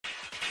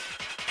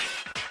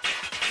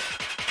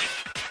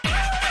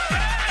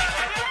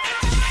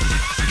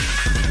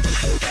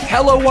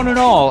Hello, one and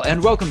all,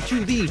 and welcome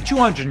to the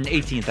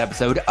 218th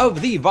episode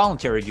of the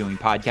Voluntary Viewing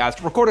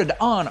Podcast, recorded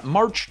on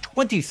March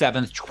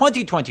 27th,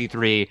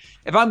 2023.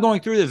 If I'm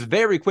going through this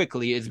very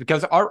quickly, it's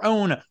because our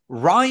own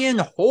Ryan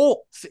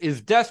Holtz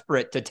is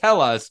desperate to tell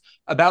us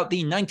about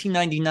the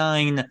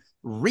 1999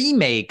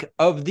 remake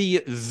of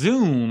the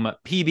Zoom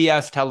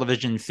PBS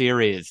television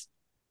series.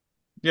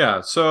 Yeah,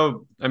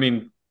 so, I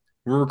mean,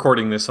 we're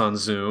recording this on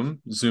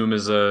Zoom. Zoom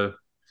is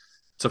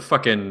it's a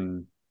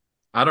fucking,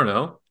 I don't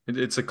know.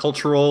 It's a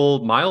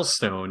cultural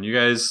milestone you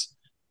guys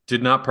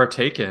did not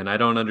partake in. I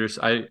don't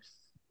understand.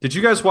 Did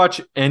you guys watch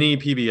any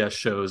PBS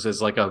shows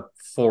as like a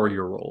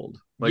 4-year-old?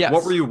 Like, Yes.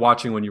 What were you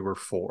watching when you were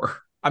 4?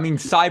 I mean,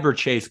 Cyber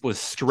Chase was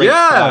straight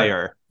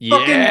fire.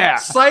 Yeah.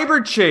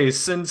 Cyber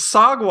Chase and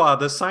Sagwa,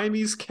 the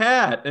Siamese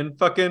cat, and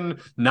fucking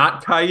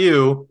not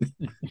Caillou.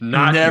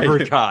 Not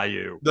Never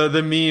Caillou.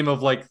 The meme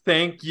of like,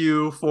 thank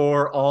you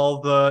for all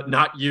the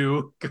not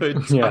you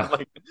good stuff. Yeah.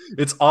 Like,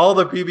 it's all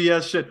the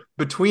PBS shit.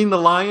 Between the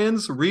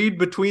Lions, read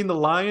Between the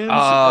Lions.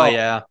 Oh,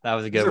 yeah, that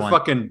was a good these one. are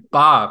fucking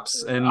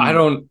bops. And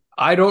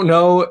I don't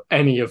know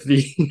any of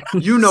these.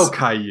 You know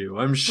Caillou,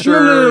 I'm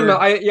sure. No.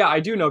 I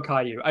do know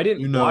Caillou. I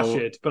didn't watch know.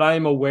 it, but I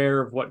am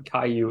aware of what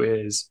Caillou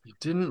is. You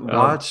didn't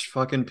watch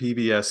fucking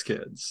PBS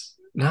Kids.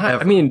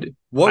 I mean,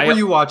 what were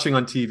you watching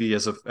on TV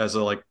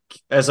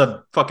as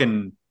a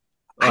fucking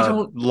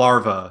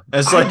larva?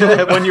 As like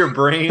when your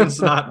brain's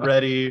not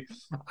ready to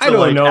I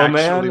don't know,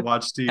 actually man.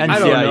 watch TV. I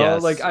don't know.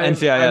 Like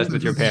NCIS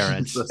with your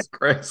parents. Jesus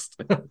Christ.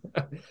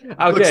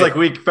 Okay. Looks like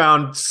we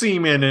found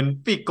semen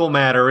and fecal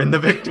matter in the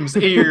victim's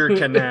ear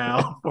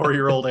canal.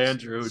 4-year-old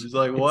Andrew. Just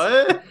like,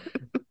 what?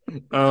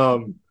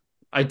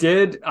 I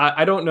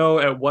don't know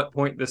at what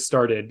point this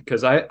started,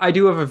 because I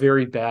do have a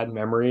very bad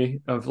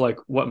memory of like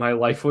what my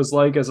life was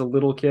like as a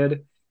little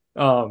kid.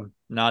 Not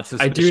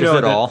suspicious I do know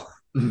at all.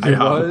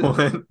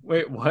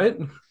 Wait, what?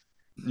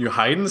 You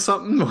hiding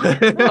something?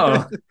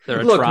 Oh.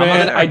 Look,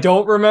 man, I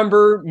don't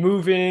remember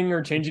moving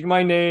or changing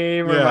my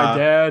name or my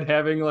dad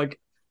having like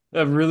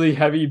a really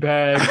heavy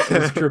bag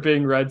of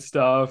dripping red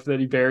stuff that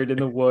he buried in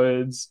the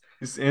woods.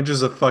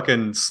 Andrew's a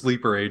fucking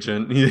sleeper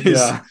agent.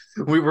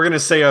 We're gonna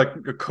say a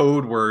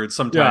code word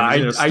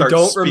sometimes. I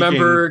don't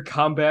remember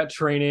combat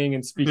training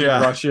and speaking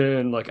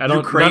Russian. Like, I don't.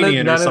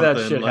 Ukrainian none of that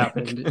shit like...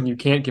 happened, and you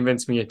can't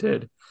convince me it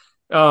did.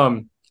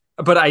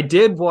 But I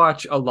did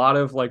watch a lot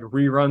of like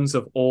reruns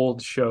of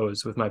old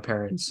shows with my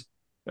parents.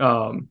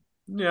 I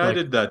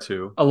did that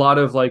too. A lot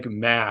of like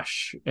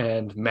MASH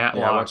and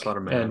Matlock I watched a lot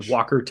of MASH. and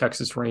Walker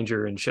Texas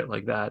Ranger and shit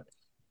like that.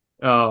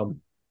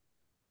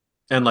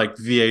 And like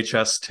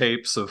VHS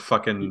tapes of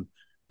fucking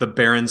the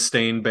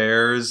Berenstain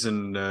Bears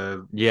and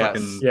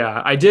yes.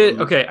 I did.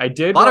 Okay, I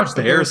did a lot watch of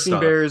the bear Berenstain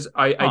stuff. Bears.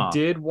 I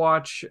did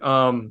watch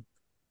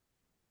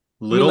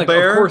Little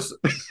Bear. Of course.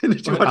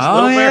 Did you watch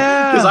Little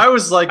Bear? Because I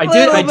was like, I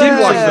did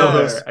watch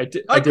those.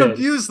 I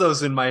confused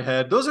those in my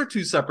head. Those are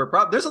two separate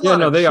properties. There's a lot.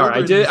 No, of they are.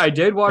 I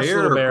did watch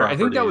bear Little Bear. properties.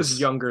 I think that was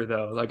younger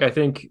though. Like, I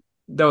think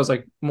that was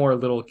like more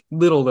little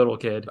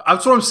kid.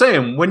 That's what I'm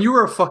saying. When you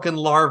were a fucking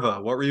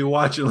larva, what were you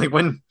watching? Like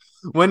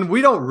when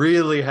we don't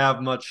really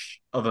have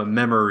much of a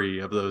memory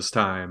of those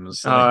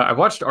times. Like, I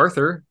watched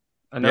Arthur.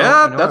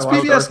 That's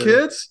PBS Arthur.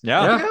 Kids.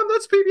 Yeah,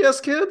 that's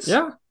PBS Kids.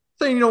 Yeah.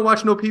 Saying you don't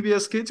watch no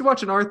PBS Kids, you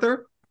watching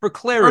Arthur. For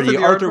clarity,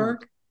 Arthur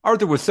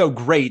was so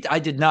great, I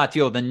did not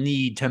feel the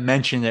need to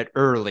mention it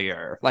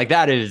earlier. Like,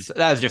 that is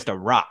just a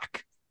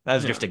rock. That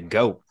is just a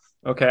goat.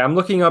 Okay, I'm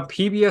looking up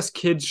PBS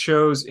Kids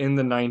shows in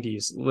the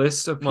 90s.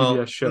 List of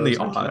PBS shows in the in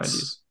the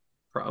aughts.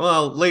 90s.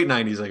 Well, late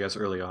 90s, I guess,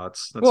 early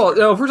aughts.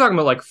 If we're talking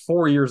about like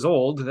 4 years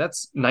old,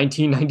 that's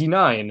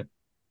 1999.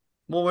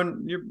 Well,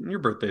 when your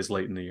birthday's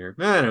late in the year.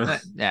 Anyway.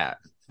 Yeah.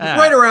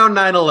 Right around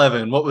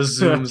 9/11, what was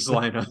Zoom's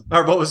lineup?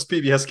 Or what was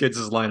PBS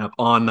Kids' lineup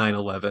on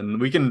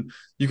 9/11?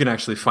 You can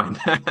actually find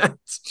that.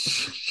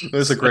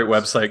 There's a great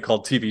website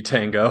called TV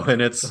Tango, and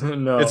it's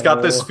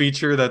got this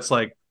feature that's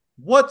like,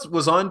 what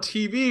was on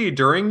TV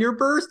during your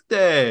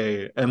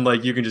birthday? And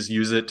like, you can just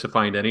use it to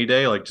find any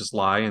day, like just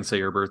lie and say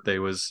your birthday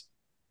was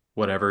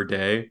whatever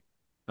day.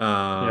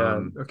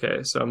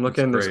 Okay, so I'm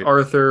looking. There's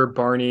Arthur,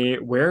 Barney.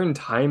 Where in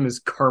Time is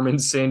Carmen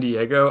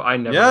Sandiego? I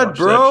never watched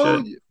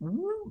that shit.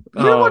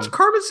 You didn't watch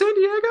Carmen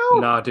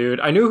Sandiego? Nah, dude.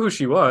 I knew who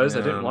she was.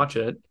 I didn't watch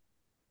it.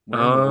 Where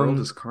in the world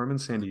is Carmen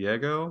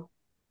Sandiego?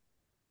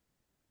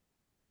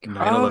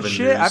 Oh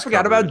shit! I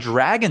forgot about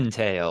Dragon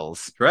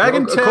Tales.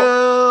 Dragon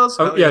Tales.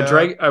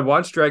 I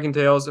watched Dragon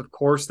Tales. Of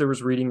course, there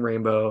was Reading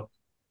Rainbow.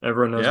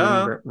 Everyone knows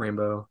Reading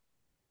Rainbow.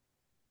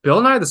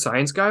 Bill Nye the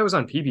Science Guy was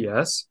on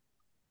PBS.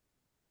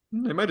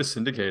 They might have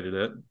syndicated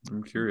it.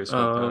 I'm curious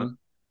about that.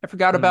 I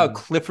forgot about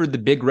Clifford the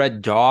Big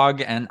Red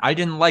Dog, and I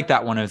didn't like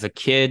that one as a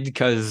kid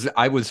because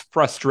I was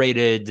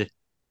frustrated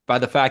by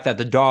the fact that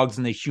the dogs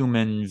and the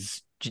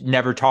humans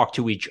never talk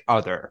to each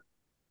other.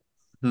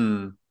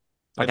 I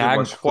did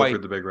watch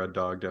Clifford the Big Red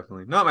Dog,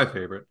 definitely. Not my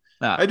favorite.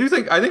 I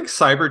think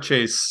Cyber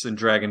Chase and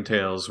Dragon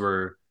Tales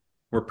were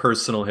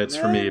personal hits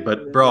for me,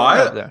 but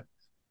bro,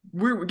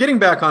 we're getting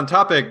back on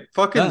topic.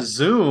 Fucking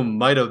Zoom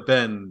might have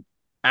been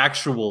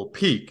actual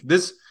peak.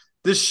 This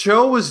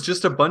show was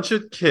just a bunch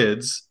of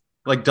kids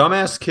like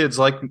dumbass kids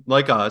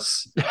like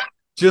us,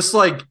 just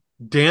like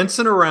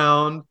dancing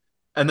around,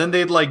 and then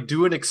they'd like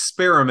do an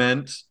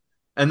experiment,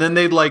 and then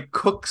they'd like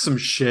cook some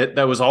shit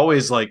that was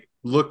always like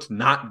looked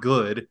not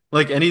good.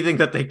 Like anything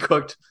that they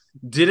cooked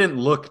didn't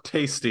look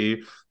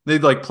tasty.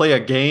 They'd like play a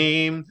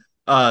game.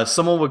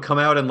 Someone would come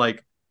out and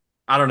like,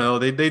 I don't know,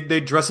 they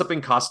dress up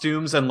in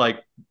costumes and like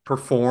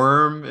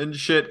perform and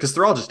shit because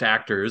they're all just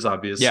actors,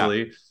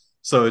 obviously. Yeah.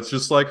 So it's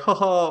just like,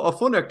 haha, a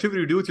fun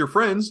activity to do with your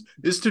friends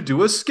is to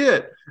do a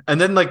skit. And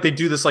then like they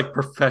do this like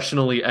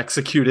professionally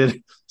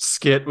executed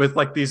skit with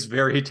like these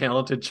very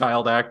talented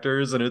child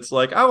actors. And it's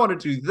like, I want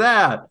to do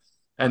that.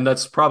 And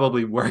that's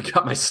probably where I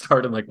got my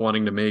start in like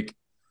wanting to make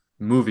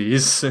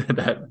movies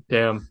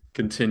that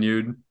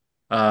continued.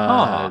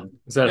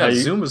 Is that how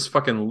Zoom was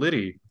fucking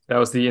litty. That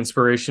was the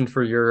inspiration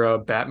for your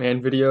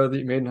Batman video that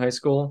you made in high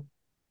school?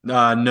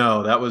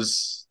 No, that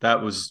was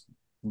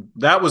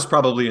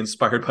probably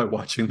inspired by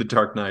watching The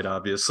Dark Knight,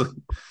 obviously.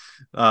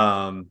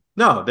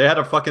 No, they had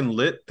a fucking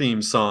lit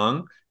theme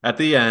song at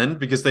the end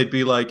because they'd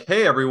be like,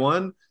 hey,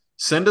 everyone,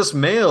 send us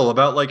mail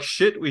about like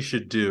shit we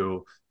should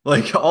do.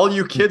 Like, all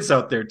you kids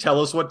out there, tell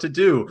us what to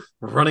do.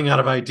 We're running out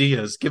of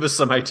ideas. Give us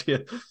some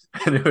idea.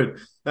 And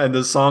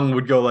the song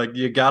would go like,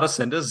 you gotta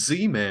send us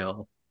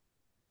Z-mail.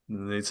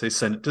 And they'd say,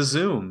 send it to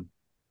Zoom.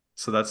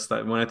 So that's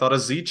that. When I thought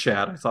of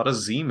Z-chat, I thought of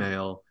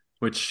Z-mail,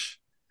 which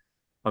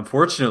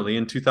unfortunately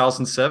in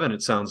 2007,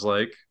 it sounds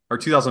like, or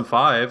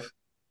 2005,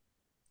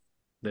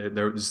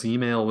 their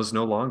Z-mail was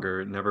no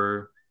longer. It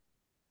never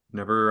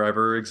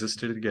ever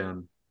existed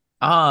again.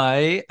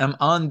 I am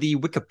on the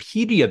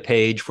Wikipedia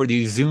page for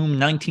the Zoom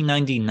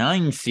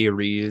 1999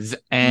 series,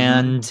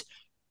 and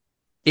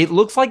it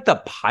looks like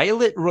the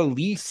pilot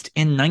released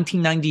in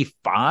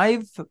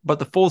 1995, but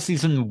the full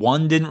season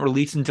 1 didn't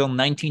release until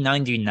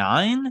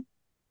 1999. It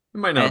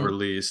might not have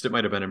released. It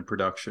might have been in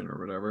production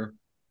or whatever.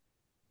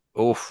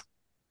 Oof.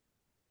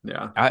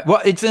 Yeah.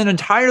 Well, it's an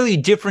entirely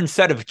different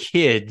set of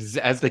kids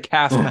as the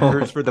cast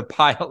members for the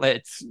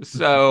pilots.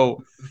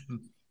 So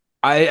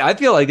I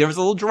feel like there was a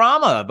little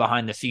drama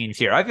behind the scenes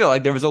here. I feel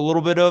like there was a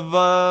little bit of,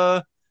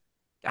 I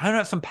don't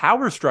know, some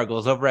power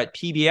struggles over at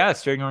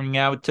PBS figuring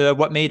out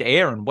what made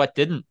air and what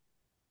didn't.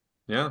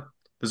 Yeah.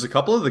 There's a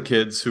couple of the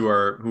kids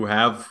who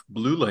have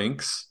blue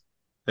links.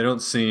 They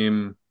don't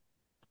seem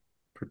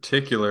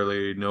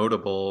particularly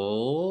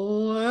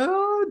notable.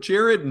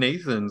 Jared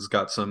Nathan's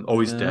got some.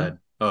 Oh, he's dead.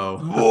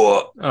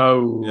 Oh.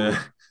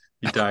 Yeah.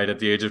 He died at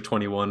the age of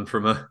 21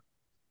 from a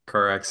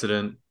car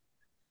accident.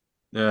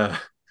 Yeah.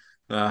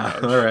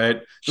 All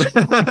right.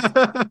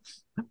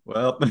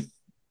 Well,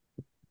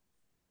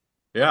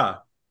 yeah.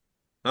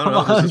 I don't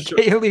know.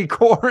 Kaylee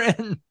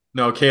Corin.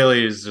 No,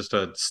 Kaylee is just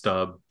a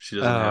stub. She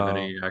doesn't have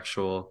any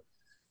actual.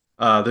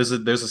 There's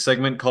a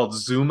segment called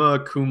Zuma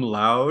Cum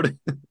Laude,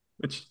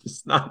 which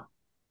is not.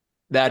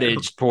 That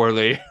aged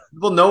poorly.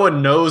 Well, no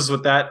one knows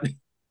what that.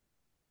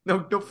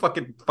 No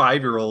fucking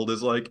 5-year-old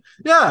is like.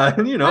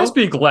 Yeah, you know. I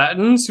speak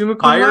Latin. Summa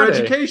cum higher laude.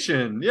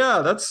 Education.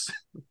 Yeah, that's.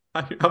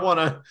 I want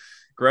to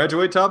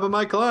graduate top of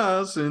my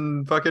class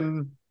in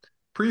fucking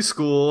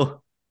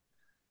preschool.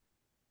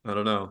 I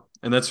don't know.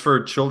 And that's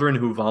for children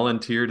who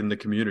volunteered in the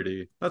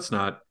community. That's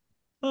not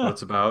what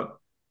it's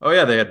about. Oh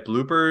yeah, they had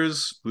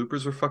bloopers.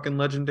 Bloopers were fucking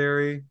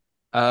legendary.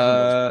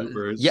 Yeah,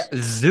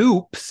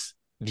 Zoops.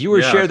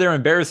 Viewers share their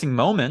embarrassing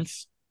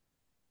moments.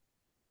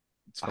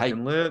 It's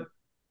fucking lit.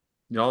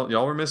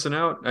 Y'all were missing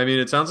out. I mean,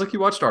 it sounds like you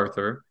watched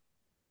Arthur,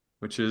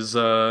 which is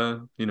I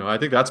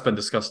think that's been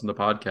discussed in the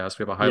podcast.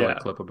 We have a highlight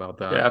clip about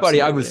that. Yeah,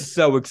 buddy, I was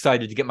so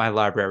excited to get my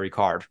library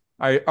card.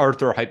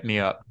 Arthur hyped me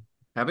up.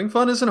 Having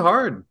fun isn't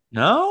hard.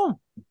 No.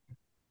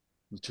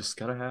 You just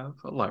gotta have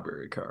a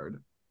library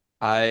card.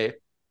 What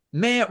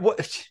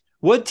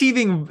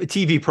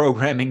TV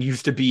programming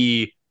used to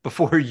be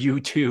before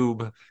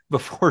YouTube,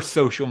 before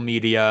social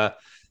media,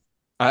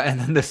 and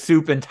then the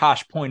Soup and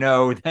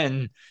Tosh.0,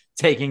 then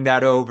taking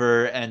that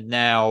over, and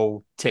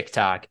now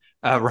TikTok.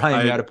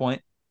 Ryan, you had a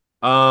point?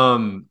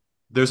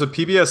 There's a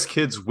PBS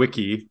Kids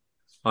wiki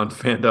on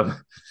fandom.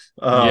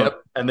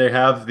 And they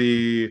have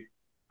the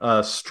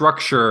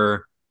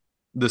structure,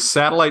 the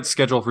satellite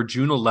schedule for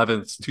June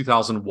 11th,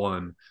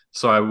 2001.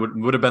 So I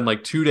would have been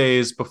like 2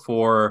 days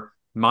before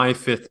my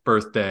 5th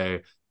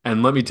birthday.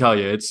 And let me tell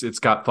you, it's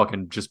got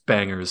fucking just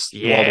bangers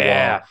wall to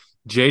wall.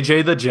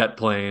 JJ the Jet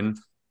Plane.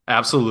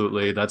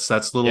 Absolutely. That's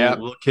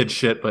little kid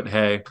shit, but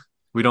hey,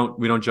 we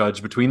don't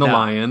judge. Between the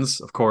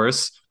Lions, of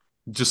course.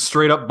 Just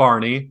straight up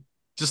Barney.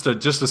 Just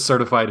a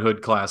certified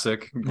hood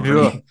classic.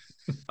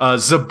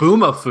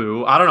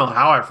 Zaboomafoo. I don't know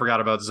how I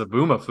forgot about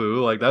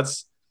Zaboomafoo. Like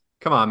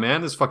come on,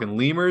 man. There's fucking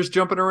lemurs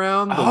jumping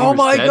around. Oh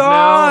my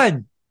god.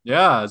 Now.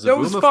 Yeah,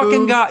 those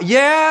fucking guys.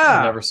 Yeah.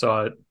 I never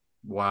saw it.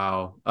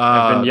 Wow.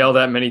 I've been yelled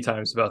at many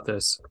times about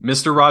this.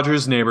 Mr.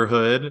 Rogers'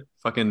 Neighborhood.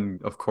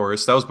 Fucking, of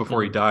course. That was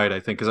before he died, I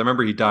think, because I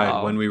remember he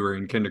died when we were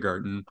in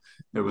kindergarten.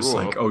 It was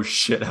like, oh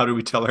shit, how do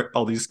we tell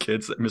all these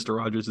kids that Mr.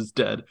 Rogers is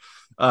dead?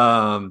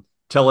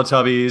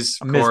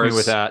 Teletubbies, of course. Miss me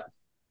with that.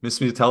 Miss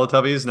me with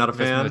Teletubbies? Not a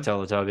fan? Miss me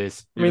with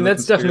Teletubbies. I mean,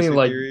 that's definitely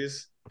like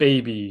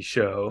baby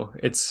show.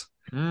 It's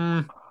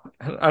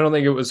I don't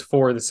think it was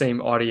for the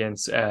same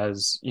audience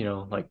as,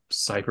 like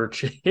Cyber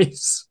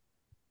Chase.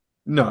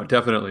 No,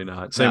 definitely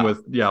not. Same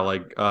with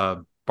like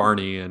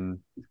Barney and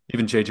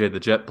even JJ the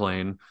Jet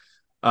Plane.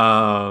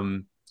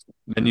 Then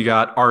you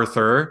got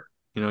Arthur.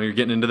 You're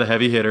getting into the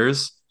heavy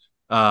hitters.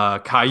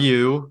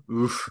 Caillou,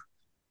 oof,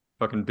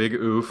 fucking big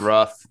oof.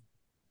 Rough.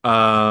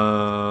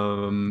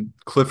 Clifford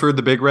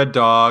the Big Red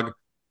Dog.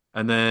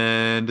 And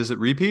then does it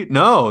repeat?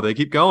 No, they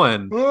keep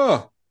going.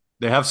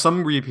 They have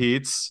some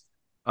repeats.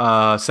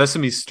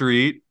 Sesame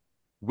Street,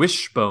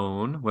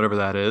 Wishbone, whatever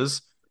that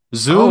is.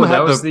 Zoom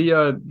that was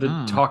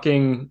the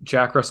talking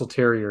Jack Russell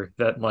Terrier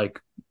that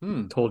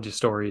told you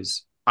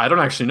stories. I don't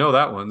actually know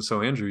that one.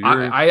 So Andrew,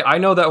 I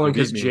know that one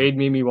because Jade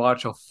made me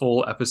watch a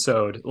full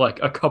episode like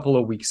a couple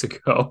of weeks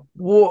ago.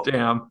 Whoa.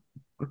 Damn.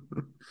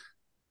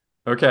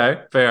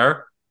 Okay,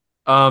 fair.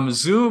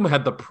 Zoom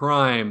had the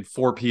prime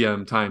 4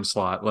 p.m. time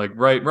slot, like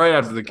right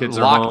after the kids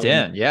are locked home.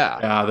 in.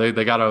 Yeah.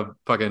 They got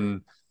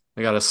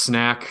a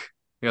snack.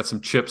 They got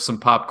some chips, some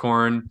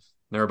popcorn.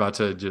 They're about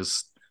to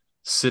just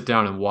sit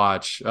down and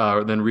watch.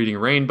 Then Reading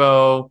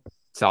Rainbow,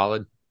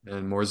 solid,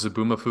 and more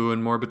Zaboomafoo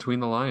and more Between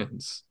the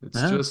Lions.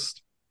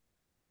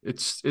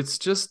 It's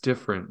just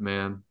different,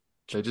 man.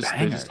 They just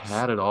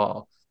had it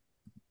all.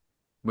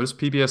 What is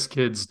PBS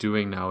Kids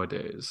doing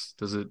nowadays?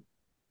 Does it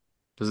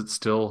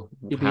still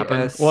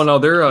happen? Well, no,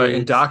 they're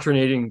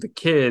indoctrinating the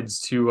kids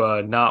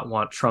to not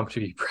want Trump to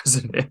be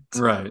president.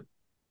 Right. And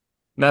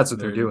that's what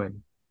they're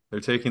doing. They're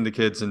taking the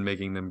kids and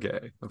making them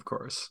gay, of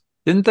course.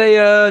 Didn't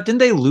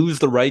they lose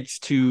the rights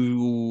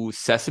to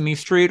Sesame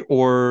Street,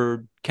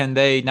 or can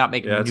they not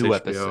make new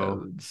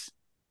episodes?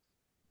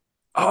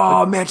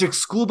 Oh, Magic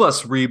School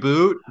Bus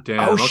reboot.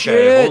 Damn. Oh, okay,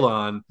 shit. Hold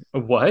on.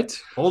 What?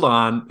 Hold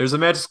on. There's a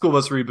Magic School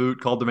Bus reboot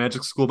called The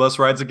Magic School Bus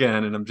Rides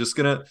Again, and I'm just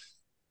gonna.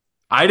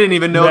 I didn't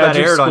even know that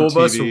aired on TV.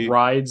 Magic School Bus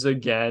Rides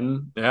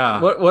Again.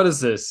 Yeah. What is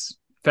this?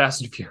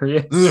 Fast and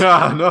Furious?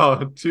 Yeah,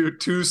 no.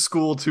 Two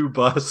school, two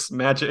bus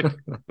magic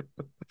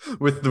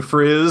with the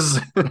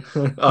frizz.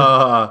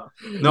 No,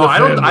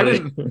 I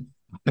didn't.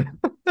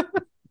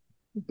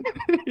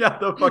 Yeah,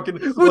 the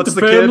fucking what's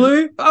the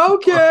family? Kid?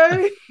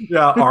 Okay.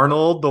 Yeah,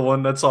 Arnold, the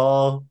one that's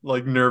all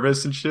like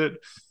nervous and shit.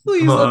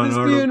 Please let this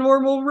be a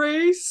normal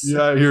race.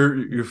 Yeah,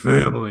 your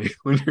family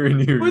when you're in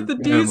here with the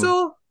family.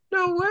 Diesel.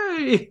 No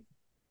way.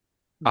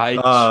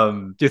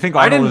 Do you think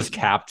Arnold has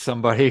capped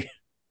somebody?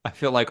 I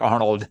feel like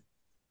Arnold.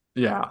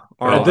 Yeah,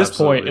 Arnold at this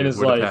point in his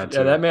life,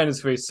 that man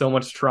has faced so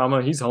much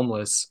trauma. He's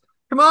homeless.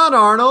 Come on,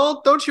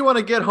 Arnold. Don't you want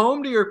to get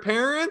home to your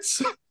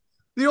parents?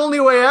 The only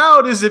way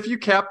out is if you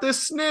cap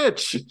this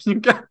snitch. You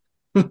got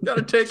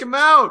to take him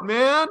out,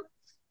 man.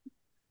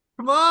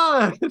 Come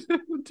on,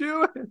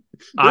 do it.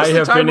 I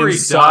have been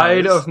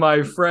inside of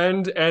my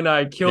friend, and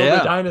I killed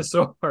a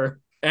dinosaur.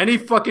 And he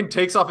fucking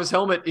takes off his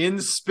helmet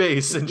in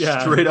space and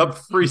straight up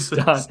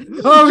freezes.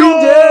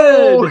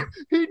 Oh,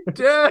 he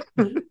dead.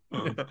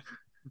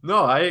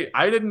 No,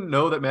 I didn't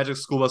know that Magic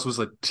School Bus was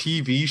a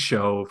TV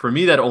show. For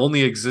me, that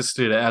only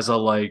existed as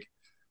you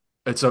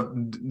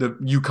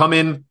come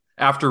in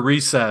after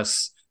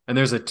recess and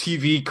there's a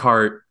TV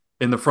cart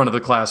in the front of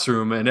the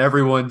classroom and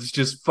everyone's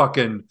just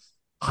fucking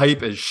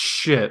hype as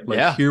shit.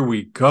 Here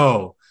we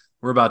go.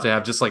 We're about to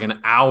have just like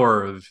an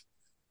hour of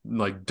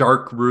like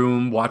dark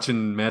room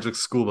watching Magic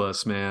School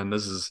Bus, man.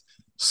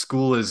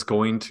 School is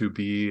going to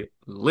be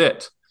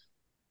lit.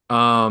 They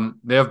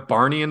have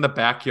Barney and the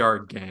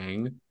Backyard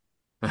Gang.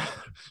 All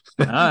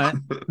right.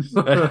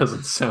 That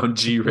doesn't sound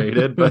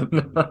G-rated, but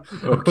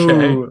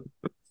okay.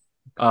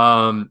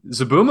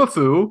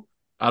 Zaboomafoo.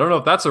 I don't know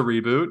if that's a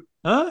reboot.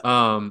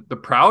 Huh? The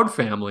Proud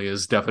Family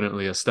is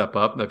definitely a step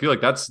up. I feel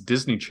like that's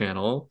Disney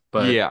Channel,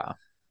 but yeah.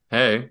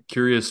 Hey,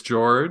 Curious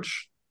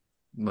George,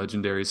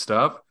 legendary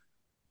stuff.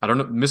 I don't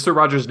know. Mr.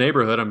 Rogers'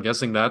 Neighborhood. I'm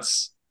guessing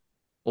that's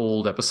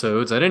old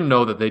episodes. I didn't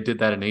know that they did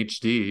that in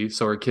HD.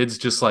 So are kids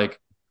just like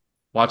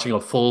watching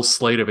a full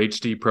slate of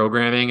HD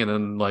programming and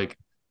then like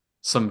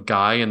some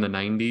guy in the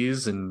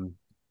 90s and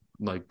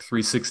like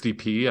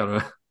 360p? I don't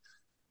know.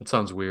 That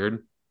sounds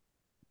weird.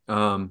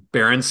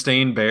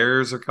 Berenstain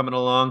Bears are coming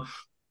along.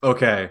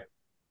 Okay.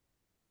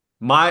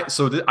 I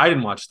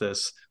didn't watch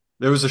this.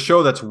 There was a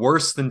show that's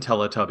worse than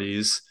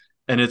Teletubbies,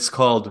 and it's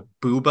called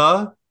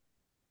Booba.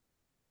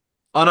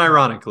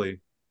 Unironically,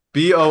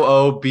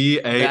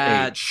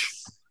 Boobah.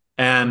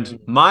 And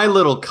my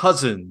little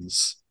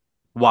cousins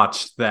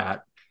watched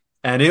that,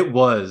 and it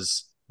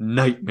was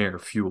nightmare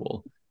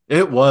fuel.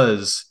 It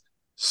was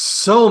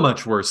so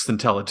much worse than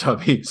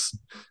Teletubbies.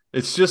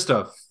 It's just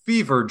a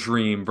fever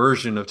dream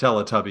version of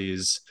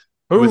Teletubbies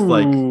with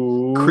like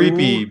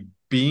creepy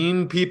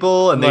bean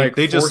people, and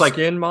they just like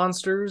skin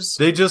monsters.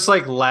 They just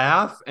like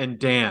laugh and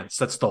dance.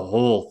 That's the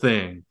whole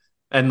thing.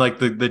 And like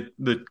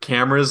the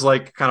camera's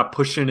like kind of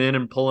pushing in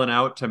and pulling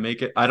out to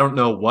make it. I don't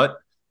know what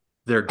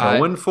they're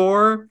going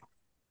for,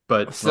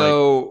 but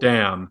so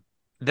damn.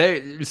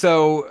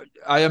 So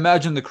I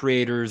imagine the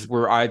creators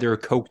were either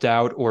coked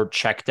out or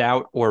checked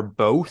out or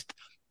both.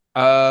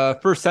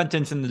 First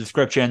sentence in the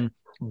description: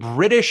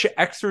 British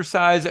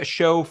exercise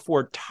show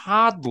for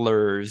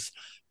toddlers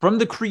from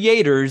the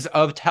creators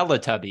of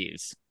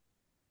Teletubbies.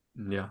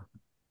 Yeah.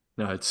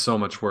 No, it's so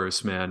much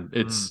worse, man.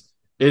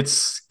 It's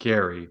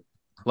scary.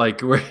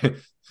 Like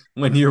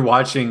when you're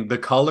watching the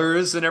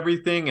colors and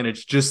everything, and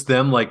it's just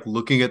them like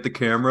looking at the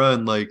camera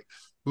and like,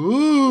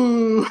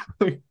 ooh,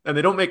 and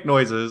they don't make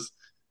noises.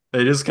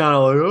 They just kind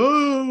of like,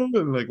 oh,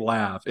 and like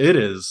laugh. It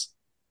is,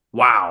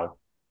 wow.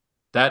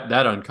 That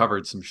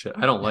uncovered some shit.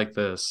 I don't like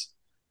this.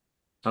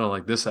 I don't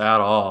like this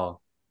at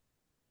all.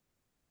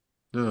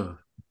 Ugh.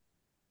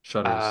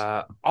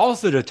 Shudders.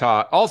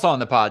 Also on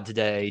the pod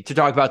today to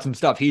talk about some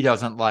stuff he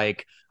doesn't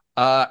like.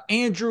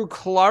 Andrew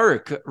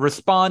Clark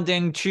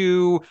responding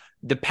to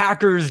the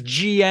Packers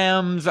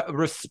GM's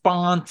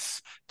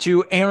response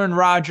to Aaron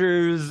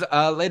Rodgers'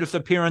 latest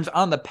appearance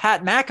on the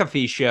Pat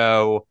McAfee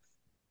show.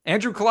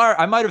 Andrew Clark,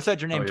 I might have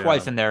said your name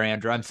twice in there,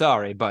 Andrew. I'm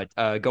sorry, but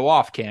go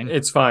off, King.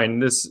 It's fine.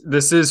 This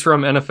is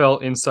from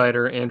NFL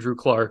insider Andrew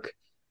Clark,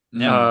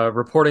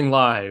 reporting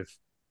live.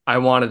 I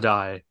want to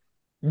die.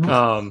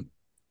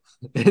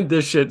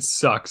 This shit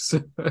sucks.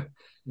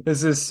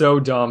 This is so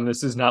dumb.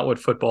 This is not what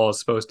football is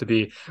supposed to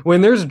be.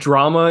 When there's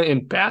drama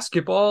in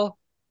basketball,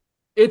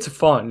 it's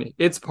fun.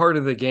 It's part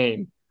of the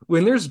game.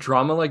 When there's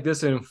drama like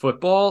this in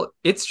football,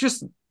 it's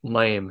just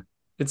lame.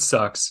 It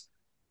sucks.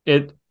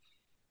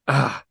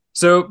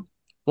 So,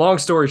 long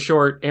story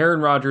short,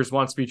 Aaron Rodgers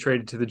wants to be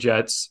traded to the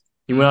Jets.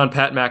 He went on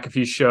Pat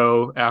McAfee's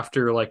show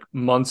after like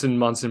months and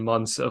months and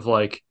months of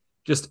like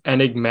just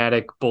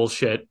enigmatic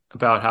bullshit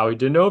about how he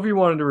didn't know if he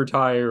wanted to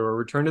retire or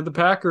return to the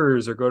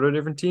Packers or go to a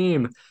different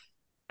team.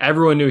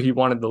 Everyone knew he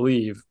wanted to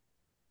leave.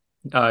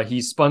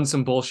 He spun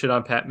some bullshit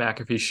on Pat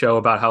McAfee's show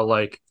about how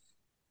like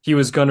he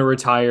was going to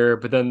retire,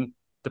 but then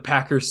the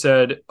Packers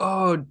said,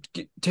 "Oh,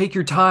 take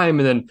your time,"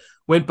 and then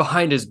went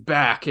behind his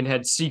back and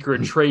had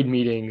secret trade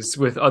meetings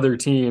with other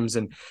teams,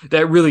 and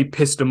that really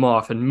pissed him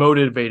off and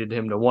motivated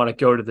him to want to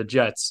go to the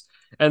Jets.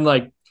 And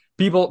like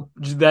people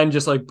then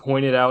just like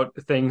pointed out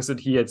things that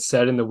he had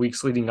said in the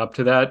weeks leading up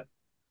to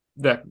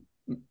that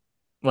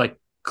like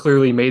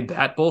clearly made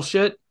that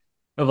bullshit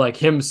of like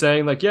him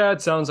saying like, yeah,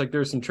 it sounds like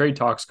there's some trade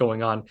talks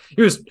going on.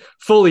 He was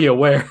fully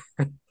aware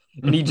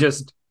and he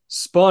just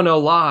spun a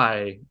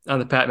lie on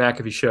the Pat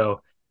McAfee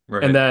show.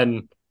 Right. And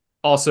then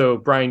also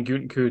Brian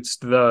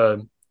Gutekunst,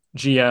 the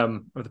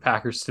GM of the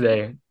Packers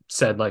today,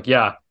 said like,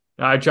 yeah,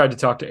 I tried to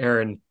talk to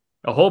Aaron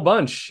a whole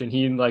bunch and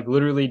he like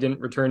literally didn't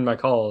return my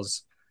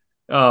calls.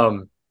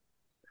 Hell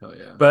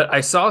yeah. But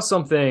I saw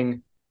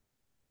something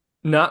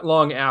not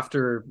long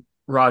after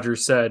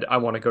Rodgers said, I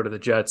want to go to the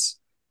Jets,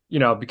 you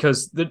know,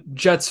 because the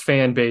Jets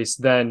fan base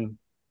then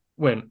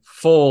went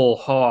full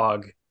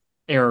hog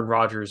Aaron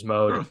Rodgers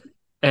mode.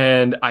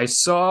 And I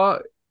saw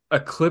a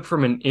clip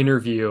from an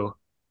interview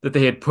that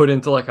they had put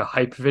into like a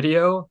hype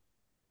video.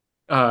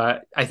 I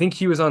think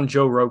he was on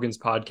Joe Rogan's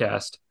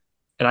podcast.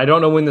 And I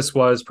don't know when this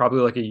was,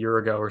 probably like a year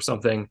ago or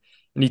something.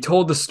 And he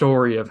told the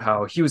story of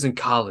how he was in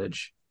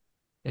college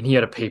and he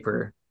had a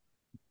paper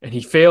and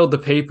he failed the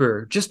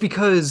paper just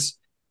because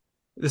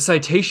the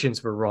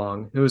citations were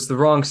wrong. It was the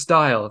wrong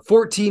style.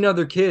 14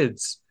 other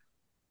kids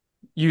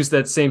used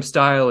that same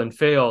style and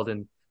failed,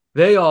 and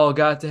they all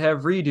got to have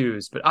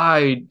redos. But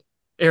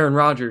Aaron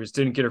Rodgers,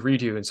 didn't get a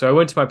redo. And so I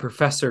went to my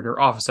professor in her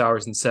office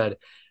hours and said,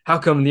 how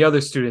come the other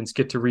students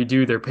get to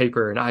redo their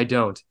paper and I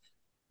don't?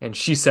 And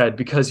she said,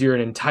 because you're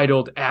an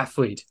entitled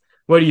athlete.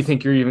 What do you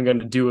think you're even going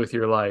to do with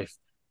your life?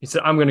 He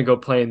said, I'm going to go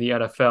play in the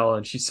NFL.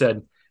 And she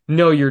said,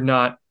 no, you're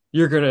not.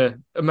 You're going to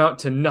amount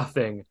to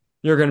nothing.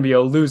 You're going to be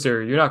a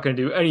loser. You're not going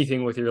to do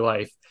anything with your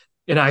life.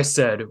 And I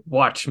said,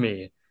 watch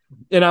me.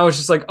 And I was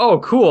just like, oh,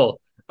 cool.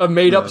 A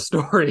made up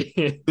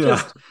story.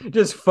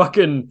 just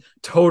fucking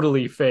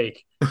totally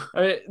fake.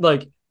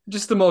 Like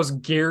just the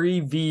most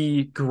Gary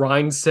V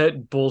grind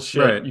set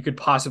bullshit you could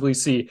possibly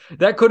see.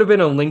 That could have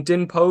been a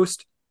LinkedIn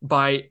post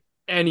by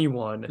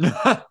anyone.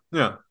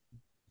 Yeah.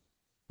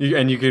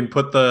 And you can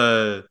put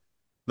the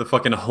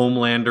fucking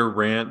Homelander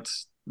rant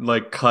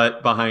like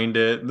cut behind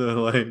it. The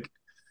like,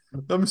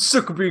 I'm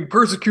sick of being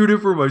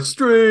persecuted for my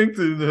strength,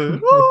 and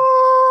then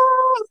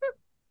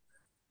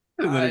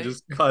and then it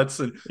just cuts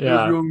and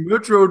young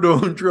Metro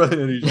don't try,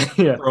 and he's just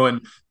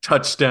throwing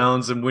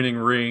touchdowns and winning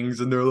rings,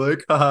 and they're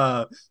like,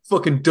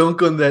 fucking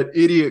dunk on that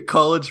idiot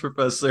college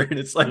professor, and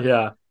it's like,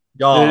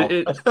 y'all.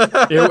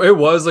 It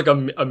was like a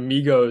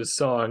Migos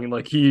song, and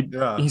like he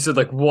said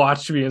like,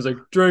 watch me, and it's like,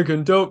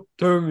 drinking dope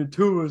turned me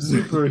to a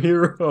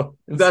superhero.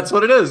 That's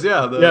what it is.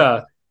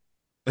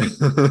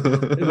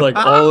 Like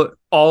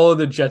all of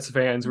the Jets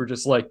fans were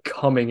just like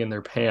coming in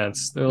their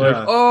pants. They're like,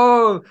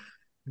 oh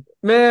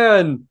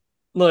man,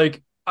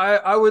 like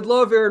I would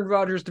love Aaron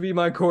Rodgers to be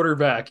my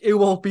quarterback. It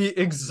won't be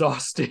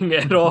exhausting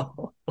at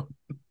all.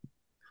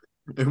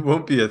 It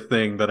won't be a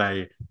thing that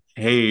I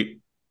hate,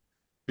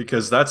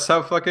 because that's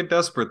how fucking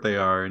desperate they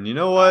are. And you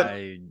know what?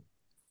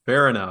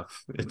 Fair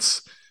enough.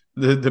 It's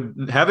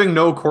the having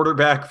no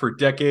quarterback for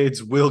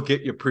decades will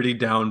get you pretty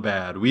down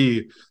bad.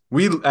 We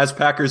as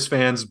Packers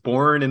fans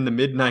born in the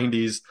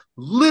mid-90s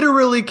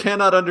literally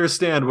cannot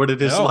understand what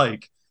it is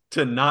like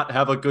to not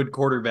have a good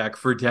quarterback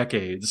for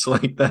decades.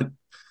 Like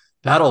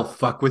That'll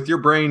fuck with your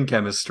brain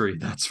chemistry,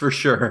 that's for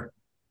sure.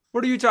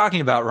 What are you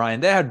talking about, Ryan?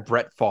 They had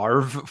Brett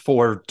Favre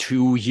for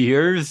 2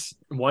 years.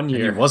 1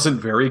 year. And he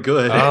wasn't very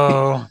good.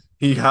 Oh.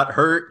 He got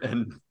hurt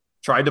and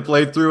tried to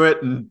play through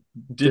it and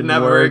didn't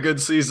have work. A very good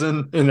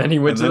season. And then he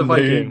went to the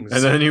Vikings.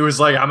 And then he was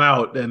like, I'm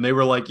out. And they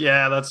were like,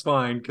 yeah, that's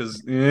fine,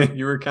 because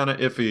you were kind of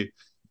iffy.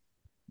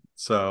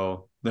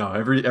 So, no,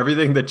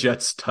 everything the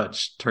Jets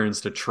touch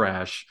turns to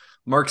trash.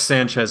 Mark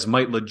Sanchez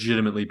might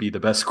legitimately be the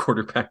best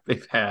quarterback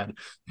they've had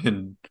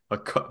in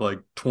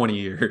 20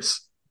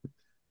 years.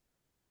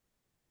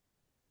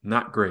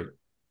 Not great.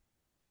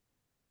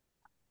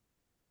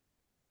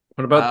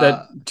 What about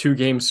that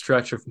 2-game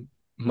stretch of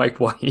Mike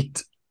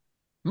White?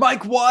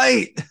 Mike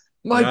White!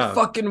 Mike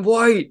fucking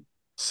White!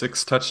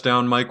 6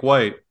 touchdown Mike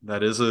White.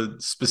 That is a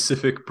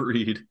specific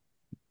breed.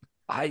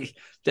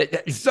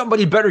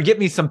 Somebody better get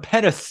me some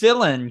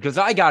penicillin, because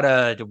I got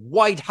a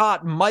white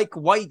hot Mike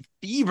White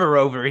fever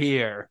over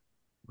here.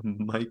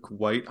 Mike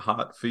White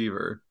hot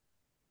fever.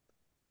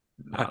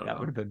 That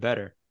would have been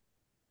better.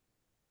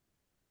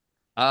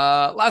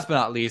 Last but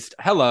not least,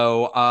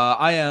 hello.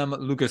 I am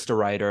Lucas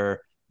DeRuyter.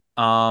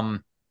 God,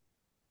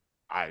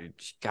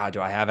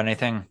 do I have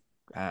anything?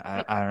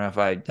 I don't know if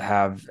I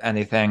have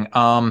anything.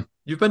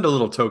 You've been to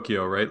Little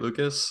Tokyo, right,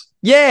 Lucas?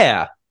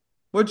 Yeah.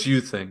 What'd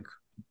you think?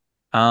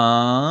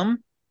 A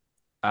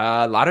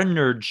lot of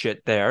nerd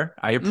shit there.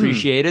 I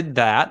appreciated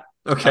that.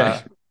 Okay.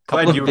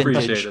 Glad you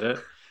appreciated it.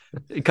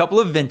 A couple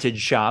of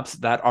vintage shops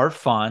that are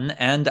fun,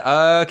 and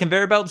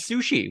conveyor belt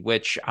sushi,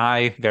 which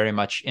I very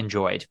much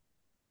enjoyed.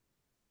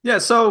 Yeah,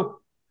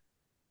 so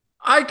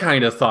I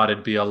kind of thought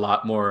it'd be a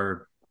lot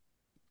more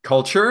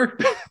culture.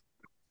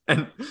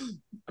 And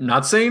I'm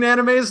not saying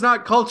anime is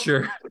not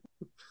culture,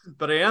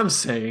 but I am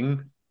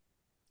saying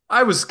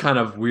I was kind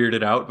of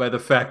weirded out by the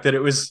fact that it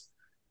was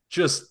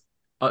just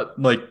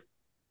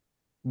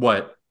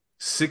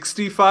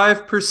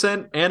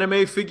 65%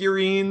 anime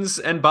figurines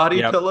and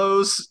body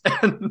pillows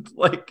and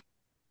like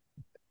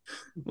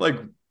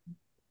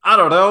I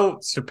don't know.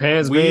 It's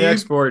Japan's main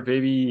export,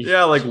 baby.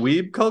 Yeah, like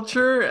weeb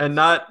culture and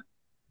not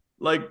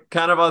like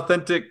kind of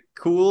authentic,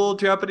 cool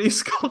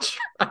Japanese culture.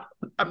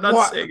 I'm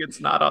not saying it's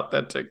not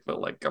authentic,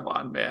 but like, come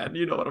on, man.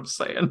 You know what I'm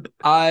saying.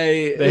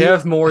 They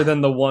have more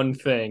than the one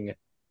thing.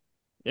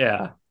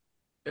 Yeah.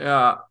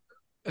 Yeah.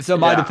 So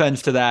my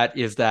defense to that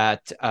is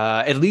that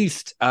at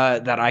least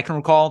that I can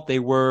recall, they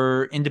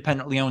were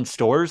independently owned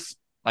stores.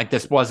 Like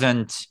this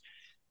wasn't,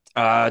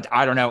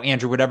 I don't know,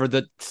 Andrew, whatever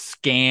the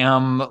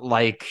scam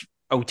like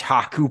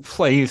otaku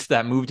place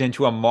that moved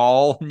into a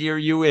mall near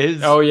you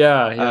is. Oh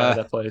yeah,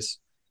 that place.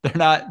 They're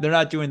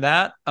not doing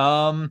that.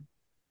 I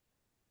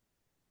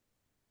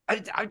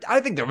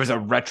think there was a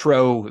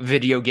retro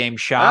video game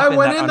shop. I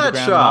went in that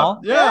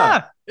shop.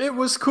 Yeah, it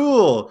was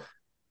cool.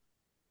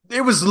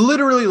 It was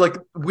literally like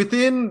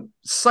within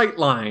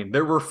sightline.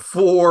 There were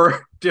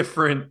 4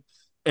 different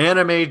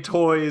anime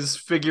toys,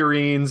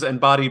 figurines,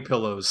 and body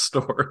pillows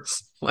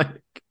stores.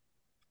 Like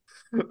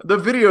the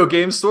video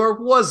game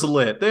store was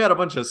lit. They had a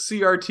bunch of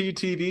CRT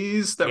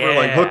TVs that were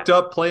like hooked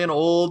up playing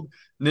old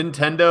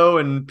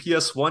Nintendo and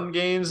PS1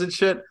 games and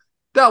shit.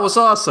 That was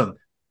awesome.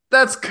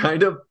 That's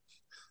kind of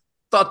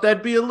thought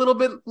that'd be a little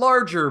bit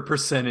larger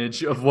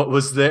percentage of what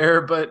was there,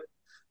 but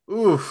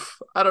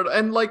I don't know.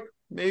 And like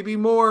maybe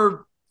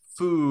more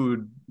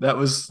food that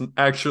was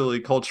actually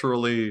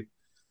culturally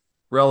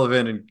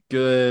relevant and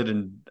good.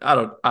 And I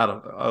don't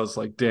know. I was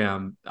like,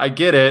 damn, I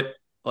get it.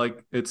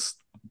 Like it's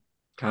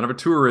kind of a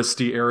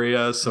touristy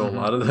area, so a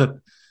lot of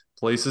the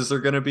places are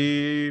going to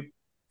be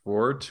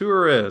for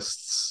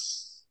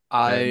tourists.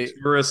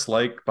 Tourists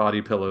like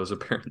body pillows,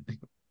 apparently.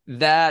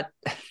 That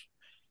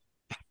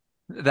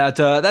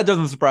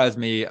doesn't surprise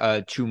me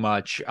too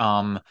much.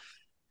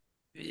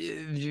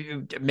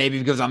 Maybe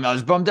because I'm not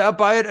as bummed out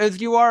by it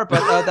as you are,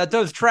 but that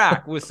does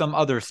track with some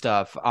other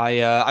stuff.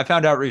 I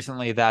found out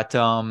recently that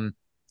Anime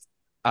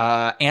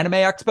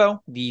Expo,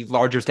 the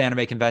largest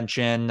anime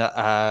convention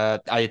I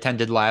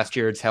attended last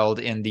year, it's held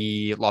in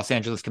the Los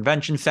Angeles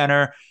Convention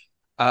Center.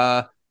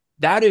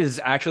 That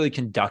is actually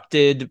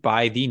conducted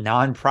by the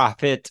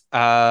nonprofit.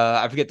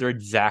 I forget their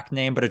exact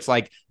name, but it's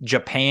like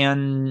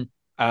Japan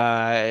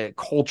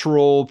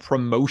Cultural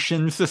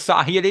Promotion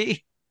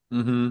Society.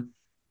 Mm-hmm.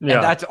 Yeah.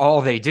 And that's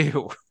all they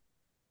do.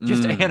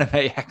 Just Anime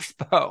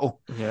Expo.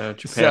 Yeah,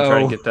 Japan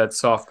trying to get that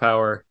soft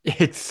power.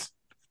 It's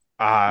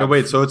no,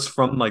 wait, so it's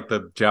from like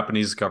the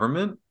Japanese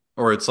government,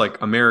 or it's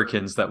like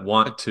Americans that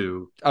want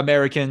to?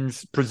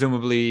 Americans,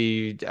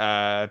 presumably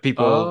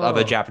people of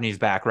a Japanese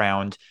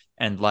background,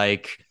 and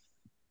like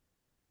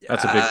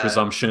that's a big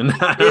presumption.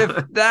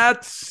 if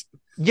that's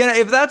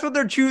what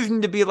they're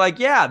choosing to be like,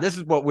 yeah, this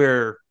is what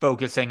we're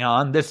focusing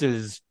on. This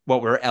is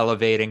what we're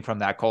elevating from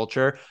that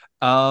culture.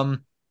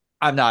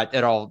 I'm not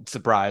at all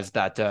surprised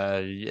that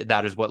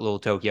that is what Little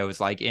Tokyo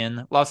is like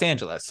in Los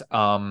Angeles.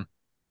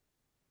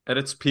 At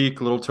its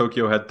peak, Little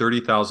Tokyo had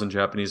 30,000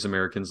 Japanese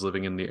Americans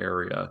living in the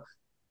area.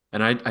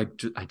 And I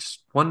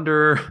just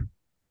wonder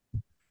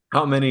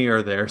how many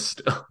are there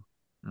still.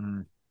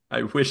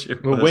 I wish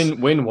it was.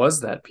 When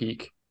was that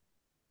peak?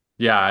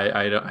 Yeah,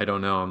 I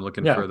don't know. I'm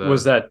looking for the.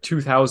 Was that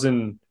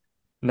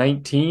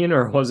 2019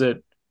 or was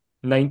it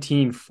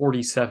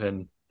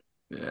 1947?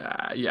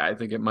 Yeah, I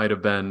think it might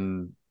have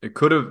been. It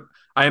could have.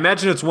 I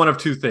imagine it's one of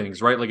two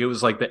things, right? Like it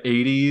was like the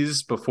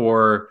 80s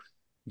before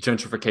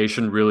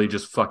gentrification really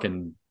just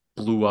fucking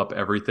blew up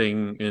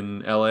everything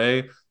in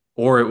LA,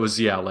 or it was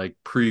like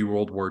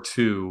pre-World War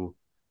II,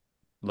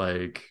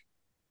 like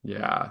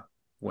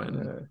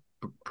when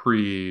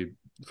pre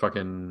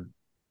fucking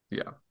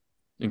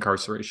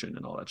incarceration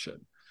and all that shit,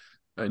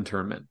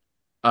 internment.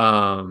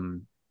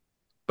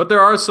 But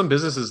there are some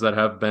businesses that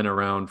have been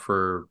around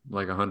for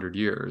like 100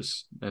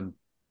 years and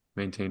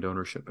maintained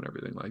ownership and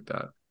everything like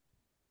that.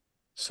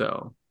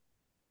 So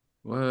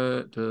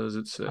what does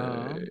it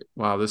say?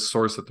 Wow, this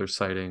source that they're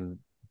citing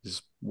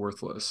is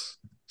worthless.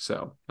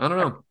 So I don't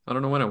know. I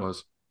don't know when it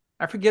was.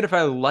 I forget if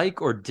I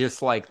like or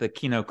dislike the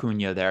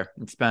Kinokuniya there.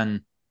 It's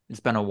been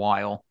a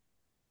while.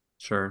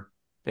 Sure.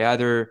 They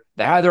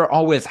either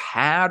always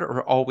had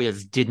or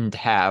always didn't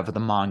have the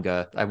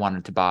manga I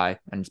wanted to buy,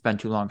 and it's been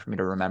too long for me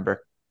to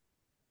remember.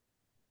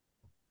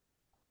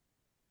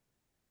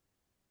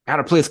 Got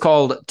a place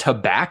called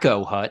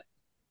Tobacco Hut.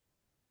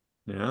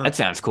 Yeah. That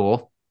sounds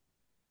cool.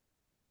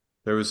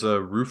 There was a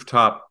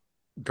rooftop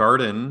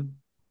garden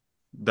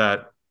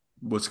that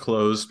was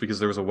closed because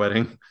there was a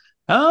wedding.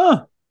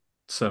 Oh.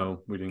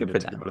 So we didn't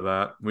get to go to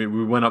that. We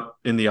went up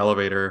in the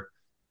elevator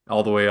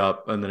all the way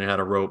up, and then it had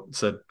a rope that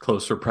said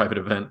closed for private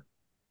event.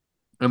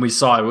 And we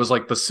saw it was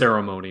like the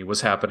ceremony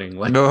was happening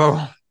like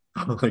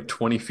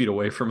 20 feet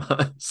away from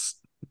us.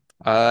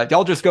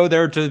 Y'all just go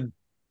there to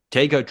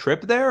take a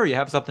trip there, or you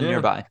have something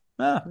nearby?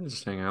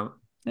 Just hang out.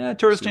 Yeah,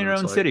 tourist in your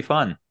own city,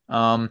 fun.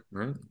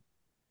 Right.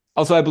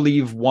 Also, I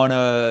believe one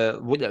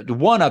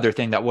other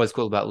thing that was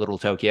cool about Little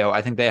Tokyo,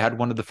 I think they had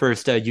one of the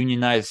first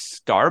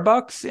unionized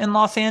Starbucks in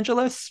Los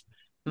Angeles,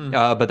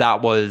 but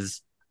that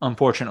was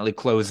unfortunately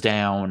closed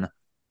down,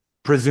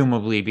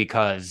 presumably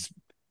because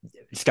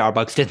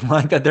Starbucks didn't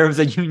like that there was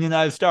a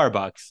unionized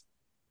Starbucks.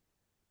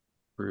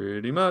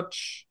 Pretty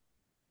much.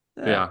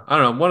 Yeah, I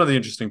don't know. One of the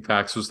interesting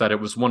facts was that it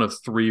was one of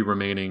 3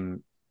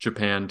 remaining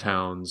Japan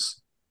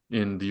towns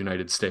in the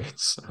United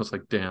States. I was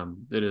like,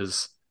 damn,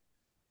 it's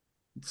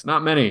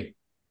not many.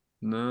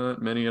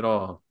 Not many at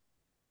all.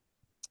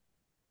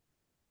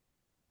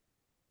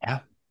 Yeah.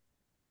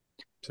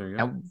 So,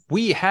 and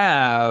we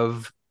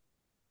have,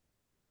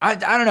 I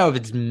don't know if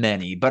it's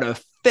many, but a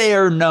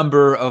fair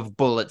number of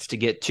bullets to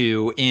get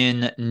to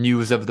in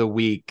news of the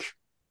week.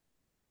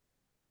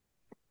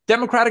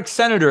 Democratic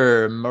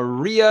Senator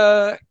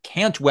Maria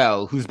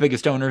Cantwell, whose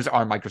biggest owners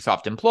are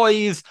Microsoft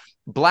employees,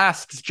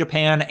 blasts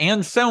Japan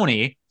and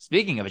Sony,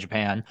 speaking of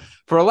Japan,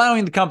 for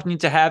allowing the company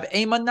to have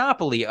a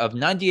monopoly of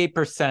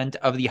 98%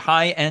 of the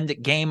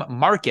high-end game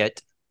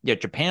market,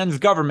 yet Japan's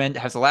government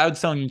has allowed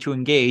Sony to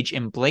engage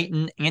in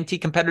blatant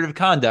anti-competitive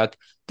conduct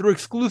through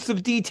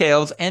exclusive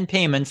details and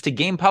payments to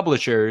game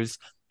publishers,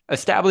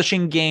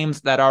 establishing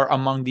games that are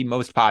among the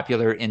most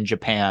popular in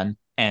Japan,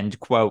 end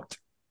quote.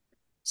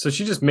 So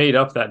she just made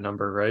up that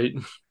number, right?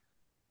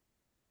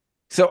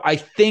 So I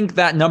think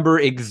that number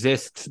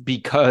exists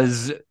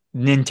because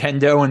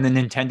Nintendo and the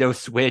Nintendo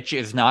Switch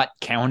is not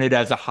counted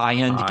as a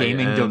high-end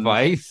gaming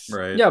device.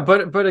 Right. Yeah,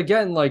 but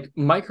again, like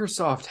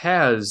Microsoft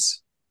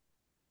has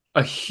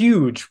a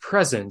huge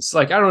presence.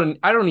 Like I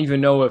don't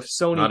even know if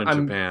Sony Not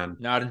in Japan.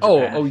 Not in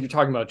Japan. Oh, you're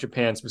talking about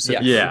Japan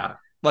specifically. Yeah.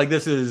 Like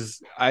this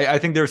is I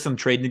think there's some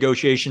trade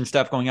negotiation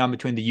stuff going on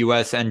between the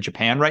US and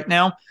Japan right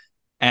now.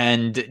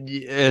 And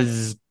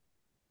as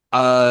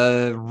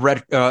a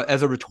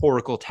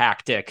rhetorical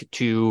tactic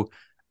to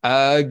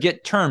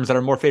get terms that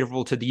are more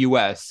favorable to the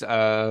US.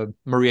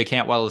 Maria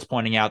Cantwell is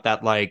pointing out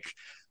that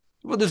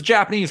this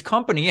Japanese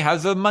company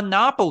has a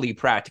monopoly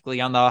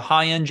practically on the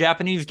high-end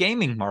Japanese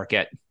gaming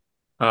market.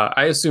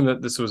 I assume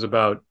that this was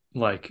about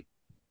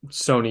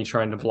Sony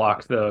trying to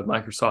block the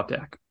Microsoft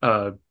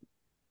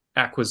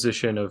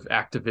acquisition of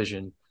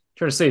Activision.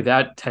 Try to say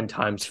that 10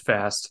 times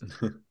fast.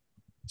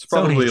 It's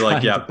probably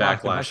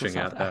backlashing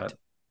at that.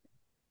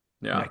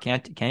 Yeah, I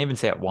can't even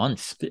say it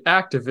once. The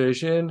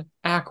Activision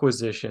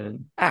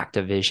acquisition.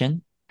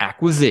 Activision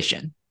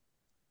acquisition.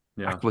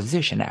 Yeah.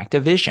 Acquisition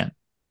Activision.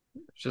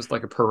 It's just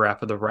like a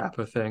Parappa the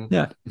Rapper thing.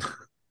 Yeah.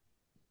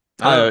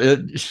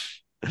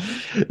 This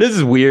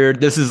is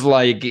weird. This is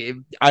I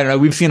don't know.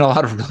 We've seen a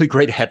lot of really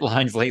great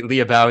headlines lately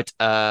about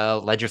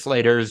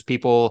legislators,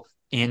 people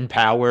in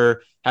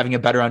power having a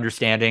better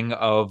understanding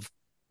of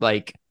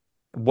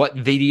what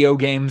video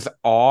games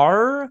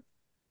are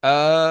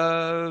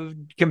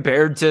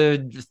compared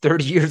to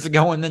 30 years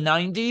ago in the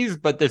 90s,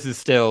 but this is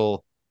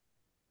still,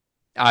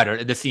 I don't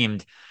know,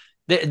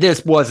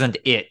 this wasn't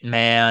it,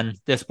 man.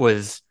 This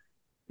was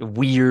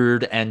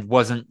weird and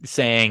wasn't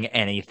saying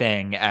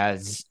anything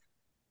as,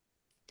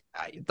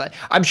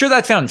 I'm sure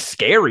that sounds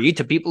scary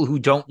to people who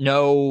don't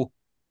know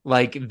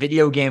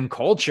video game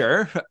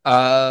culture,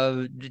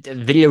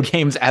 video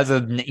games as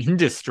an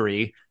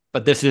industry,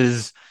 but this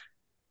is,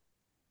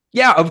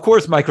 yeah, of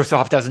course,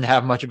 Microsoft doesn't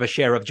have much of a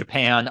share of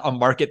Japan, a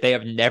market they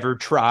have never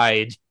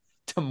tried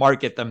to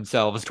market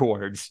themselves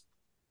towards.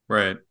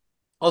 Right.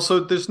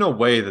 Also, there's no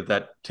way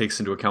that takes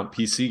into account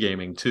PC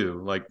gaming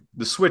too. Like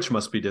the Switch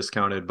must be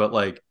discounted, but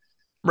like,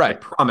 I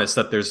promise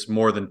that there's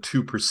more than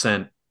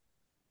 2%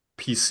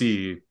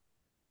 PC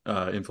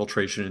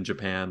infiltration in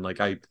Japan.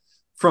 Like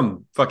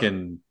from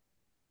fucking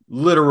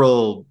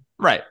literal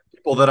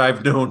people that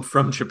I've known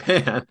from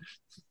Japan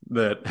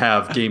that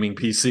have gaming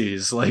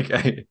PCs. Like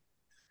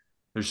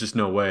there's just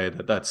no way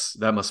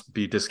that must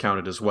be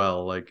discounted as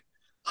well. Like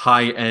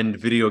high-end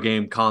video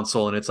game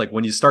console, and it's like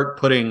when you start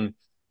putting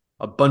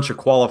a bunch of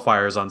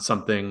qualifiers on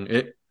something,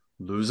 it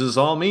loses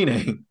all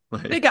meaning.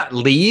 Like, they got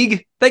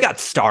League, they got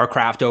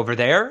StarCraft over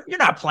there. You're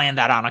not playing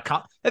that on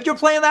if you're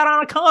playing that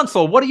on a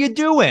console, what are you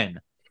doing,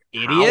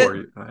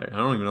 idiot? I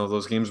don't even know if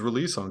those games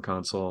release on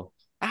console.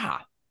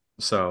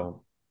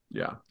 So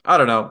yeah, I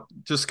don't know,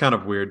 just kind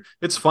of weird.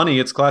 It's funny,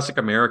 it's classic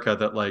America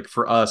that like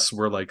for us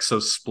we're like so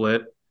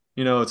split.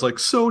 You know, it's like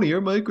Sony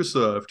or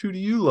Microsoft. Who do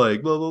you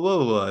like? Blah blah blah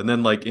blah. And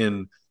then like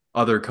in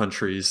other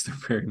countries, they're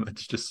very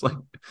much just like,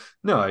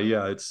 no,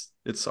 yeah,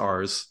 it's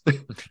ours.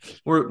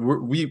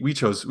 we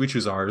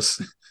choose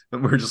ours,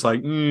 and we're just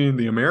like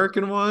the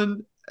American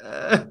one.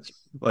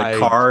 Like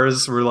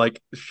cars, we're like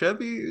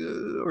Chevy,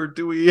 or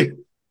do we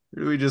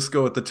just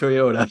go with the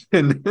Toyota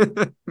and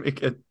make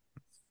sure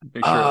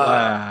it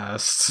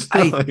lasts?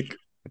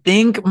 I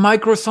think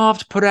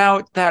Microsoft put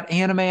out that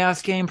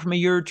anime-ass game from a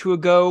year or two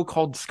ago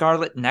called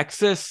Scarlet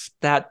Nexus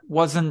that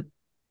wasn't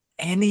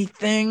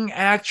anything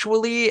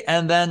actually,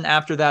 and then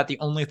after that the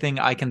only thing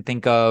I can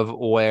think of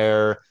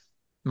where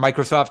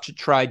Microsoft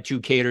tried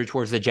to cater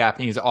towards the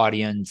Japanese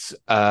audience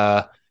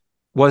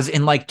was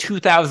in like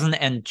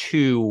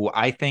 2002.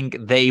 I think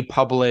they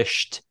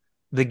published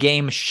the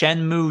game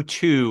Shenmue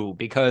 2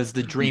 because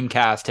the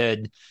Dreamcast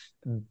had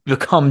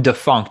become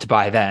defunct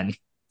by then.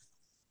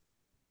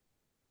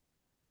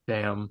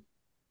 Damn.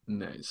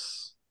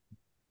 Nice.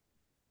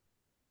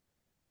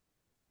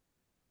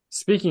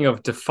 Speaking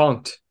of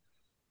defunct,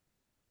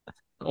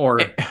 or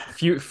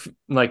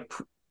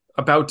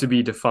about to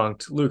be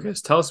defunct,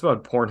 Lucas, tell us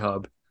about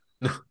Pornhub.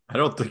 I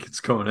don't think it's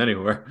going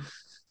anywhere.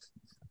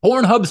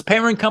 Pornhub's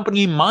parent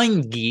company,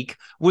 MindGeek,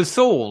 was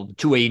sold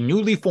to a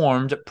newly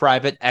formed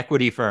private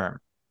equity firm.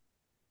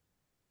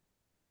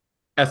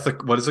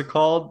 What is it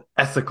called?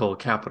 Ethical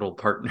Capital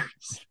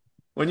Partners.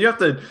 When you have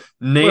to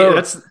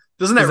name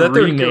doesn't that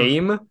their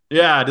name?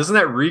 Doesn't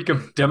that reek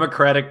of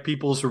Democratic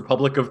People's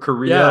Republic of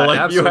Korea? Yeah, like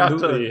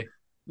absolutely.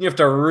 You have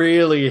to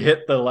really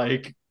hit the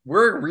like,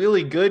 we're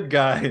really good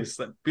guys.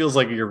 That feels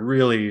like you're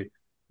really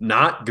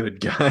not good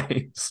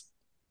guys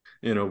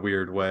in a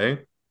weird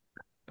way.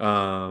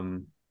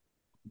 Netanyahu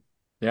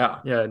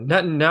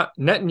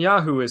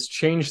has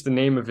changed the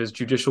name of his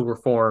judicial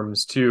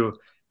reforms to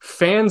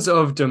Fans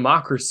of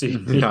Democracy.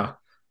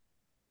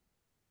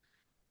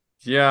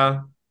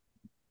 Yeah.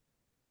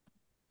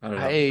 I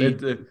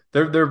don't know.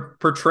 They're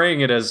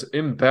portraying it as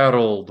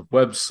embattled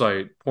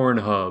website,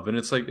 Pornhub, and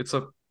it's like it's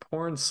a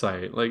porn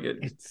site. Like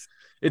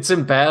it's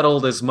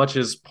embattled as much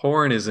as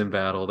porn is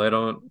embattled. I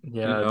don't.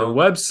 Yeah, the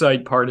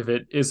website part of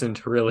it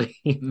isn't really.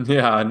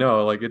 Yeah,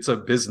 no, like it's a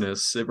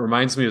business. It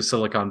reminds me of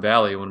Silicon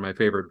Valley. One of my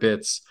favorite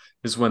bits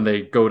is when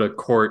they go to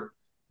court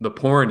the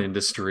porn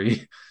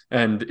industry,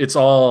 and it's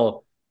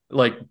all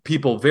like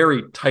people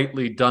very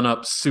tightly done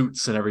up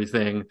suits and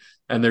everything,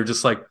 and they're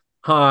just like,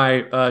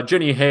 hi,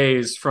 Jenny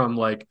Hayes from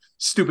like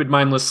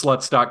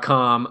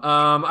stupidmindlesssluts.com.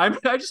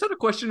 I just had a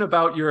question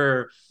about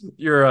your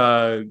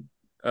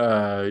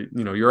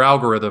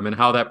algorithm and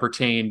how that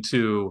pertained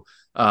to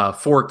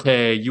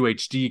 4K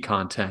UHD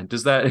content.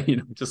 Is that,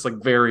 just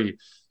like very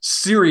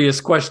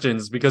serious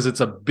questions, because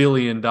it's $1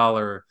 billion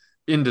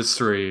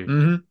industry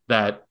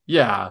that,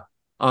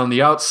 on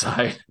the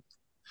outside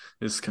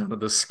is kind of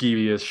the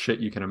skeeviest shit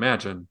you can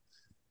imagine.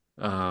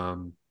 I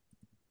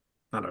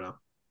don't know.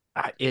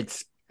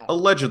 It's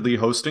allegedly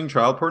hosting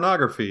child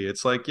pornography.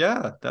 It's like,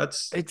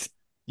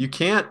 you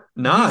can't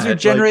not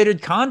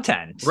user-generated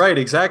content. Right,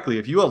 exactly.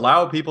 If you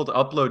allow people to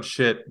upload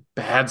shit,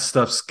 bad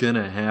stuff's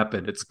gonna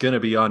happen. It's gonna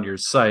be on your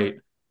site.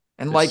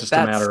 And it's just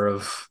a matter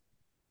of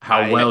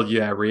how well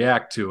you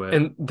react to it.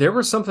 And there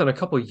was something a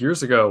couple of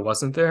years ago,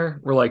 wasn't there?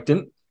 Where like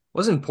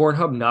wasn't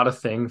Pornhub not a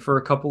thing for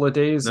a couple of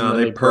days? No, and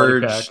then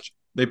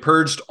they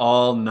purged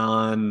all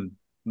non,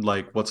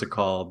 like, what's it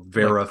called?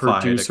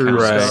 Verified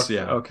producers. Right.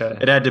 Yeah. Okay.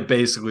 It had to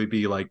basically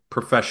be like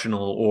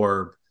professional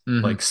or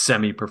like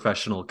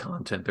semi-professional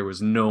content. There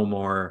was no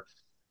more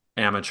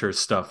amateur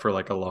stuff for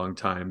like a long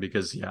time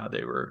because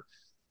they were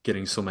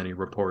getting so many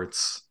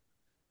reports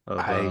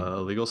of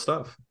illegal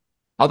stuff.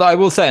 Although I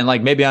will say, and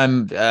like maybe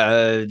I'm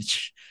I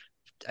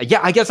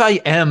guess I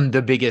am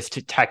the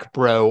biggest tech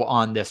bro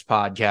on this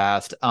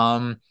podcast.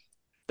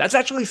 That's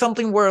actually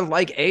something where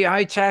like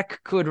AI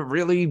tech could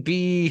really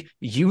be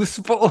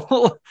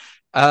useful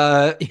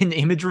in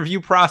image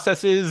review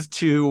processes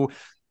to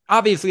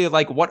obviously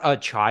like what a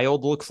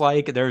child looks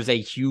like. There's a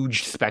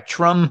huge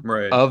spectrum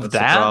of that's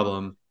that. The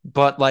problem.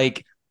 But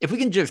like if we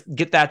can just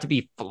get that to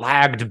be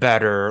flagged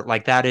better,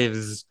 like that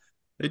is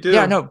they do.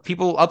 Yeah, no,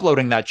 people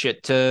uploading that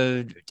shit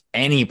to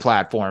any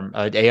platform.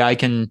 AI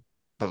can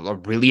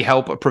really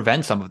help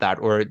prevent some of that,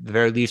 or at the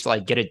very least,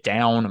 like get it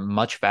down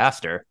much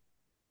faster.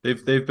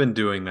 They've been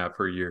doing that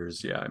for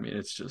years. Yeah, I mean,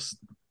 it's just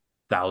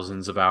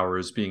thousands of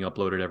hours being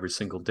uploaded every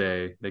single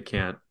day. They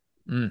can't.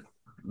 They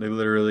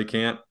literally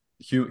can't.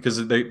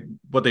 Because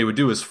what they would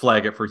do is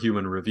flag it for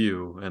human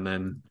review, and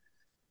then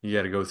you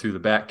got to go through the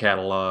back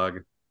catalog,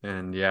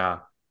 and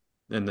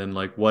then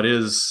like, what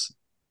is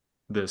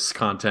this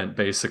content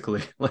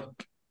basically?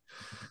 Like,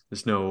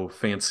 there's no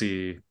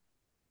fancy,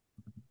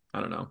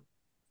 I don't know,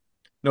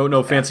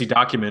 no fancy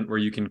document where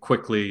you can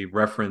quickly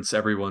reference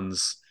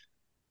everyone's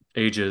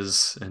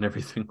ages and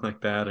everything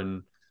like that,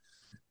 and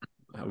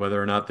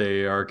whether or not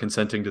they are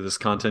consenting to this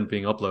content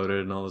being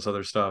uploaded and all this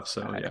other stuff.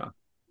 So yeah,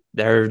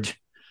 there.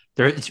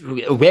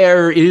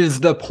 Where is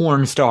the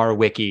porn star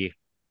wiki?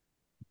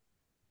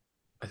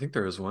 I think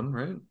there is one,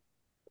 right?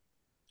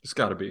 It's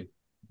got to be.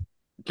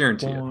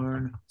 Guarantee it.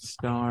 Porn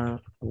star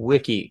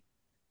wiki.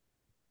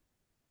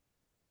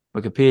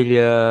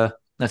 Wikipedia.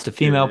 That's the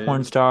female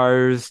porn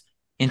stars.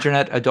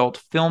 Internet Adult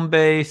Film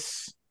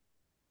Base.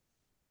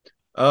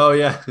 Oh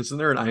yeah, isn't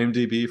there an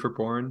IMDb for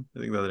porn? I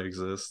think that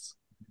exists.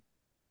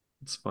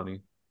 It's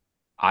funny.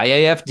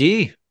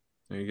 IAFD.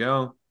 There you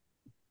go.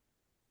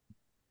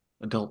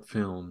 Adult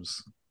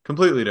films.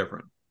 Completely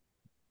different.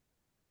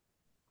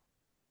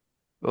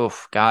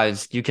 Oof,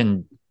 guys, you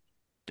can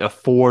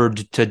afford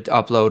to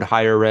upload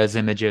higher res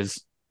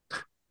images.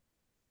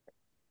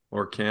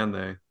 Or can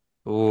they?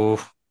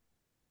 Oof.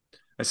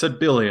 I said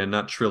billion,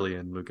 not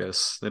trillion,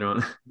 Lucas. They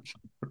don't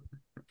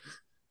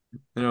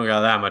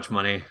got that much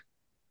money. Do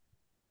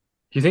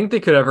you think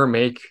they could ever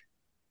make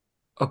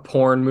a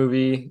porn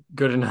movie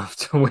good enough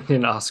to win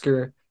an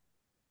Oscar?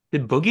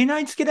 Did Boogie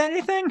Nights get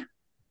anything?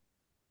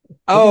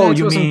 Oh,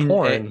 you mean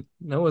porn?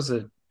 That was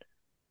a.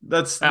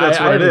 That's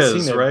what it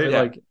is, right?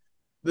 Yeah. Like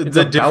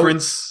the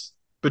difference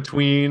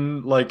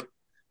between like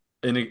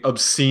an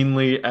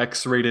obscenely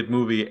X-rated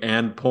movie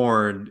and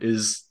porn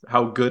is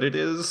how good it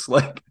is.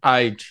 Like,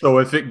 so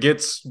if it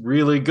gets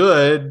really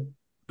good,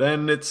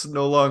 then it's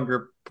no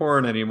longer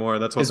porn anymore.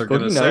 That's what they're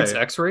going to say. Boogie Nights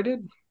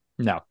X-rated?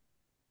 No.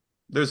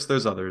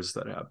 There's others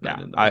that have been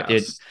in the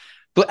past.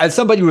 But as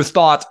somebody who has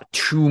thought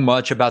too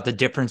much about the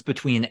difference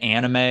between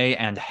anime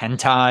and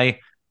hentai,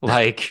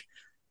 like,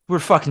 we're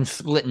fucking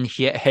splitting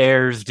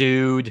hairs,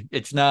 dude.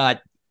 It's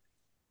not.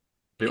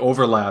 The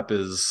overlap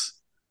is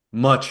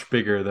much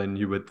bigger than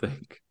you would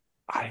think.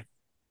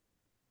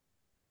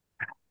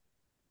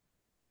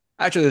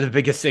 Actually, the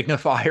biggest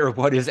signifier of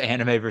what is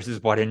anime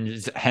versus what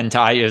is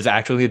hentai is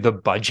actually the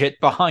budget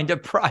behind a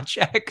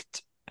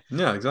project.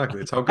 Yeah,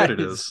 exactly. It's how good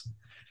it is.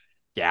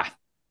 Yeah.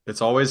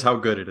 It's always how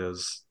good it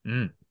is.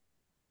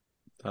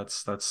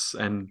 That's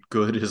and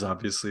good is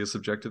obviously a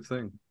subjective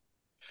thing.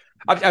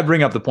 I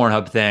bring up the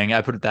Pornhub thing.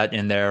 I put that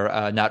in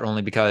there not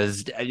only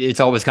because it's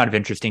always kind of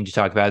interesting to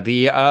talk about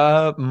the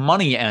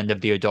money end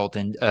of the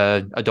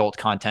adult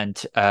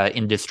content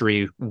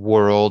industry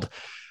world.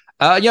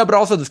 But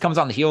also this comes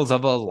on the heels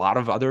of a lot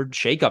of other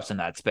shakeups in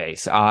that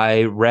space.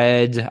 I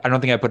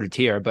don't think I put it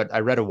here, but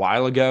I read a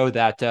while ago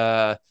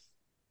that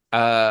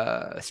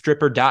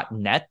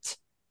stripper.net,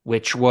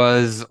 which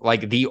was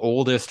like the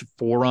oldest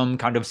forum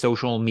kind of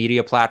social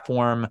media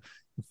platform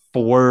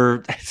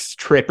for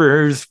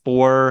strippers,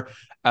 for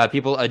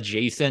people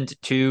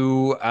adjacent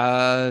to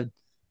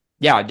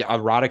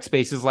erotic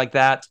spaces like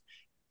that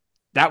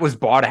was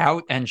bought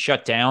out and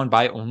shut down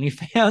by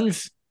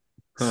OnlyFans.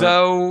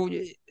 So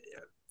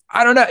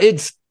I don't know,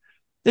 this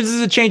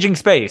is a changing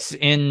space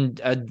in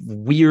a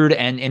weird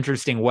and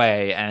interesting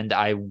way, and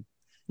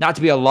not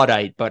to be a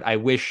Luddite, but I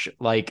wish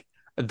like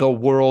the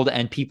world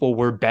and people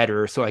were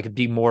better so I could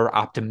be more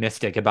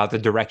optimistic about the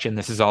direction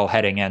this is all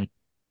heading in.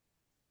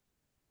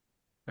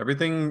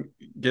 Everything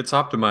gets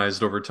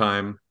optimized over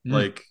time.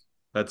 Like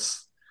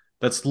that's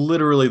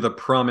literally the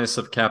promise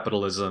of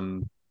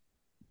capitalism.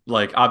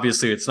 Like,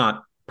 obviously it's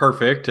not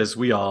perfect, as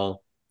we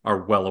all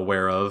are well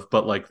aware of,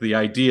 but like the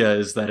idea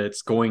is that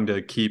it's going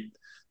to keep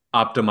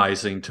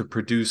optimizing to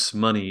produce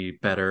money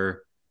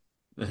better.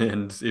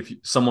 And if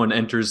someone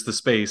enters the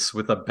space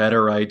with a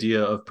better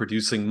idea of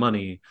producing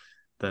money,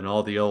 then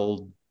all the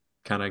old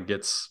kind of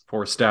gets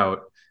forced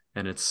out,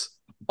 and it's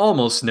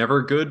almost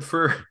never good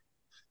for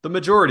the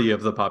majority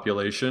of the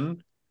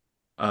population.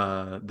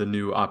 The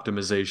new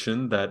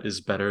optimization that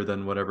is better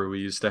than whatever we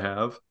used to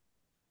have.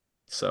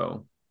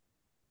 So,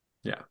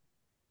 yeah.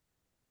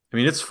 I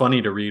mean, it's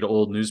funny to read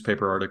old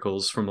newspaper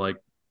articles from like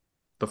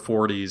the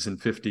 40s and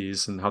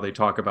 50s and how they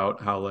talk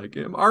about how like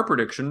our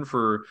prediction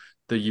for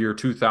the year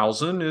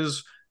 2000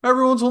 is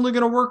everyone's only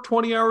going to work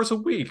 20 hours a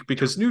week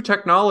because new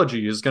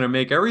technology is going to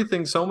make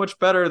everything so much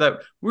better that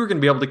we're going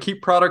to be able to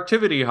keep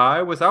productivity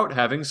high without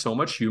having so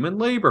much human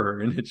labor.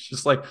 And it's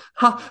just like,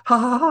 ha, ha,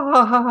 ha,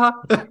 ha, ha,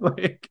 ha.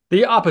 Like,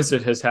 the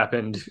opposite has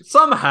happened.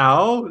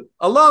 Somehow,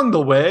 along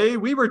the way,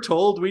 we were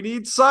told we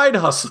need side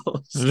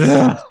hustles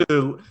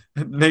to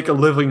make a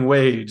living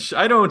wage.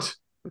 I don't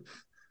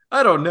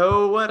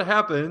know what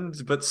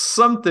happened, but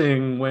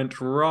something went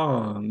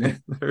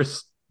wrong.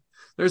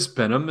 there's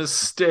been a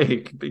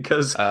mistake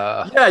because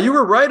you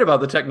were right about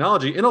the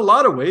technology. In a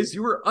lot of ways,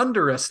 you were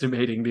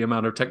underestimating the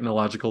amount of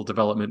technological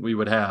development we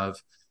would have.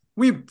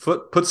 We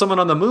put someone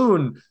on the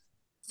moon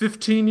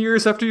 15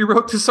 years after you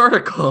wrote this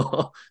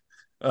article.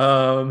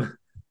 But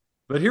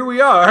here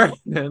we are,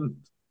 and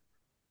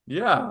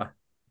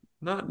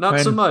not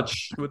so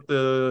much with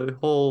the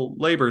whole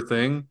labor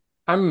thing.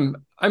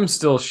 I'm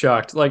still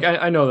shocked. Like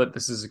I know that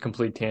this is a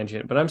complete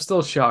tangent, but I'm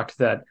still shocked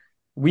that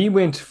we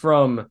went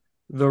from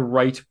the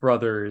Wright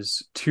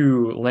brothers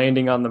to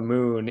landing on the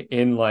moon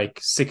in like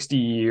 60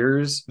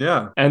 years.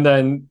 Yeah. And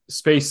then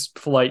space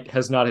flight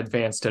has not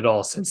advanced at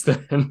all since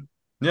then.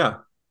 Yeah.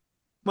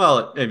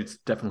 Well, it's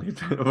definitely,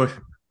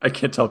 I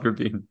can't tell if you're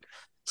being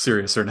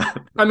serious or not.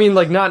 I mean,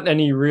 like not in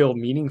any real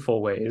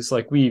meaningful ways.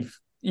 Like we've,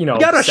 you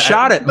got a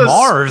shot at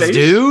Mars,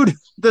 dude.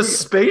 The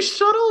space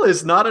shuttle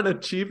is not an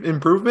achieved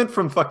improvement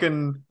from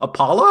fucking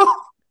Apollo.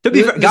 To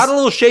be fair, got a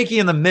little shaky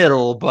in the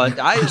middle, but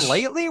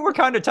lately we're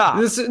kind of top.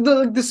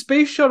 The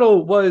space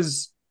shuttle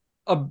was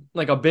a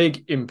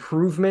big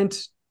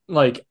improvement,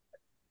 like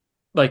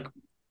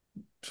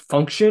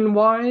function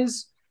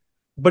wise,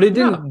 but it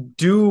didn't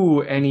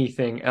do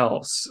anything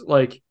else.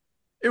 Like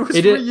it was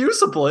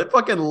reusable. It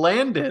fucking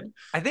landed.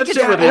 I think it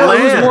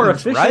was more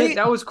efficient. Right?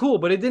 That was cool,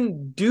 but it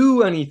didn't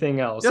do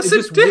anything else. Yes,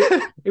 it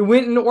did. It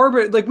went in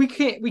orbit. Like we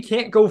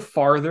can't go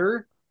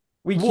farther.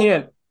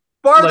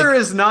 Farther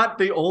is not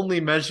the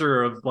only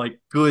measure of like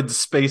good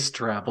space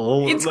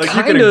travel. It's like,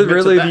 kind of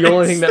really the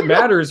only thing that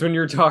matters when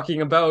you're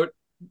talking about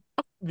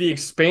the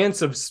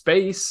expanse of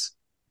space.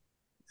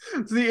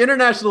 It's the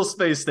International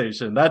Space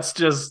Station. That's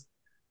just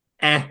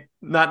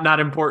not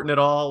important at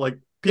all. Like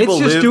it's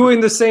just doing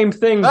the same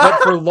thing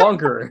but for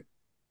longer.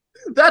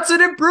 That's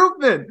an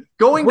improvement.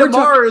 Going to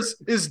Mars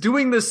is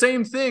doing the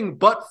same thing,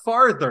 but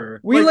farther.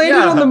 We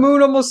landed on the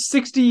moon almost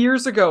 60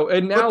 years ago,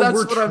 and now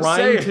we're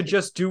trying to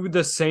just do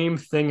the same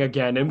thing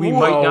again, and we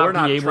might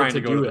not be able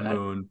to do the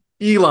moon.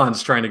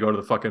 Elon's trying to go to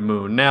the fucking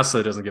moon.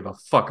 NASA doesn't give a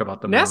fuck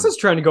about the moon. NASA's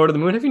trying to go to the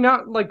moon. Have you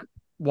not,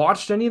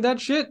 watched any of that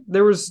shit?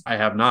 I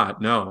have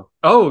not, no.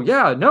 Oh,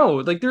 yeah, no.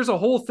 Like, there's a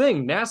whole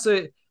thing.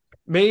 NASA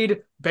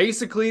made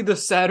basically the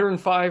Saturn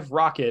V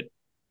rocket,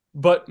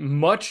 but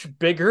much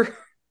bigger.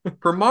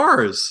 For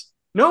Mars.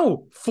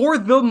 No, for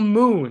the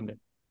moon.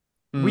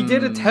 We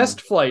did a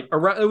test flight.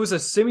 It was a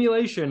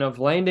simulation of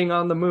landing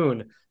on the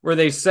moon where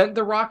they sent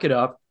the rocket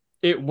up,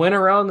 it went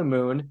around the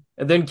moon,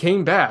 and then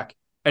came back.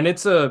 And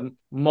it's a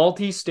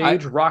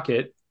multi-stage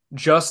rocket,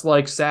 just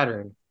like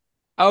Saturn.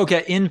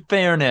 Okay, in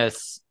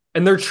fairness.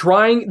 And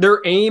their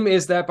aim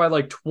is that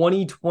by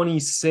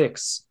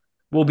 2026,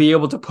 we'll be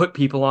able to put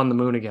people on the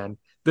moon again.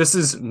 This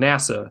is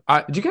NASA.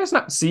 Did you guys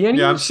not see any?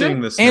 Yeah, I'm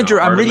seeing this. Andrew,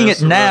 I'm reading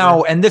it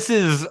now, and this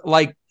is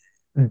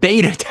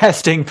beta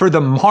testing for the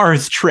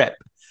Mars trip.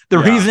 The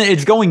reason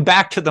it's going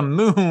back to the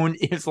moon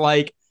is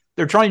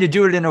they're trying to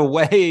do it in a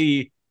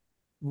way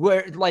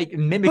where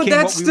mimicking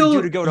what we would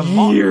do to go to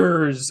Mars.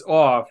 Years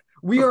off.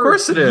 We are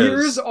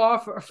years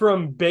off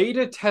from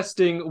beta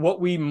testing what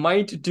we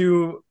might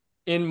do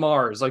in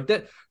Mars.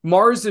 That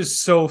Mars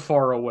is so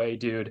far away,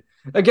 dude.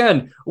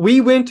 Again, we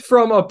went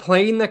from a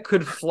plane that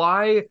could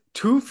fly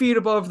 2 feet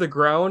above the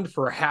ground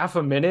for half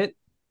a minute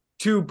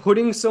to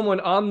putting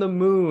someone on the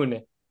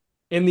moon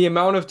in the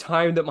amount of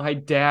time that my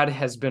dad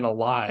has been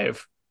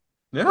alive.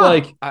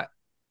 Yeah.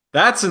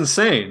 That's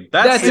insane.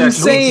 That's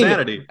insane.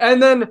 Insanity.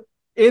 And then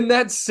in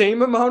that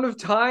same amount of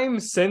time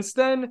since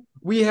then,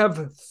 we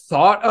have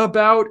thought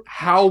about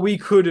how we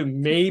could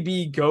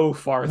maybe go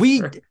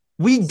farther.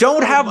 We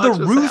don't have the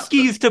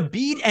Ruskies to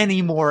beat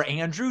anymore,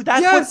 Andrew.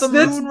 That's what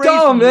the moon race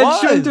dumb. was. That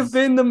shouldn't have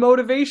been the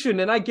motivation,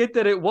 and I get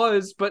that it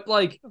was, but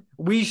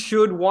we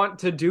should want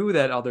to do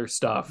that other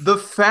stuff. The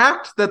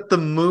fact that the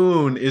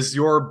moon is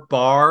your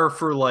bar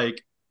for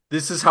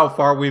this is how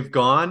far we've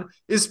gone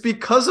is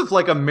because of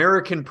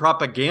American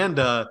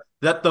propaganda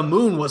that the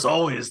moon was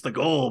always the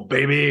goal,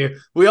 baby.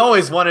 We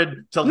always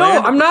wanted to land.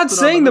 No, I'm not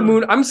saying the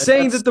moon. I'm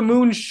saying that the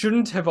moon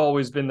shouldn't have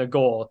always been the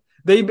goal.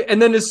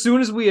 And then as soon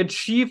as we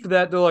achieved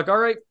that, they're like, all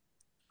right.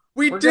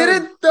 We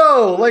didn't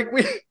though.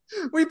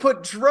 We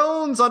put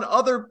drones on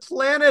other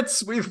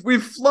planets. We've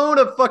flown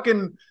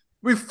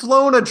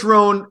a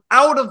drone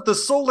out of the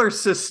solar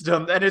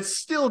system and it's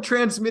still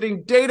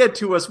transmitting data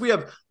to us. We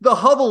have the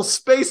Hubble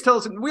Space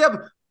Telescope. We have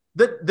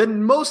the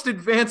most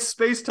advanced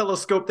space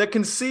telescope that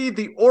can see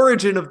the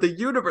origin of the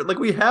universe.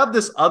 We have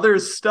this other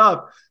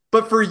stuff.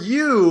 But for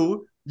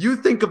you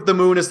think of the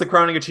moon as the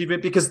crowning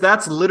achievement because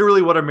that's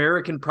literally what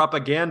American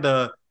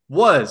propaganda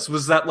was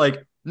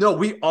that no,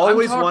 we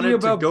always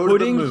wanted to go to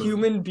the moon. Putting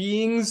human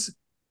beings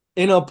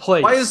in a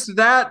place. Why is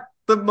that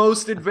the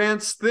most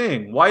advanced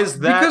thing? Why is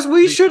that? Because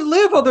we should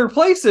live other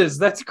places.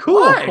 That's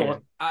cool. Why?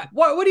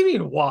 What do you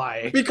mean,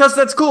 why? Because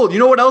that's cool. You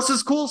know what else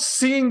is cool?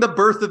 Seeing the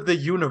birth of the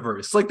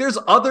universe. There's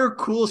other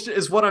cool shit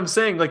is what I'm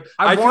saying.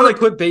 I want to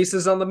put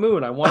bases on the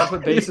moon. I want to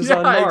put bases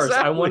on Mars.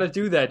 Exactly. I want to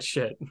do that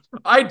shit.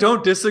 I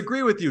don't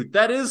disagree with you.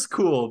 That is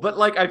cool. But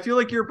I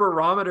feel your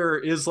barometer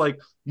is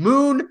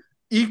moon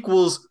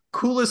equals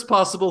coolest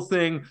possible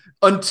thing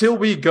until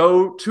we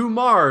go to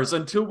Mars,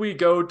 until we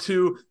go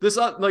to this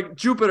like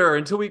Jupiter,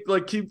 until we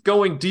like keep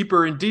going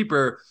deeper and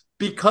deeper,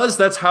 because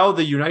that's how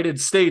the United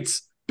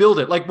States build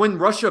it. Like when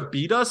Russia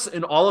beat us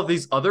in all of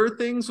these other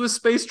things with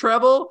space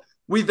travel,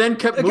 we then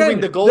kept moving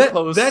the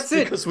goalposts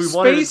because we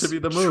wanted it to be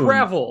the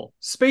moon.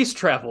 Space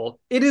travel.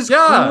 It is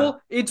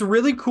cool. It's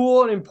really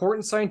cool and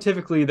important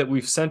scientifically that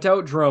we've sent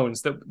out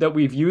drones, that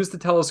we've used the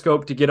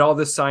telescope to get all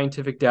this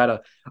scientific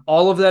data.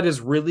 All of that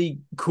is really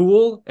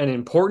cool and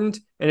important,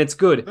 and it's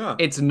good. Yeah.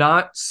 It's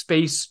not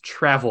space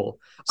travel.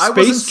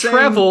 Space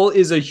travel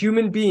is a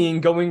human being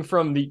going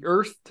from the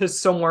Earth to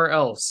somewhere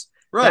else.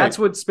 Right. That's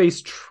what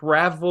space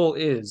travel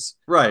is.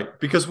 Right.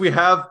 Because we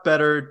have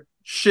better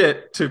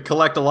shit to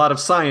collect a lot of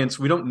science.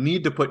 We don't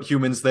need to put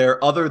humans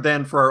there other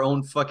than for our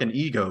own fucking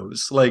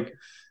egos. Like,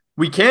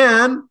 we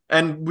can,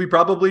 and we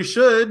probably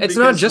should. It's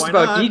not just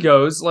about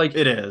egos. Like,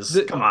 it is.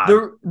 Come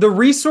on. The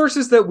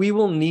resources that we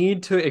will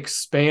need to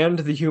expand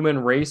the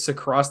human race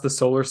across the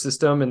solar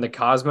system and the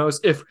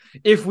cosmos,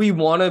 if we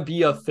want to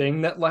be a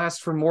thing that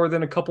lasts for more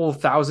than a couple of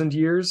thousand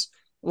years,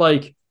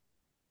 like,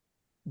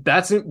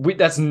 that's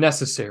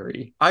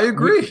necessary. I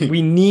agree.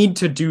 We need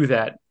to do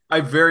that. I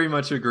very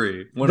much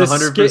agree.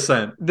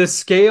 100%. The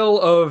scale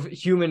of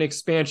human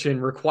expansion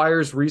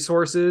requires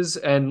resources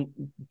and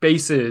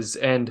bases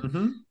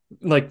and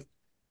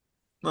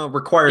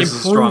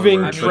requires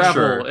improving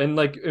travel and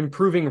like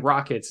improving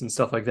rockets and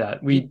stuff like that.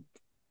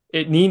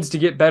 It needs to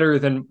get better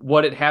than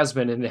what it has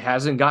been, and it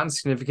hasn't gotten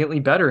significantly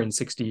better in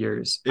 60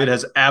 years. It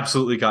has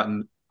absolutely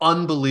gotten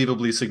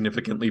unbelievably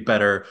significantly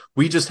better.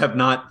 We just have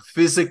not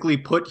physically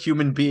put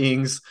human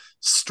beings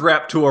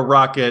strapped to a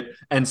rocket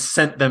and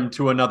sent them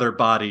to another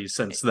body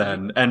since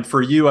then. And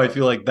for you, I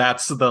feel like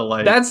that's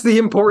the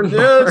important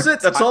part. Yeah, that's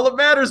it. That's all that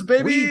matters,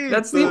 baby.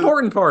 That's the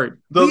important part.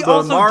 The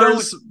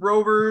Mars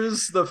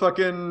rovers, the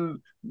fucking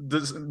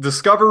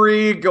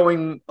Discovery,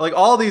 going like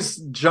all these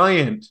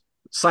giant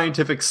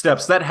scientific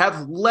steps that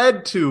have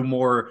led to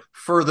more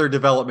further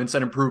developments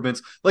and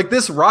improvements. Like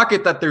this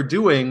rocket that they're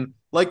doing,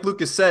 like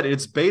Lucas said,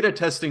 it's beta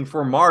testing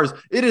for Mars.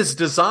 It is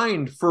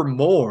designed for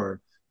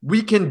more.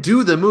 We can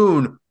do the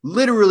moon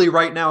literally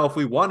right now if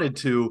we wanted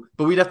to,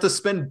 but we'd have to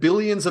spend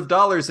billions of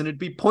dollars and it'd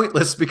be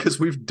pointless because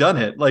we've done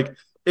it. Like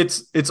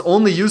it's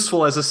only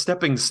useful as a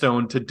stepping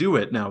stone to do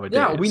it nowadays.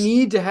 Yeah, we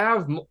need to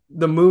have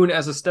the moon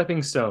as a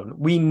stepping stone.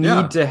 We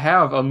need to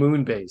have a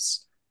moon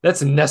base.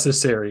 That's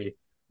necessary.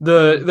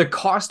 The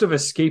cost of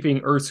escaping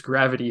Earth's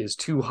gravity is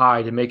too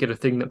high to make it a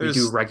thing that we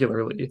do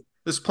regularly.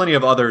 There's plenty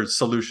of other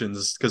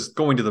solutions, because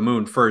going to the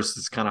moon first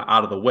is kind of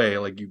out of the way.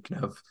 Like you can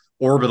have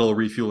orbital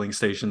refueling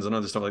stations and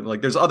other stuff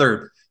like there's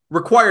other.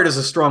 Required is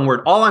a strong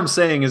word. All I'm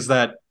saying is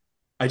that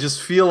I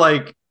just feel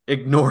like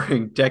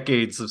ignoring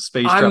decades of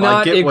space travel. I'm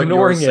not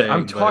ignoring it.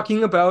 I'm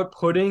talking about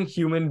putting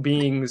human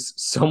beings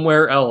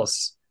somewhere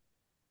else.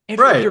 And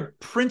right. Your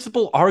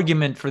principal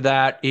argument for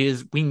that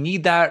is we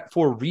need that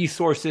for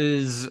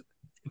resources,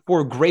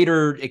 for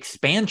greater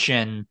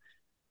expansion.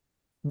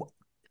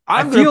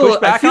 I'm going to push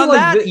back on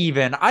that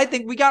even. I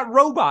think we got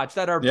robots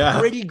that are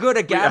pretty good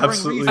at gathering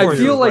resources. I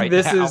feel like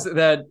this is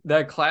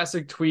that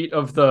classic tweet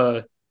of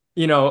the,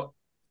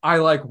 I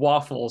like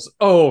waffles.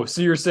 Oh,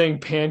 so you're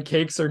saying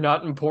pancakes are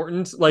not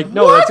important? Like,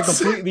 no, that's a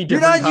completely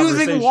different conversation. You're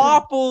not using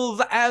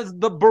waffles as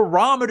the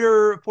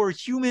barometer for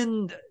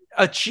human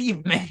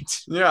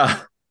achievement.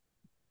 Yeah.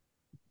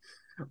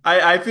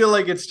 I feel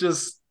like it's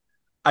just,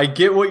 I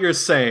get what you're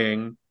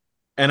saying,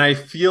 and I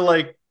feel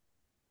like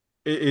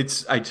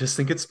I just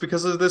think it's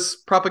because of this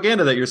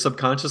propaganda that you're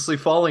subconsciously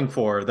falling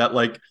for, that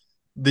like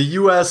the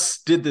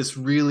US did this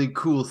really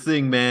cool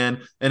thing,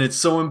 man, and it's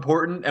so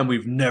important, and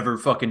we've never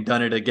fucking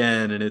done it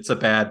again, and it's a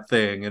bad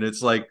thing. And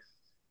it's like,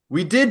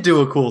 we did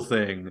do a cool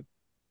thing,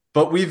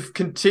 but we've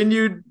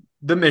continued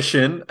the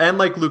mission, and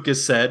like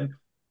Lucas said,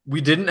 we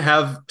didn't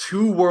have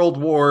 2 world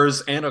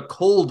wars and a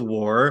Cold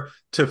War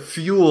to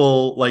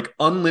fuel like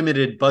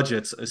unlimited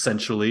budgets,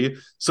 essentially.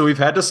 So we've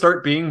had to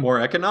start being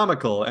more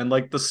economical, and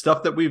like the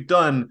stuff that we've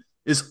done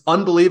is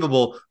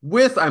unbelievable,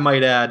 with, I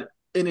might add,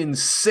 an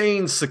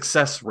insane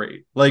success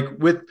rate. Like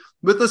with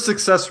a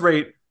success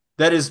rate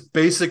that is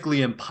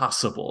basically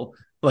impossible.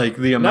 Like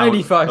the amount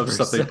 95%. Of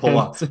stuff they pull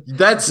off.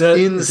 That's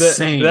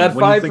insane that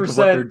when you think of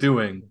what they're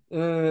doing.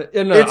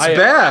 It's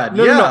bad.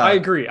 No, I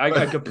agree.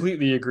 I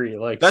completely agree.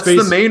 Like that's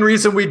the main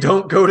reason we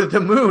don't go to the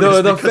moon.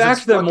 No, the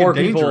fact that more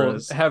people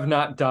have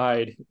not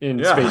died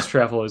in space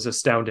travel is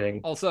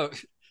astounding.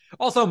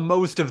 Also,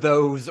 most of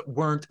those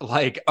weren't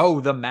like, oh,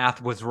 the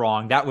math was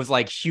wrong. That was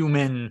like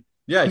human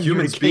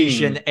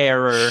communication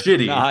error.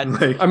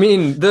 Shitty. I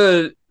mean,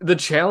 the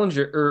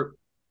Challenger, or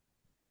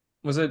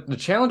was it the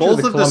Challenger?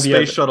 Both of the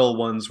space shuttle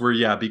ones were,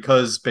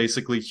 because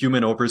basically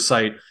human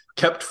oversight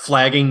kept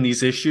flagging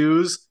these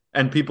issues,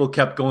 and people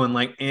kept going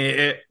like,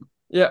 Yeah,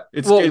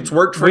 it's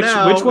worked for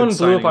now. Which one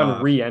blew up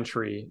on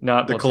re-entry?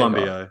 Not the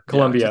Columbia.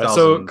 Columbia.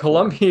 So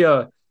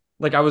Columbia,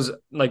 like I was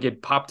like,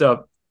 it popped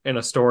up in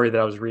a story that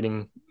I was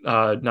reading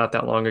not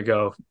that long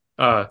ago,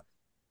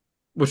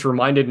 which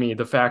reminded me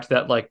the fact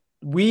that like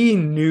we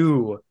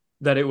knew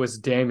that it was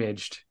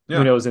damaged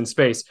when it was in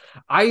space.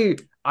 I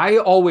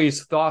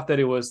always thought that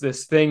it was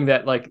this thing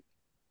that, like,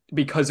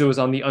 because it was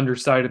on the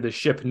underside of the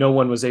ship, no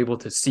one was able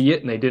to see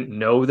it and they didn't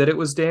know that it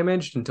was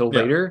damaged until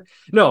later.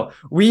 No,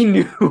 we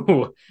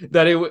knew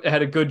that it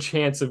had a good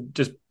chance of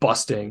just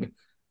busting.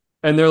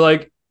 And they're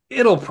like,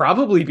 it'll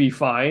probably be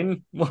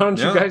fine. Why don't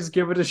you guys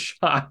give it a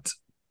shot?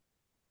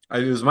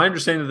 It was my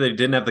understanding that they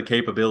didn't have the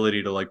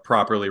capability to like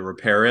properly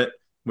repair it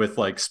with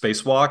like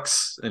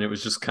spacewalks. And it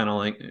was just kind of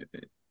like,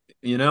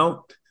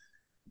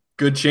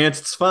 good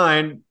chance it's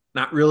fine.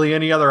 Not really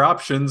any other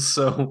options.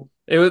 So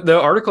the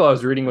article I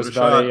was reading was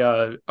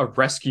about a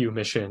rescue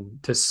mission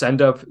to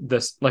send up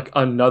this like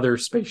another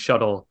space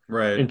shuttle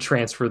and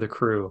transfer the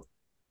crew.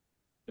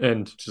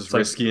 And just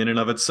risky in and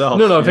of itself.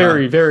 No,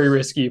 very, very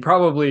risky.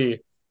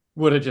 Probably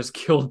would have just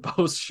killed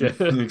both ships.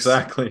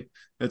 Exactly.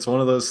 It's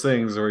one of those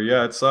things where,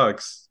 it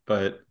sucks,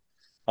 but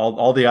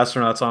all the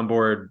astronauts on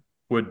board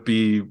would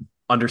be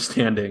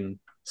understanding,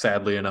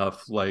 sadly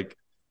enough, like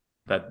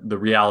that the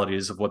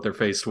realities of what they're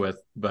faced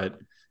with. But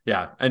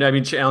yeah, and I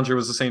mean, Challenger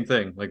was the same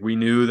thing. Like, we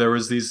knew there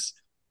was these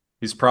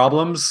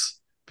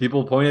problems.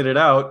 People pointed it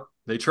out.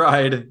 They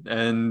tried,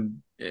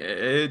 and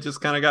it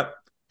just kind of got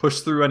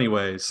pushed through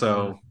anyway.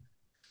 So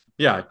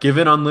yeah,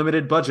 given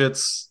unlimited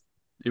budgets,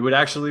 it would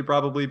actually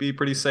probably be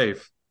pretty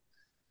safe.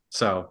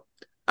 So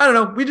I don't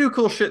know. We do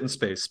cool shit in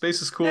space.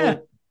 Space is cool. Yeah.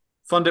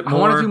 Fund it more.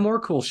 I want to do more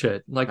cool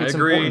shit. Like, it's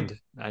important.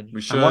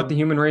 We should. I want the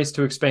human race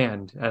to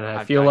expand, and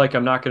I feel like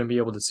I'm not going to be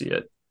able to see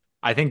it.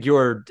 I think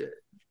you're...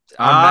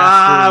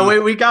 wait,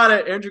 we got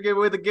it. Andrew gave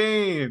away the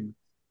game.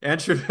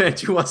 Andrew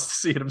wants to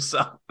see it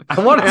himself.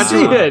 I want to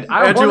see it.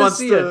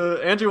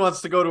 Andrew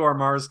wants to go to our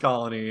Mars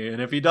colony, and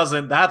if he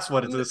doesn't, that's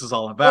what this is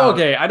all about.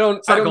 Okay, I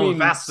don't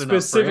mean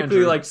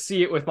specifically like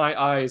see it with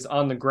my eyes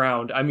on the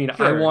ground. I mean,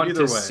 I want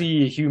to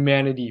see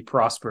humanity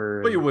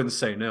prosper. But you wouldn't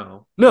say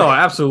no. No,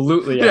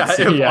 absolutely. Yes.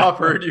 If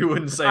offered, you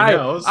wouldn't say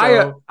no.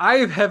 So. I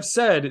have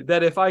said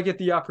that if I get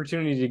the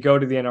opportunity to go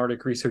to the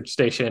Antarctic Research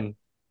Station,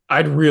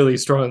 I'd really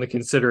strongly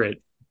consider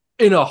it.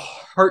 In a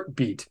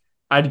heartbeat,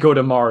 I'd go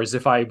to Mars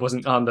if I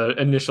wasn't on the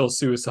initial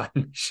suicide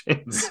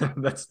missions.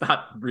 That's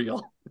not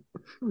real.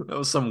 That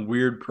was some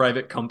weird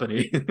private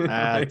company.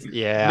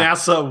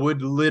 NASA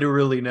would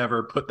literally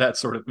never put that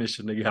sort of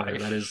mission together.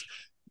 That is,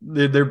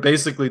 they're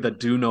basically the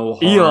do no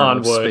harm.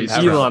 Elon would.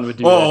 Elon would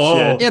do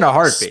that shit in a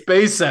heartbeat.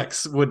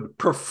 SpaceX would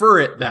prefer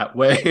it that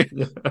way.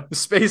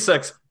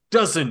 SpaceX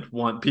doesn't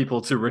want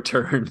people to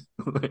return.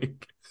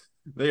 Like,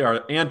 they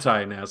are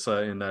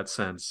anti-NASA in that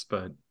sense,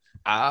 but.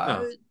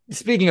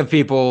 Speaking of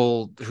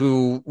people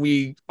who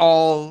we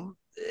all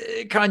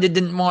kind of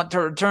didn't want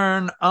to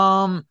return,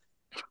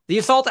 the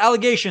assault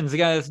allegations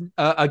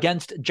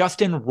against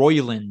Justin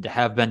Roiland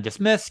have been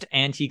dismissed,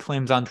 and he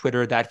claims on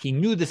Twitter that he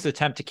knew this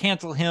attempt to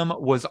cancel him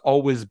was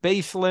always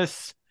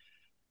baseless,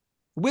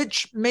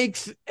 which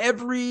makes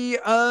every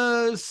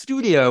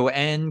studio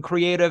and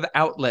creative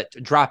outlet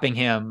dropping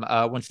him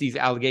once these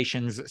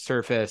allegations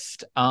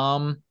surfaced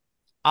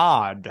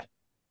odd.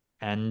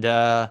 And,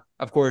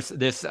 of course,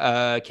 this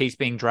case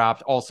being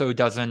dropped also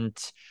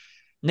doesn't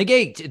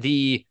negate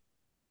the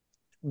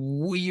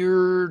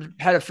weird,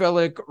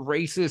 pedophilic,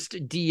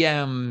 racist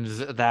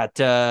DMs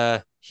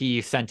that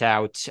he sent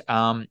out.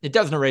 It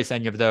doesn't erase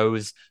any of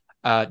those,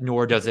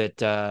 nor does it...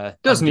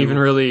 doesn't even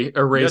really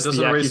erase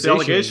the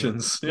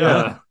allegations.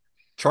 Yeah.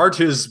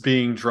 Charges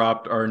being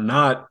dropped are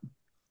not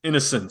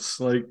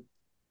innocence. Like,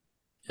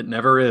 it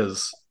never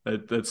is.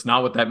 That's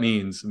not what that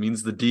means. It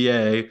means the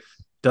DA...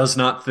 does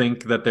not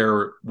think that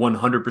they're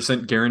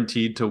 100%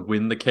 guaranteed to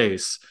win the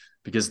case,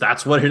 because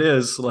that's what it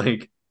is.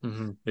 Like,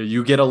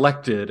 you get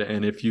elected,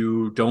 and if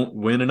you don't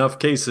win enough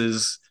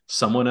cases,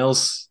 someone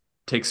else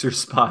takes your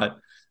spot.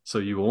 So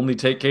you only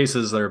take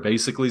cases that are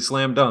basically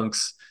slam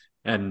dunks,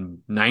 and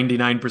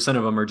 99%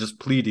 of them are just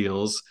plea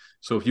deals.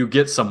 So if you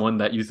get someone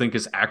that you think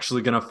is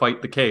actually going to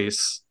fight the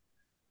case,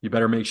 you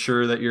better make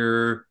sure that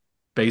you're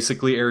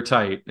basically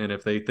airtight. And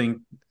if they think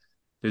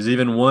there's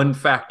even one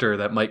factor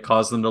that might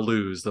cause them to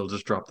lose, they'll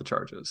just drop the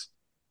charges.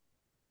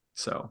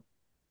 So,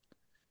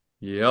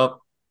 yep.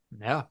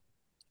 Yeah.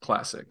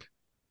 Classic.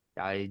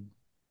 You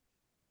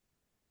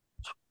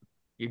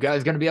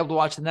guys going to be able to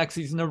watch the next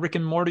season of Rick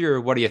and Morty,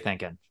 or what are you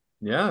thinking?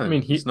 Yeah, I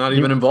mean, he's not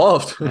even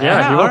involved.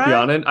 Yeah, he won't be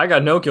on it. I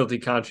got no guilty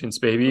conscience,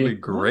 baby. It'll be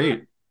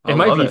great. It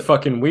might be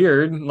fucking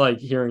weird, like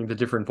hearing the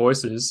different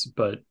voices,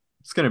 but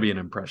it's going to be an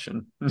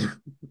impression.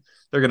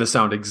 They're going to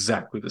sound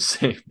exactly the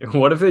same.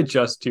 What if they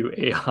just do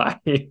AI?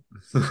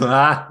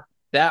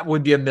 That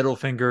would be a middle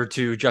finger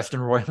to Justin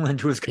Roiland,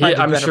 who is kind of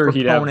I'm been sure a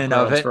proponent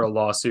of it for a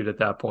lawsuit at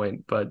that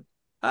point. But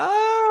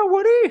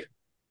would he?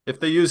 If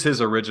they use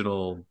his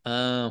original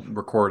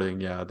recording,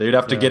 they'd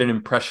have to get an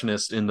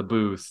impressionist in the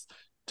booth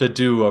to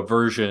do a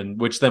version,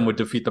 which then would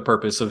defeat the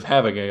purpose of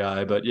having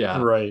AI. But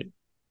right.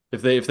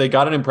 If they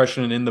got an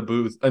impressionist in the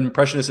booth,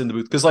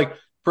 because like,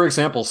 for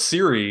example,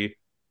 Siri.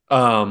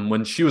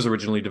 When she was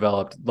originally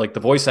developed, like the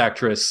voice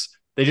actress,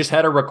 they just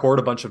had her record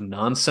a bunch of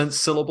nonsense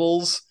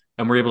syllables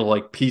and were able to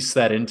like piece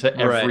that into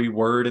every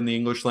word in the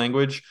English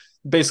language.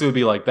 Basically, it would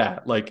be like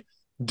that. Like,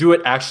 do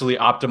it actually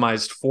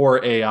optimized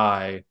for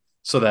AI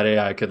so that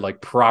AI could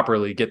like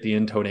properly get the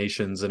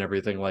intonations and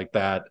everything like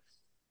that,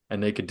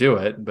 and they could do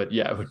it. But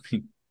yeah, it would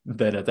be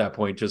then at that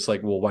point just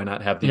like, well, why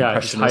not have the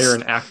just hire impressionist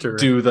an actor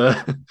do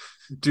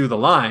the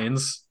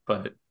lines?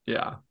 But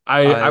yeah,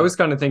 I was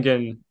kind of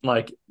thinking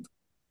like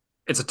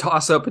it's a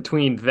toss up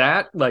between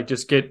that, like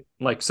just get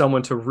like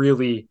someone to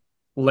really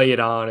lay it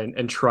on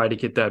and try to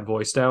get that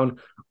voice down,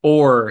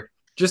 or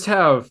just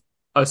have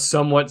a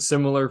somewhat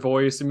similar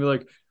voice and be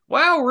like,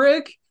 wow,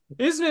 Rick,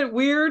 isn't it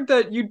weird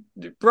that you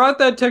brought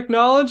that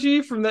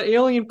technology from the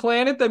alien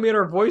planet that made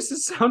our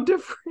voices sound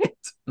different?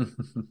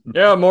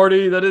 Yeah,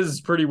 Morty, that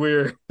is pretty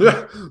weird.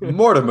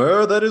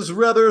 Mortimer, that is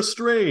rather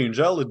strange,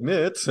 I'll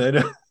admit. I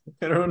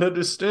don't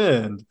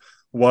understand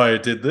why I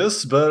did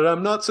this, but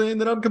I'm not saying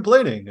that I'm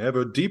complaining. I have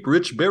a deep,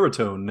 rich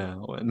baritone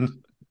now, and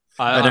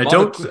I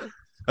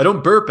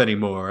don't burp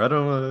anymore. I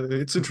don't.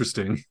 It's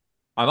interesting.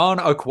 I'm on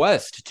a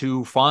quest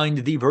to find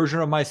the version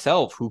of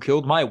myself who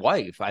killed my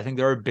wife. I think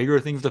there are bigger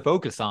things to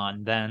focus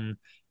on than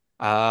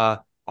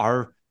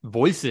our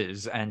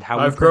voices and how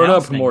I've grown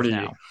up, Morty.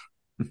 Now.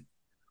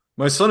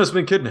 My son has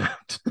been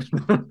kidnapped.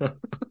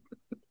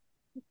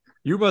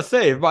 You must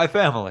save my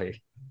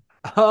family.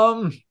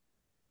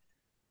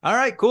 All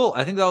right, cool.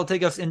 I think that'll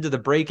take us into the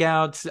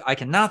breakouts. I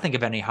cannot think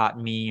of any hot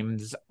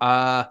memes.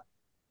 I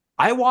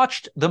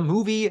watched the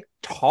movie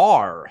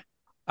Tar.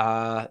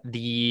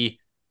 The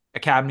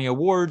Academy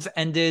Awards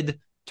ended.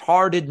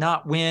 Tar did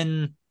not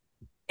win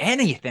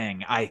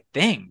anything, I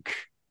think.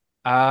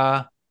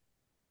 But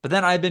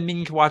then I've been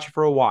meaning to watch it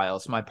for a while.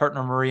 So my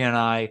partner Maria and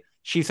I,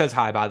 she says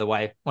hi, by the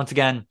way. Once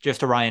again,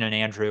 just to Ryan and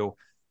Andrew.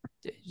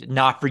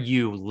 Not for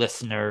you,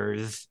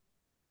 listeners.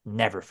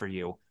 Never for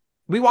you.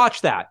 We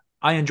watched that.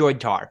 I enjoyed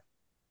Tar.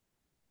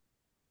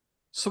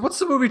 So what's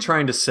the movie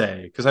trying to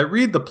say? Because I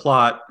read the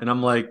plot and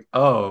I'm like,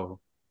 oh,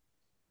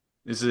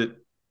 is it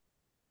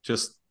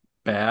just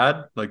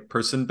bad? Like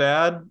person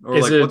bad? Or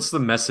like what's the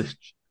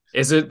message?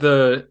 Is it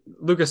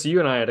Lucas, you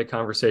and I had a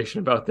conversation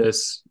about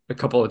this a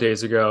couple of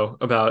days ago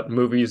about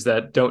movies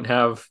that don't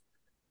have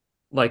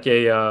like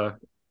a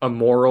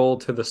moral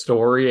to the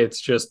story. It's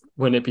just,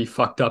 wouldn't it be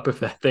fucked up if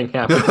that thing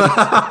happened?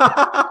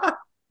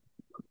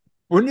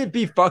 Wouldn't it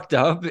be fucked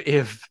up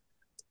if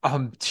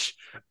a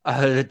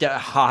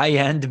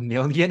high-end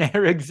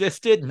millionaire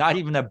existed? Not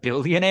even a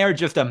billionaire,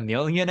 just a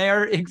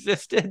millionaire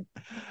existed.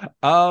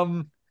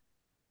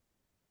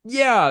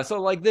 Yeah,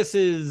 so like this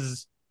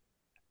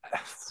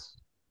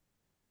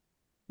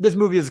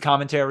movie is a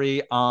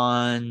commentary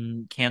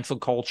on cancel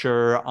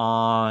culture,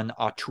 on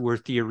auteur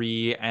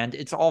theory, and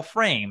it's all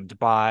framed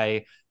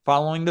by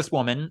following this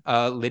woman,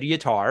 Lydia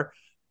Tarr,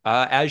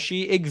 as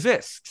she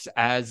exists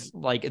as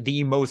like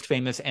the most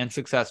famous and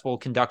successful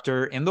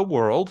conductor in the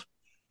world.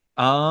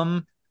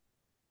 And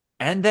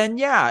then,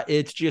 yeah,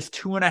 it's just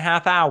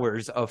 2.5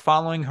 hours of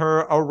following her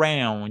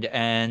around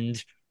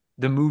and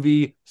the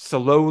movie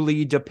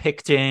slowly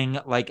depicting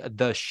like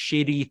the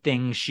shitty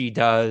things she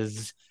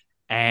does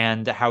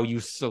and how you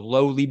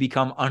slowly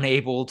become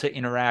unable to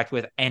interact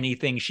with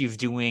anything she's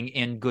doing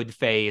in good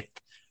faith.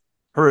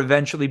 Her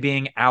eventually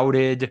being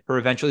outed, her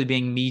eventually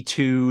being Me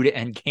Too'd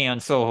and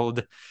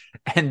canceled,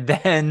 and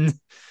then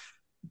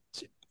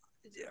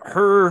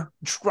her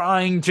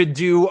trying to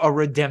do a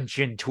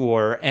redemption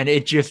tour and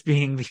it just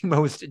being the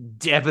most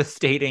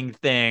devastating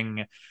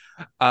thing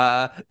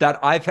that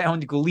I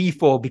found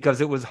gleeful because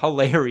it was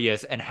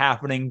hilarious and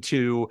happening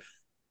to,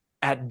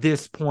 at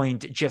this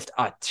point, just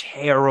a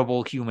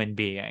terrible human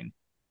being.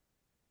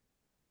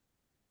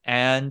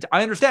 And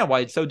I understand why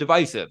it's so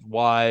divisive,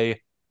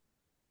 why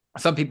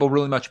some people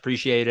really much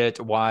appreciate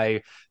it,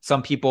 why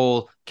some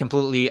people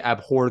completely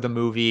abhor the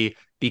movie,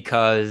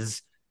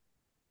 because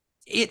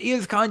it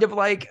is kind of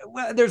like,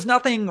 well, there's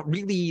nothing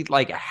really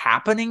like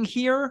happening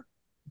here,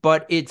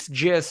 but it's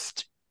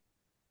just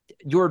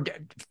you're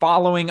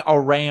following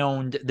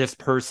around this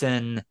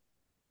person,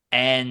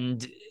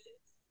 and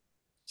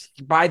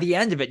by the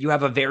end of it, you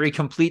have a very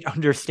complete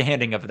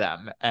understanding of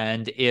them.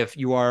 And if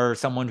you are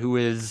someone who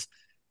is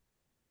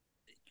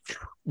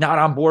not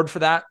on board for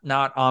that,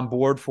 not on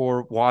board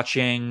for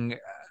watching,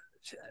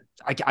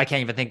 I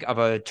can't even think of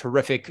a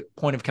terrific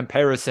point of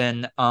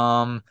comparison.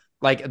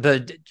 Like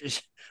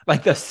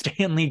the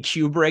Stanley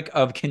Kubrick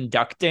of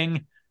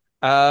conducting,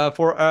 not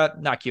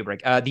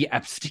Kubrick, the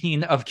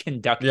Epstein of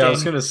conducting. Yeah, I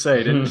was gonna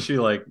say, didn't she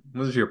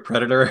was she a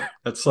predator?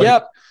 That's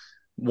like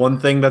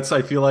one thing that's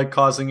I feel like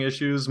causing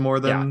issues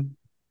more than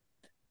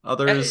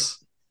others.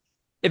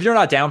 If you're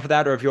not down for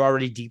that, or if you're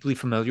already deeply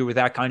familiar with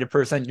that kind of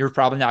person, you're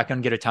probably not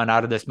going to get a ton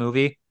out of this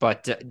movie.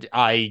 But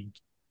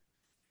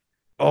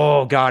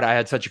oh God, I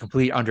had such a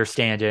complete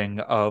understanding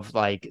of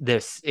like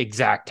this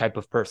exact type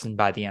of person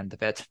by the end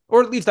of it.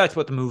 Or at least that's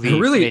what the movie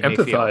really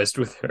empathized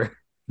with her.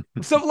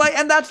 So like,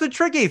 and that's the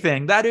tricky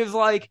thing. That is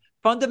like,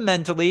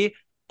 fundamentally,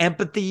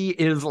 empathy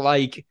is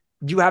like,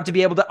 you have to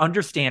be able to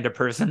understand a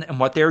person and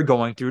what they're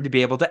going through to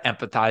be able to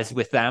empathize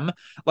with them.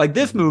 Like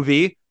this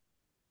movie,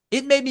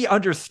 it made me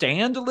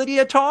understand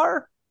Lydia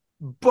Tarr,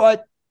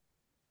 but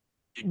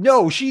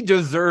No, she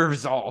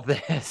deserves all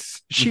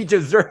this. She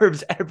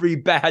deserves every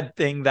bad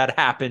thing that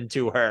happened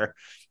to her.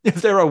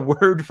 Is there a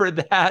word for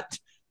that?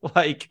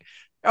 Like,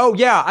 oh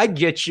yeah, I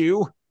get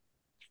you.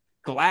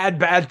 Glad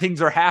bad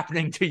things are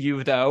happening to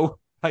you, though.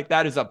 Like,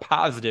 that is a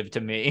positive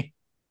to me.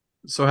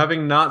 So,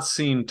 having not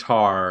seen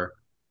Tar,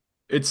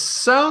 it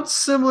sounds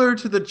similar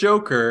to the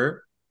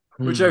Joker,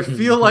 which I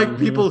feel like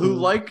people who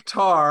like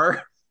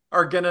Tar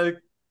are gonna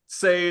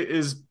say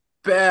is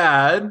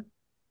bad.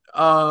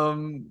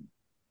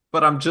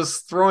 But I'm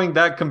just throwing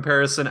that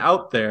comparison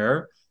out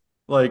there.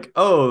 Like,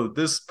 oh,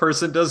 this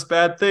person does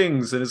bad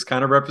things and is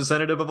kind of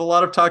representative of a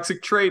lot of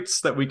toxic traits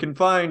that we can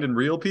find in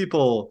real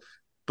people.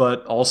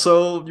 But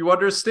also you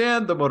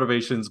understand the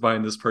motivations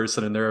behind this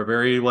person, and they're a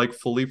very like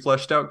fully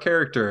fleshed out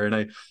character.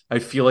 And I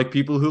feel like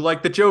people who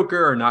like the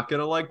Joker are not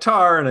gonna like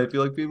Tar, and I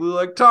feel like people who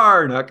like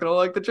Tar are not gonna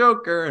like the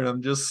Joker. And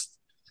I'm just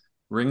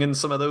ringing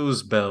some of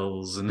those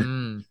bells.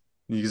 And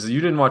because you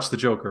didn't watch the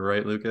Joker,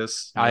 right,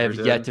 Lucas? I have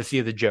yet to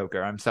see the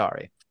Joker. I'm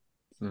sorry.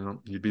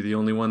 You'd be the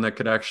only one that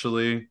could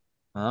actually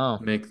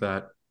make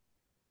that.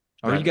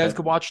 Or you guys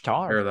could watch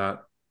Tar. Compare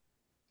that.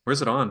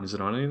 Where's it on? Is it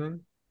on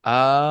anything?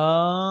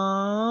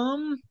 I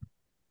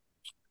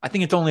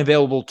think it's only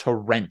available to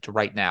rent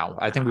right now.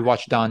 I think we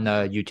watched it on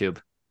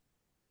YouTube.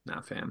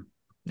 Nah, fam.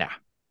 Nah.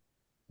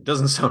 It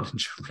doesn't sound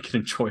like an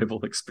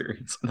enjoyable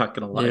experience. I'm not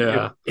gonna lie.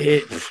 Yeah.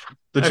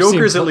 The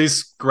Joker's at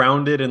least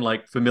grounded in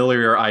like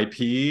familiar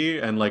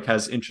IP and like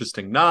has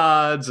interesting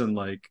nods and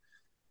like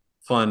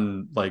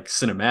fun like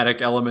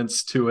cinematic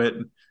elements to it.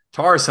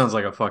 Tar sounds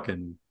like a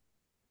fucking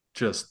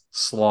just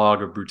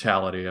slog of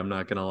brutality. I'm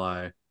not gonna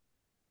lie.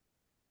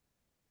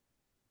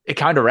 It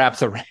kind of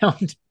wraps around.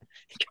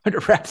 It kind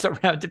of wraps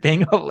around to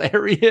being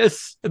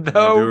hilarious,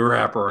 though.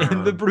 Wrap around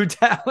in the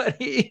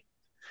brutality.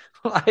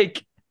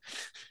 Like,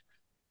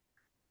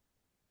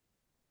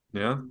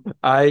 yeah.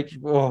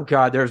 Oh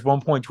God, there's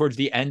one point towards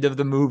the end of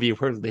the movie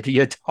where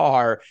Lydia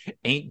Tarr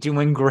ain't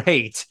doing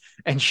great,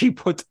 and she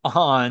puts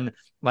on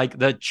like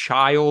the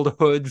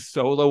childhood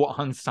solo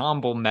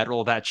ensemble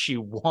medal that she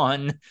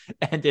won,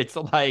 and it's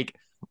like,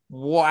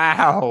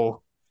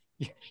 wow,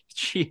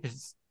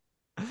 she's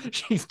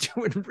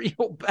doing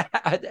real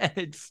bad, and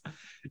it's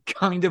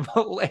kind of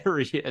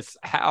hilarious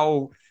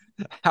how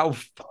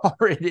far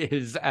it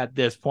is at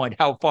this point,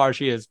 how far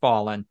she has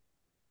fallen.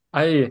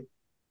 I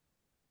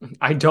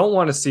don't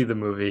want to see the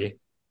movie,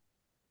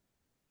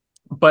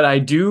 but I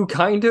do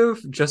kind of,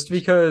 just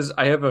because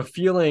I have a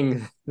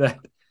feeling that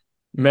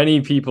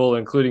many people,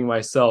 including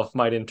myself,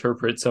 might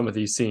interpret some of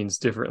these scenes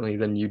differently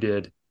than you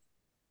did.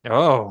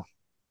 Oh,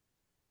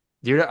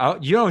 you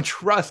don't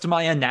trust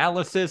my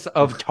analysis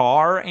of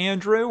Tar,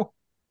 Andrew?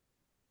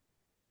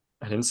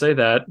 I didn't say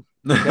that.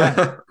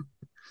 Okay.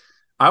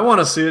 I want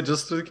to see it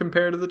just to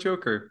compare to the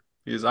Joker,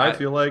 because I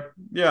feel like,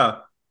 yeah,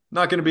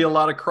 not going to be a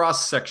lot of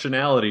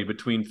cross-sectionality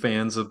between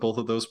fans of both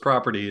of those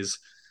properties,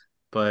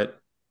 but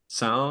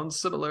sounds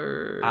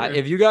similar.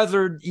 If you guys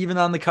are even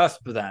on the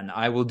cusp, then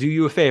I will do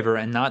you a favor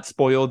and not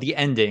spoil the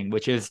ending,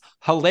 which is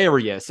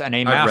hilarious and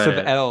a massive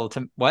L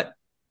to what?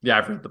 Yeah,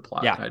 I've read the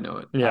plot. Yeah, I know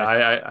it. Yeah,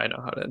 I know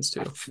how it ends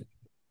too.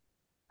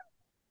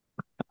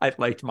 I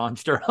liked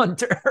Monster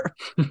Hunter.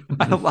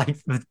 I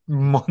liked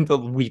the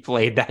we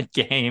played that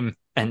game,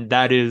 and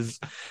that is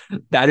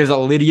a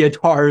Lydia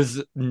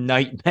Tarr's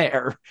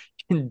nightmare,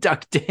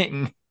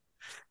 conducting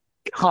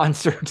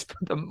concerts for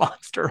the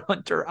Monster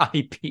Hunter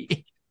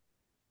IP.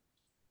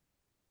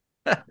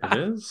 It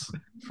is.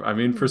 I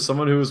mean, for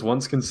someone who was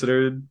once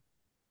considered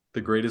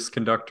the greatest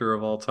conductor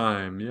of all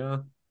time, yeah, I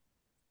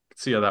can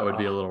see how that would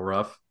be a little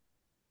rough.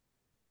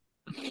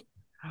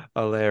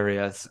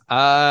 Hilarious.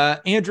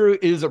 Andrew,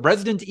 is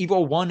Resident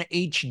Evil 1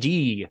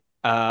 HD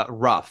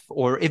rough?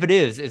 Or if it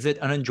is it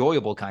an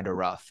enjoyable kind of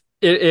rough?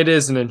 It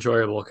is an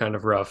enjoyable kind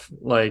of rough.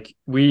 Like,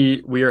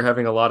 we are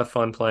having a lot of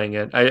fun playing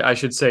it. I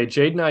should say,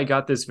 Jade and I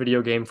got this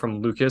video game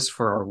from Lucas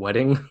for our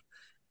wedding.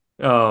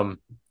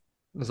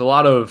 There's a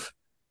lot of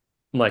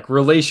like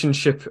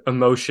relationship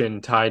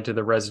emotion tied to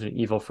the Resident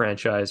Evil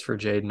franchise for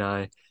Jade and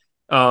I.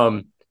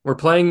 We're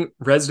playing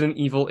Resident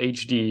Evil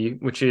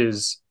HD, which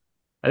is,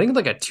 I think,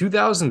 like a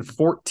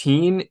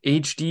 2014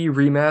 HD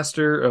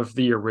remaster of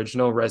the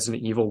original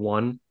Resident Evil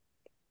 1.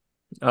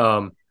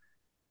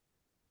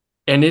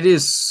 And it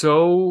is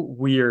so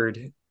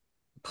weird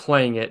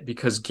playing it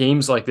because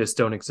games like this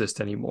don't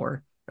exist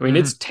anymore. I mean,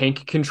 it's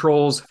tank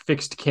controls,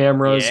 fixed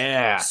cameras,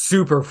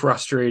 super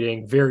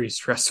frustrating, very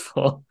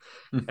stressful,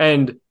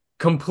 and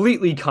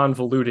completely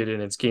convoluted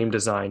in its game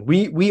design.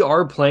 We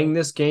are playing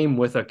this game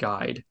with a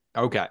guide.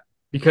 Okay.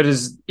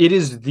 Because it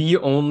is the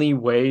only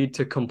way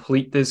to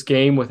complete this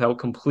game without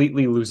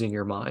completely losing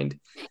your mind.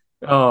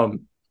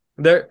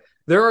 There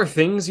are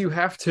things you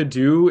have to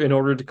do in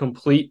order to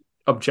complete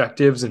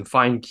objectives and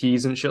find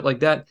keys and shit like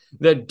that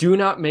do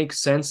not make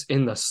sense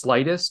in the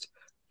slightest.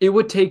 It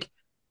would take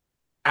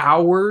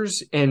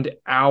hours and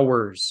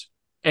hours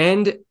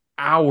and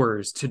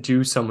hours to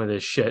do some of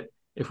this shit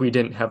if we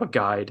didn't have a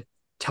guide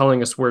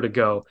telling us where to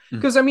go.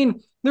 Because, I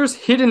mean, there's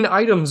hidden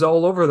items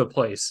all over the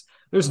place.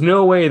 There's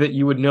no way that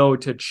you would know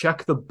to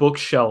check the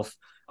bookshelf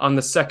on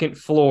the second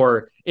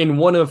floor in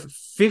one of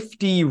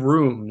 50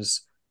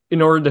 rooms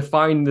in order to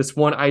find this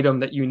one item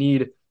that you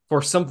need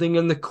for something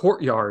in the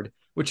courtyard,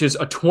 which is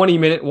a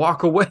 20-minute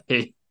walk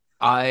away.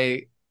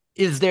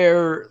 Is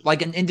there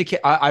like an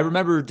indicator? I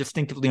remember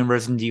distinctively in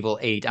Resident Evil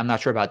 8, I'm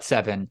not sure about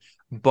 7,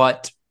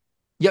 but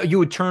yeah, you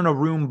would turn a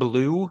room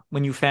blue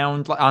when you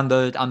found on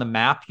the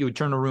map. You would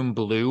turn a room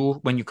blue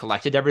when you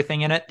collected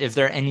everything in it. Is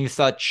there any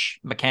such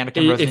mechanic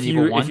in Resident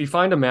Evil 1? If you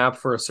find a map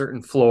for a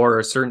certain floor or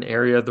a certain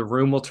area, the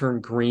room will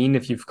turn green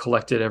if you've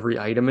collected every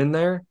item in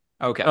there.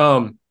 Okay.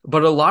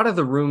 But a lot of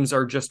the rooms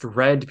are just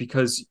red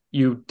because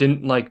you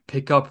didn't like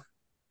pick up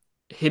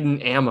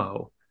hidden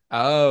ammo.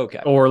 Oh,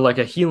 okay. Or like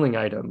a healing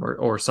item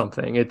or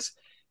something. It's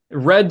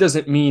red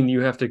doesn't mean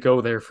you have to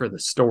go there for the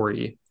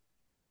story.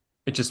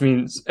 It just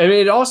means, and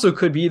it also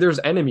could be there's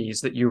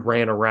enemies that you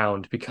ran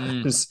around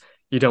because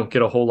you don't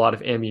get a whole lot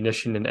of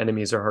ammunition and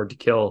enemies are hard to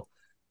kill,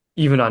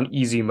 even on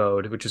easy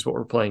mode, which is what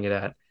we're playing it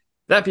at.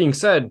 That being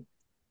said,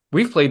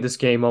 we've played this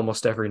game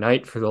almost every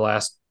night for the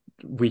last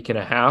week and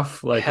a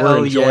half. Like,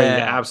 we're enjoying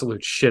the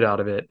absolute shit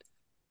out of it.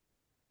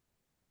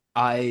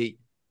 Okay,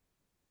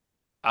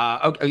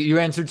 you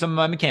answered some of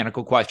my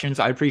mechanical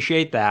questions. I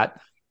appreciate that.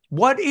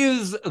 What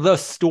is the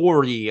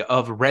story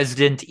of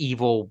Resident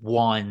Evil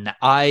 1?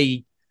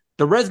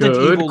 The Resident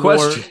Evil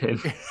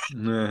question.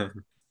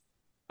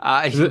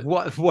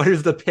 What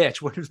is the pitch?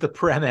 What is the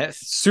premise?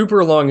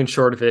 Super long and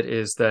short of it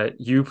is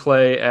that you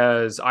play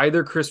as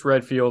either Chris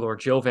Redfield or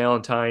Jill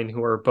Valentine,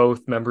 who are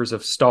both members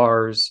of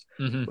STARS,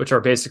 which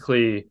are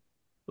basically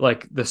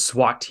like the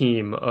SWAT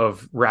team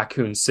of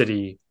Raccoon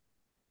City,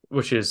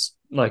 which is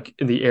like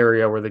in the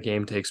area where the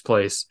game takes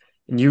place.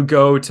 And you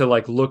go to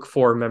like look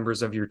for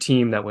members of your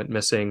team that went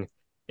missing,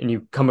 and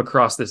you come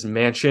across this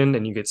mansion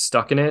and you get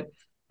stuck in it.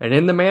 And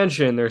in the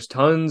mansion, there's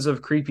tons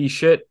of creepy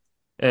shit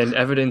and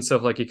evidence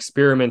of like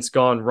experiments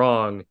gone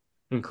wrong,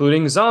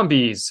 including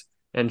zombies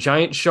and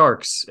giant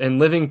sharks and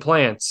living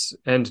plants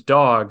and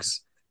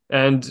dogs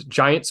and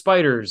giant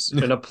spiders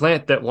and a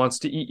plant that wants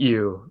to eat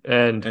you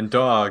and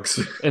dogs.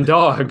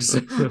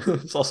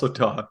 It's also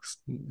dogs.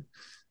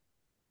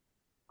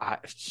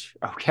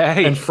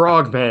 Okay. And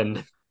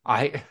frogmen.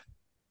 Have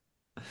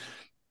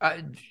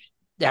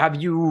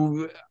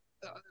you...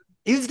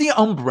 Is the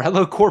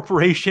Umbrella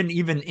Corporation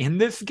even in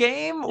this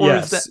game? Or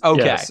yes, is that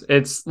okay? Yes.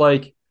 It's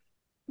like,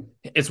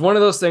 it's one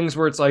of those things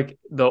where it's like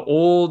the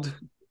old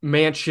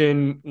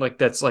mansion, like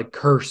that's like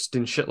cursed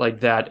and shit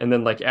like that. And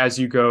then like as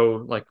you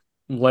go like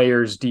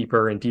layers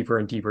deeper and deeper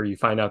and deeper, you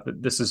find out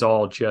that this is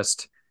all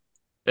just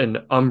an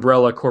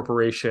Umbrella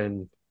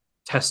Corporation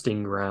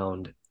testing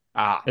ground.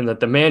 And that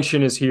the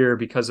mansion is here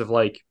because of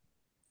like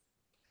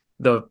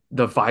the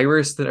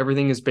virus that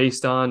everything is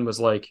based on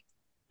was like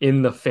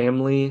in the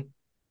family.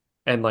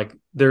 And like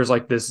there's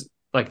like this,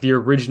 like the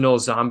original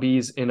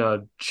zombies in a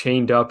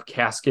chained up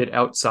casket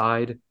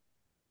outside,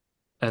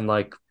 and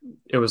like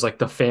it was like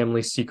the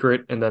family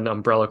secret, and then the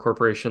Umbrella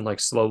Corporation like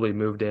slowly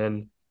moved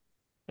in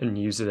and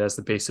used it as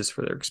the basis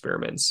for their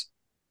experiments.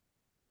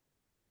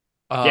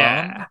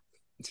 And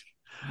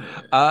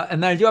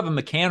then I do have a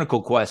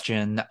mechanical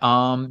question.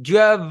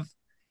 Do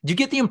you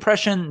get the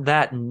impression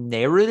that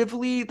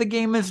narratively the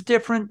game is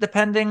different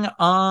depending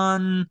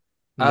on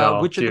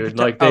which dude,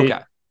 of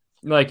the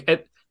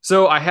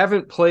So I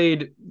haven't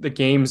played the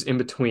games in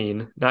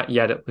between, not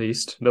yet at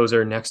least. Those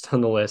are next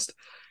on the list.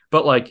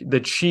 But like the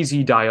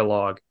cheesy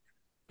dialogue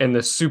and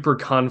the super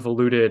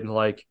convoluted,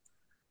 like,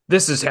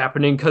 this is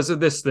happening because of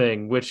this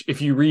thing, which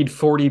if you read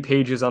 40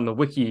 pages on the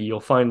wiki,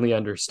 you'll finally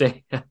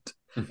understand.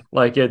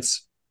 Like,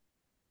 it's,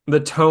 the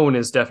tone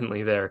is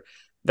definitely there.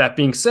 That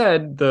being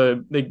said,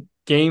 the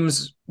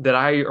games that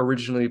I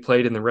originally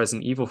played in the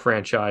Resident Evil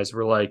franchise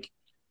were like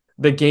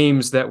the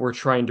games that were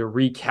trying to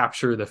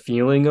recapture the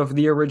feeling of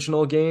the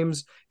original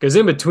games, because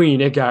in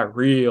between it got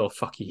real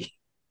fucky.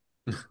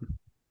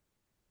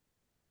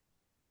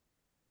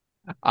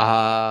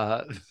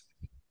 That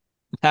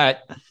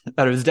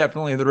was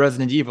definitely the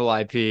Resident Evil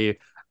IP.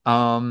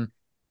 And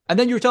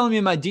then you were telling me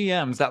in my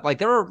DMs that like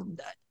there are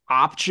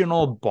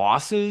optional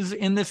bosses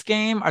in this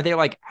game. Are they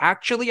like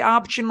actually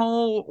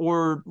optional,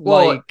 or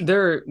like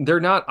they're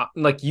not,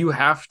 like you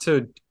have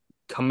to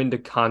come into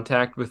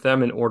contact with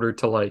them in order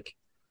to like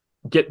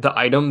get the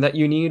item that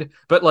you need.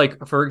 But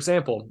like, for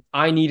example,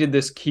 I needed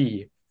this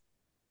key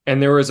and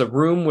there was a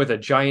room with a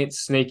giant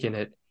snake in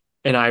it,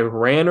 and I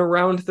ran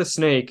around the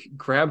snake,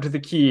 grabbed the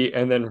key,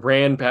 and then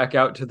ran back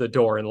out to the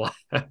door and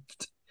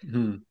left.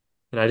 And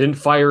I didn't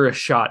fire a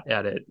shot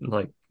at it.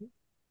 Like,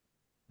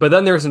 but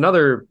then there's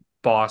another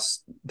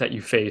boss that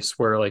you face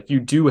where like you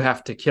do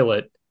have to kill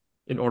it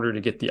in order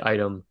to get the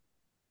item.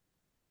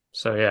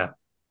 So yeah.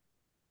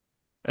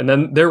 And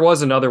then there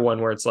was another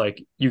one where it's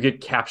like you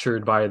get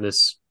captured by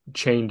this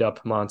chained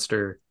up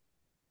monster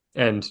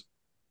and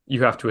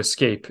you have to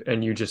escape,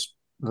 and you just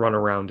run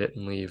around it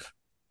and leave.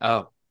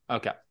 Oh,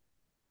 okay.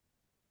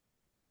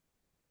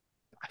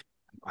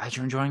 I'm glad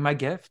you're enjoying my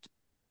gift.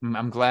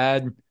 I'm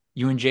glad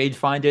you and Jade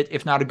find it,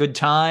 if not a good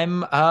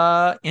time,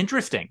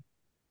 interesting.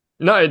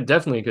 No, it's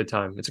definitely a good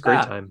time. It's a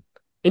great time.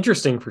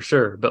 Interesting for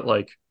sure, but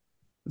like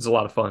It's a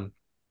lot of fun.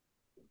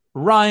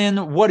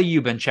 Ryan, what have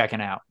you been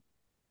checking out?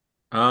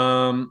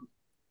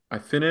 I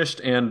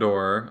finished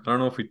Andor. I don't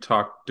know if we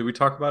talked. Did we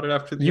talk about it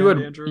after the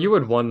end, Andrew? You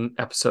had one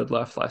episode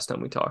left last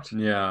time we talked.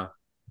 Yeah.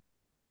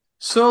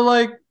 So,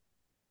 like,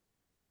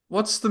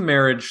 what's the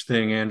marriage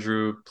thing,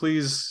 Andrew?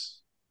 Please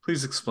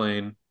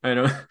explain. I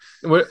know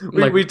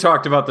we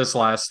talked about this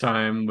last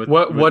time.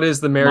 What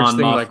is the marriage thing?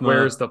 Mothma. Like,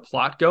 where's the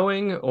plot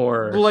going?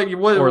 Or why?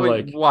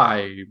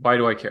 Why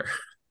do I care?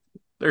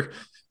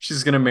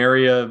 She's gonna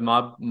marry a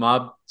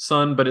mob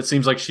son, but it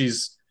seems like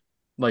she's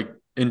like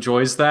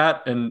enjoys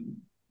that and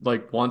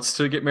like wants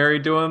to get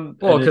married to him.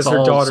 Well, because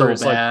her daughter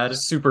is like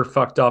super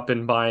fucked up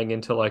and buying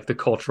into like the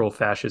cultural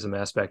fascism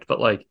aspect.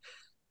 But like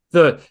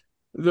the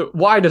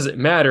why does it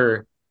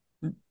matter?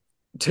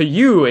 To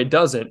you, it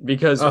doesn't,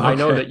 because I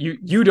know that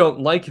you don't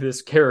like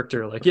this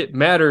character. Like, it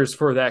matters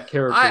for that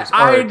character's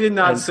art. I did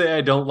not say I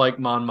don't like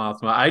Mon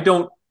Mothma. I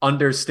don't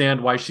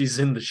understand why she's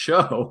in the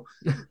show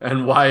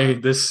and why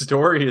this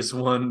story is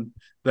one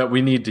that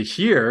we need to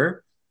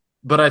hear.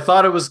 But I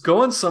thought it was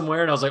going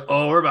somewhere, and I was like,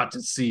 oh, we're about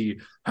to see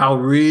how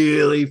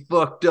really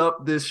fucked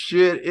up this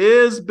shit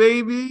is,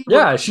 baby.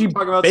 Yeah, she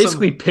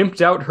basically pimped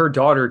out her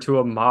daughter to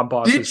a mob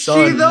boss's son.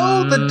 Did she,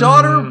 though? The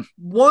daughter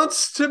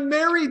wants to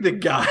marry the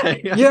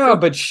guy. Yeah,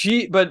 but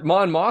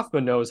Mon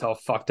Mothma knows how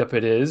fucked up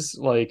it is.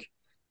 Like,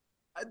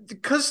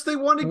 because they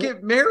want to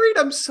get married?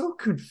 I'm so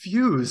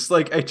confused.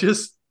 Like, why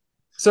is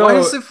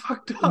it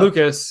fucked up?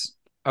 Lucas...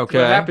 Okay.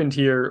 What happened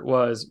here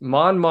was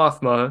Mon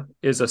Mothma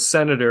is a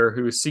senator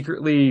who is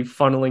secretly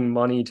funneling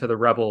money to the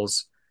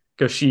rebels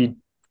because she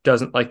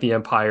doesn't like the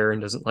Empire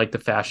and doesn't like the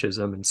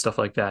fascism and stuff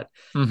like that.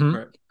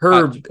 Mm-hmm.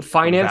 Her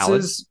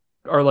finances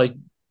are like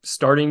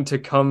starting to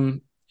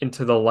come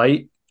into the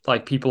light.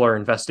 Like, people are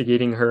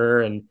investigating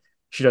her and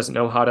she doesn't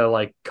know how to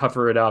like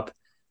cover it up.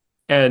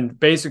 And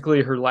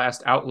basically her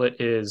last outlet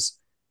is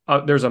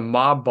there's a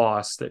mob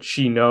boss that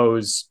she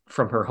knows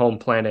from her home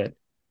planet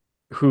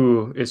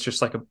who is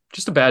just like a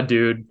bad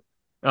dude,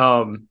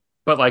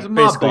 but like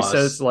basically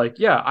says like,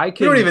 yeah, I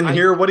can. You don't even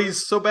hear what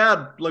he's so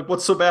bad. Like,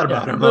 what's so bad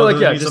about him? But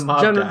like, yeah, just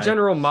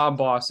general mob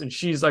boss, and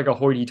she's like a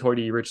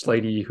hoity-toity rich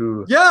lady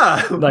who,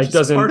 like,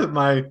 doesn't part of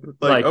my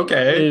like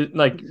okay,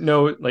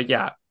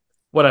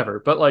 whatever.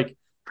 But like,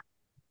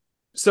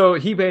 so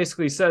he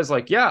basically says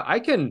like, yeah, I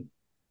can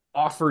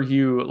offer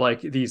you like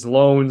these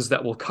loans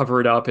that will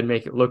cover it up and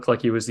make it look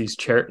like it was this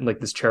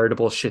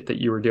charitable shit that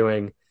you were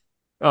doing.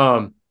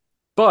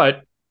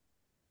 But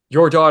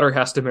your daughter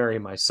has to marry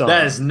my son.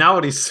 That is not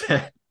what he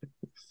said.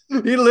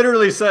 He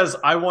literally says,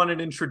 I want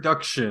an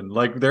introduction.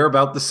 Like, they're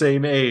about the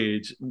same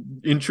age.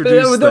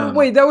 Introduce them.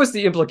 Wait, that was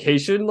the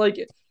implication? Like,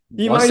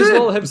 he might as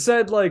well have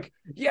said, like,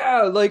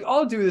 yeah, like,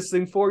 I'll do this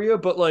thing for you,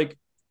 but, like,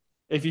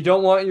 if you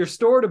don't want your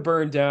store to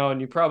burn down,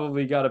 you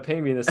probably got to pay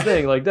me this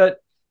thing. Like, that...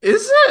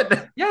 Is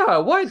it? Yeah,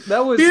 what?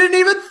 That was... He didn't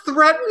even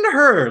threaten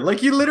her. Like,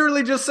 he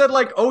literally just said,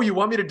 like, oh, you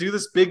want me to do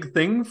this big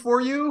thing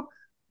for you?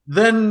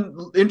 Then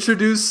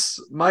introduce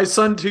my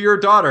son to your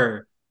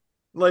daughter.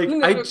 Like,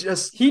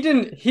 he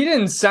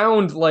didn't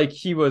sound like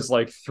he was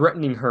like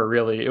threatening her,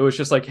 really. It was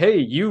just like, hey,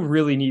 you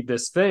really need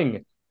this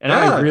thing, and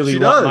I really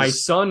want my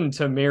son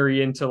to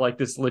marry into like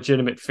this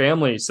legitimate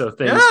family so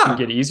things can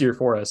get easier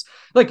for us.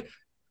 Like,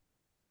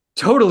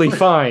 totally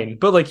fine,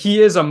 but like,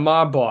 he is a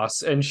mob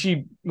boss, and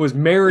she was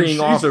marrying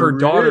off her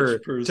daughter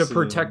to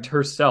protect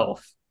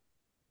herself.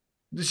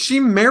 Is she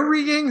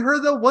marrying her,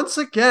 though? Once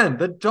again,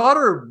 the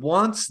daughter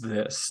wants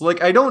this.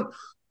 Like, I don't,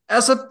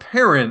 as a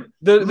parent,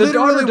 the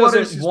daughter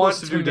doesn't want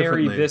to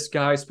marry this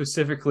guy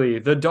specifically.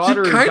 The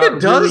daughter kind of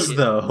does,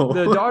 though.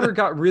 The daughter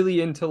got really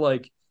into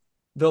like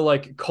the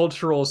like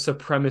cultural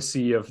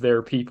supremacy of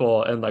their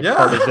people, and like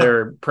part of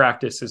their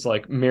practice is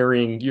like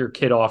marrying your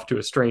kid off to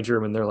a stranger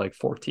when they're like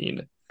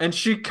 14. And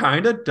she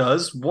kind of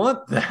does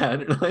want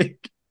that.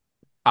 Like,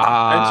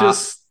 I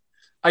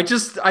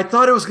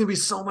thought it was going to be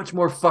so much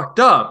more fucked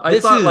up. I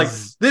thought, like,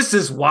 this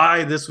is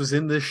why this was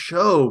in this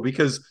show,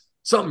 because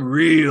something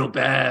real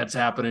bad's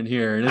happening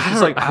here. And it's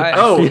just like,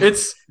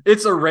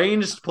 it's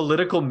arranged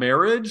political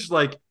marriage?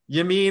 Like,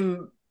 you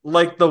mean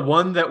like the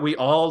one that we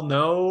all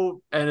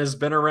know and has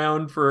been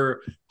around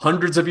for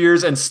hundreds of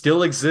years and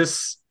still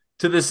exists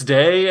to this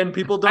day, and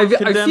people don't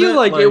condemn it? I feel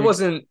like it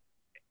wasn't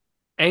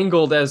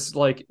angled as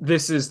like,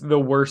 this is the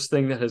worst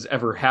thing that has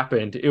ever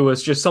happened. It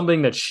was just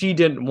something that she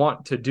didn't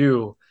want to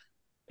do,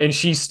 and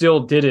she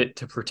still did it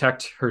to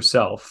protect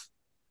herself.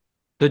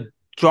 The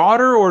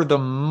daughter or the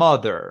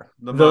mother?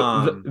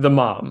 The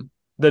mom.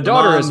 The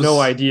daughter has no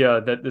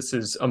idea that this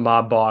is a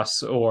mob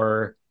boss,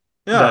 or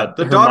that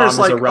the daughter's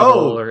like,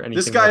 or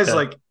this guy's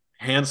like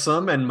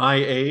handsome and my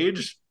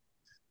age.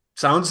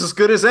 Sounds as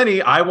good as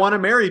any. I want to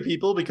marry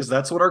people because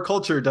that's what our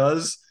culture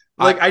does.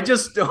 Like, I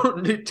just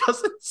don't. It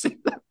doesn't seem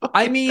that.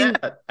 I mean,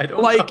 bad. I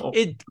don't know.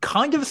 It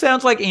kind of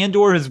sounds like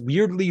Andor is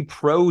weirdly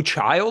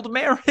pro-child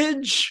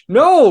marriage.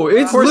 No,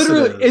 it's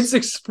literally, it's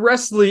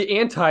expressly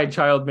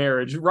anti-child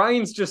marriage.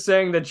 Ryan's just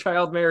saying that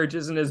child marriage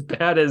isn't as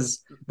bad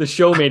as the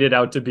show made it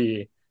out to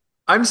be.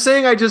 I'm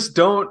saying I just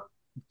don't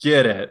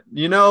get it.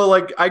 You know,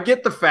 like, I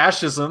get the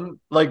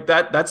fascism, like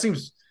that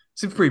seems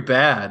seems pretty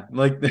bad.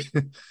 Like,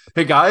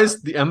 hey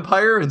guys, the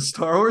Empire in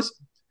Star Wars,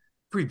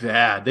 pretty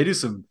bad. They do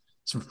some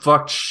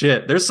fucked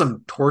shit. There's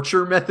some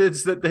torture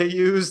methods that they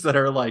use that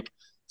are like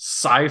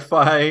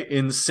sci-fi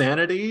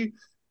insanity.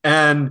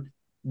 And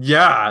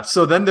yeah,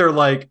 so then they're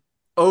like,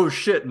 oh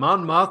shit,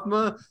 Mon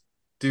Mothma,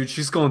 dude,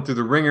 she's going through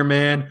the ringer,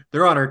 man.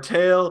 They're on her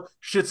tail.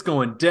 Shit's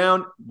going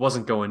down.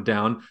 Wasn't going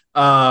down.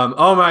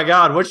 Oh my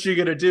God, what's she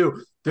gonna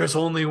do? There's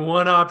only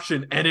one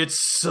option, and it's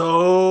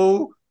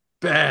so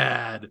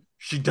bad.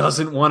 She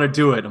doesn't want to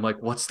do it. I'm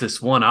like, what's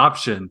this one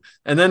option?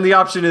 And then the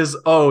option is,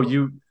 oh,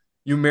 you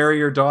marry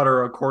your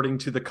daughter according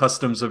to the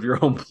customs of your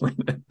home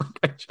planet. Like,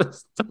 I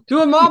just to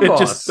a mom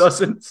boss. It just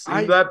doesn't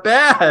seem that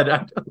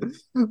bad.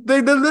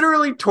 They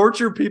literally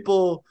torture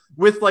people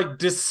with like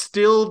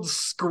distilled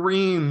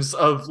screams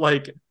of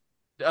like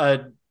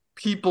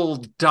people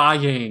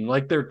dying,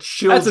 like their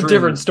children. That's a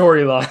different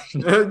storyline.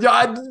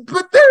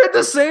 But they're in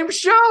the same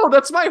show.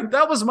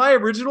 That was my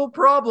original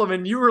problem,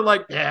 and you were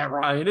like, "Yeah,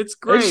 Ryan, it's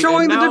great." It's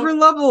showing the different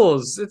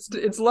levels.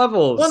 It's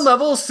levels. One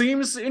level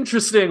seems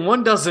interesting,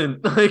 one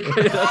doesn't. Like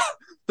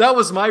that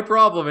was my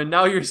problem, and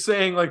now you're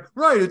saying like,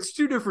 right, it's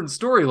two different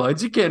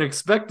storylines. You can't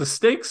expect the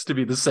stakes to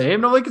be the same.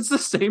 And I'm like, it's the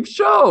same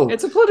show.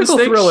 It's a political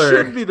the thriller.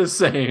 Should be the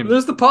same.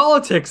 There's the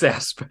politics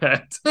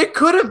aspect. They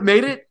could have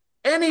made it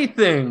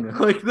anything.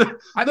 Like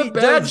the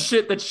bad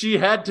shit that she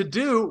had to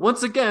do.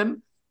 Once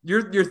again,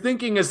 you're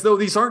thinking as though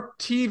these aren't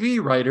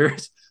TV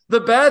writers.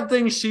 The bad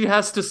thing she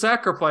has to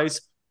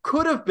sacrifice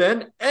could have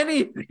been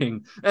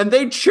anything, and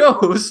they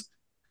chose,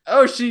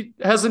 oh, she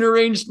has an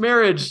arranged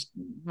marriage,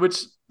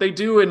 which they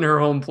do in her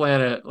home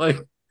planet, like,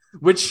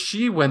 which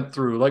she went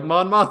through, like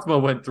Mon Mothma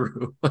went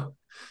through.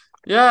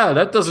 Yeah,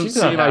 that doesn't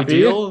seem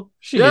ideal.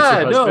 She hates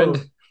her husband.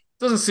 No,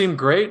 doesn't seem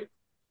great.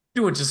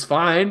 Doing just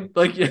fine.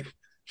 Like,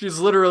 she's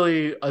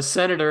literally a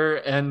senator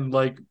and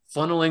like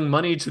funneling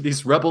money to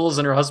these rebels,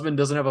 and her husband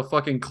doesn't have a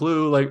fucking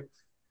clue. Like,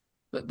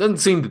 that doesn't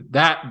seem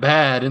that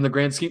bad in the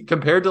grand scheme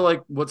compared to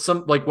like what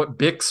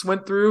Bix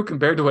went through,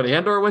 compared to what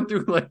Andor went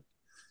through. Like,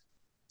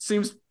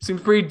 seems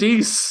pretty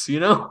decent, you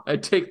know?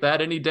 I'd take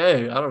that any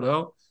day. I don't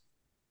know.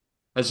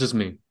 That's just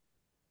me.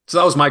 So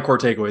that was my core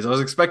takeaways. I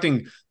was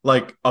expecting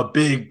like a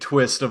big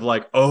twist of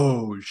like,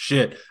 oh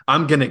shit,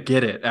 I'm gonna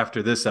get it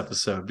after this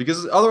episode,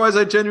 because otherwise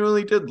I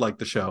genuinely did like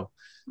the show.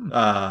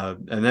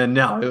 And then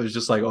now it was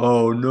just like,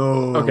 oh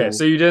no. Okay,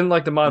 so you didn't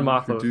like the Mon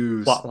Mothma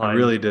plotline. I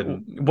really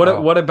didn't.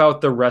 What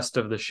about the rest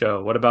of the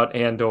show? What about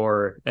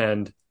Andor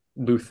and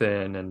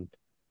Luthen and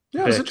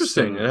yeah, it's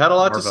interesting. It had a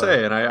lot to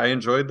say, and I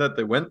enjoyed that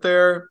they went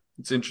there.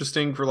 It's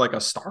interesting for like a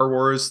Star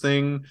Wars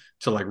thing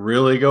to like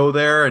really go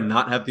there and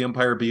not have the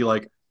Empire be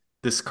like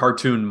this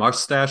cartoon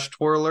mustache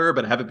twirler,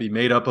 but have it be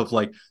made up of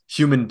like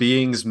human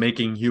beings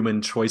making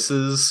human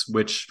choices,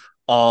 which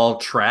all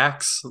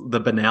tracks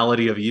the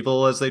banality of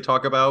evil, as they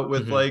talk about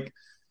with like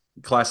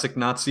classic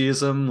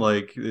Nazism.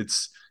 Like,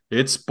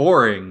 it's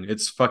boring.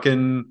 It's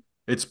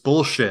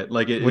bullshit.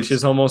 Like, which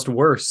is almost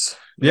worse.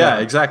 Yeah,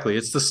 exactly.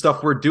 It's the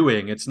stuff we're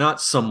doing. It's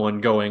not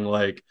someone going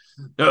like,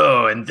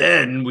 oh, and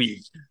then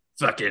we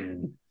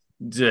fucking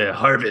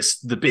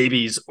harvest the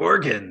baby's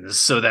organs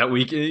so that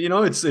we can, you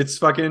know, it's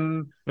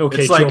fucking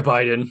okay. It's Joe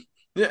Biden.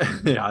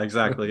 Yeah,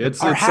 exactly.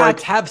 It's our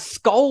hats have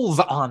skulls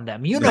on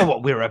them. You know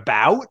what we're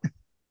about.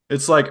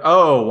 It's like,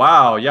 oh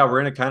wow, yeah,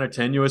 we're in a kind of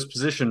tenuous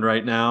position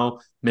right now.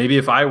 Maybe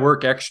if I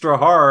work extra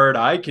hard,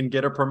 I can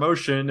get a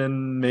promotion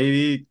and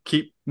maybe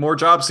keep more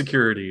job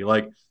security.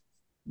 Like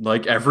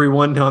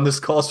everyone on this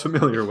call is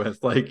familiar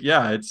with. Like,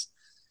 yeah, it's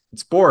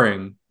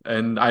boring,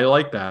 and I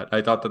like that.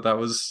 I thought that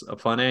was a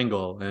fun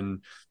angle,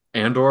 and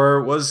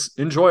Andor was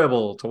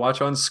enjoyable to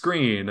watch on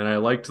screen, and I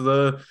liked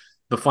the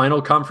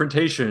final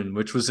confrontation,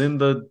 which was in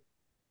the,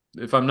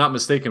 if I'm not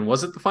mistaken,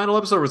 was it the final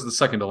episode or was it the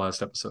second to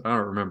last episode? I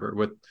don't remember.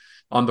 With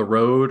on the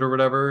road or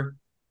whatever,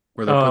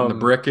 where they're putting the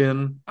brick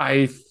in.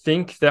 I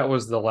think that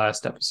was the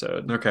last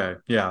episode. Okay,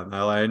 yeah,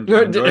 I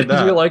enjoyed that.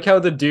 Do you like how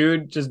the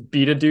dude just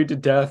beat a dude to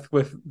death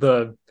with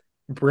the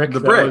brick? The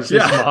brick, was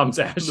his mom's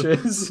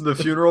ashes. The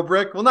funeral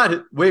brick.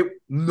 Well,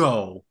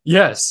 no.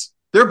 Yes,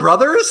 they're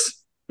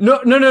brothers.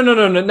 No,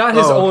 not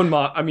his own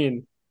mom. I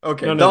mean,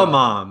 okay,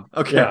 mom.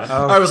 Okay, yeah.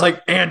 I was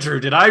like, Andrew,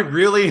 did I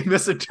really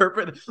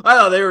misinterpret? I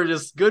thought they were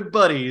just good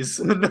buddies.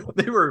 No,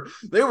 they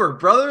were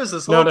brothers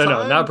this whole time.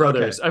 No, not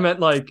brothers. Okay. I meant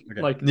like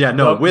yeah,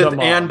 no, with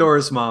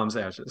Andor's mom's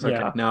ashes. Okay,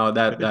 yeah. No,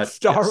 that's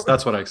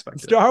what I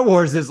expected. Star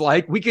Wars is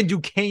like, we can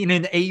do Cain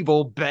and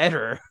Abel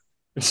better.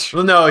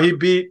 Well, no, he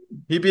beat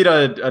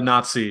a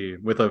Nazi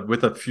with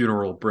a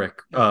funeral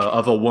brick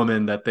of a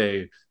woman that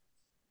they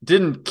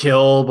didn't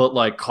kill, but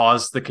like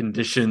caused the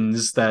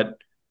conditions that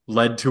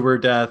led to her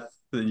death.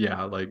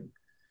 Yeah, like,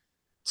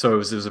 so it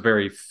was a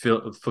very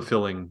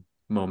fulfilling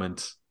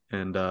moment,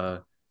 and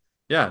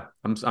yeah,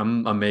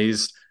 I'm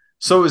amazed.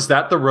 So is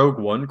that the Rogue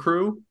One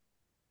crew,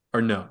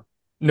 or no?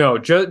 No,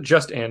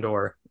 just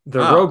Andor. The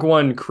Rogue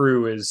One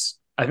crew is,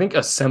 I think,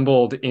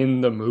 assembled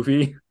in the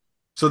movie.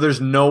 So there's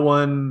no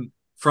one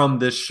from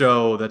this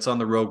show that's on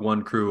the Rogue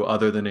One crew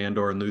other than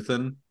Andor and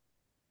Luthen.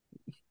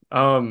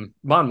 Mon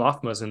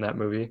Mothma's in that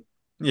movie.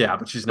 Yeah,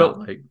 but she's not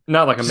like a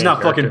she's main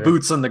not character. fucking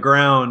boots on the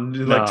ground,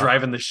 like No.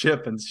 driving the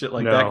ship and shit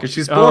like that No. because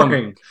she's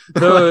boring.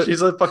 Like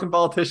she's a fucking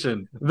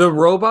politician. The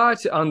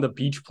robot on the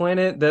beach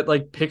planet that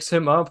like picks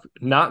him up,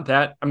 not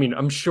that. I mean,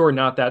 I'm sure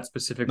not that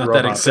specific Not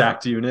robot. that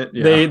exact unit.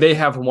 Yeah. They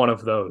have one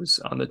of those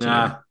on the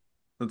team.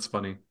 That's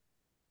funny.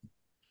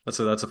 That's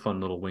a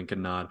fun little wink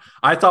and nod.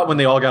 I thought when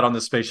they all got on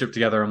the spaceship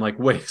together, I'm like,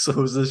 wait,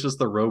 so is this just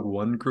the Rogue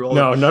One crew?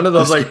 No, none of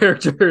those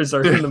characters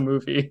are in the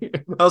movie.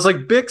 I was like,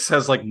 Bix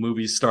has like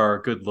movie star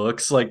good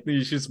looks. Like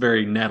she's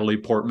very Natalie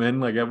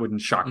Portman. Like that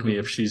wouldn't shock me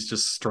if she's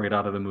just straight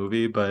out of the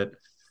movie. But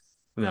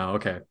no,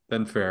 okay,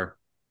 then fair.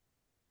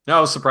 No,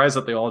 I was surprised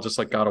that they all just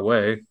like got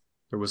away.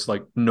 There was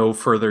like no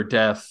further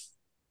death,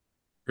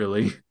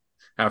 really,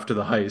 after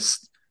the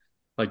heist.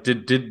 Like,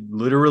 did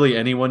literally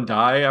anyone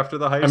die after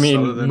the heist? I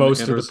mean,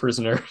 most of the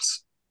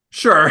prisoners.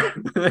 Sure.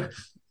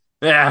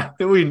 Yeah,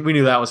 we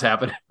knew that was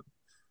happening.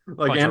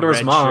 Like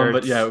Andor's mom, shirts.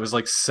 But yeah, it was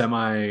like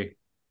semi.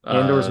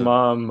 Andor's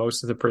mom,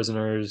 most of the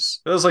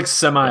prisoners. It was like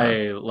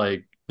semi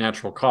like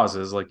natural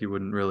causes. Like you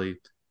wouldn't really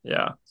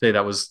say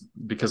that was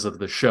because of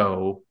the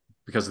show,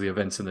 because of the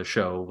events in the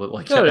show. But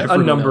like a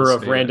number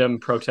of random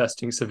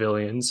protesting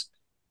civilians.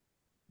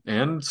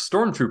 And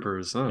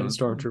stormtroopers.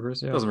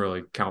 Yeah. Doesn't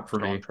really count for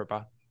me.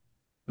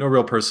 No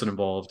real person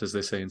involved, as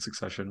they say in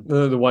Succession.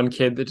 The one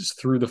kid that just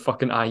threw the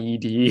fucking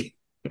IED.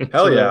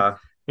 Hell yeah.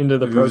 Into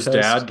the whose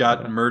protest. Dad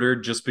got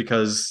murdered just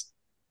because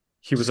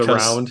he was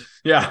around.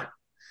 Yeah.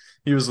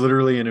 He was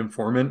literally an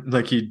informant.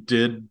 Like he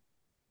did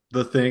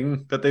the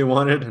thing that they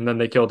wanted. And then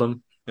they killed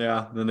him.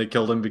 Yeah. Then they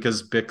killed him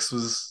because Bix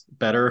was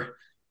better.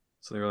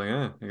 So they were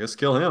like, I guess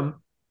kill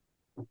him.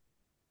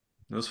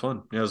 It was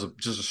fun. Yeah, it was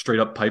just a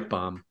straight up pipe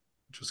bomb,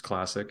 which was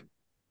classic.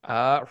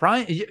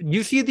 Ryan,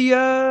 you see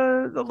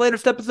the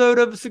latest episode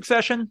of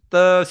Succession,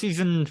 the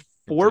season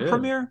 4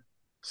 premiere?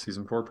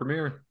 Season 4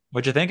 premiere.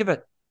 What'd you think of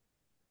it?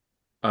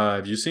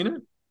 Have you seen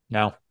it?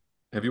 No.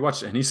 Have you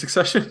watched any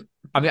Succession?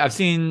 I mean, I've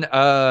seen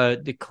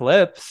the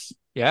clips.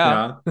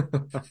 Yeah.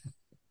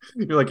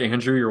 You're like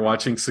Andrew. You're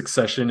watching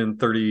Succession in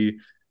 30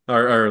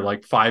 or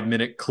like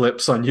 5-minute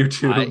clips on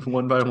YouTube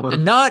one by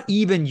one. Not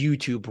even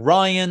YouTube.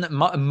 Ryan,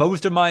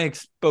 most of my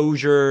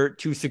exposure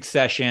to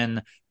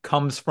Succession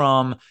comes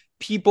from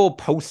people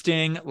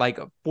posting like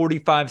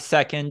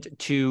 45-second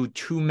to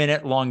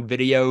 2-minute long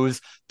videos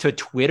to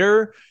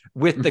Twitter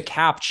with the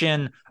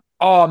caption,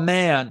 "Oh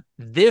man,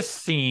 this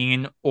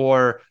scene,"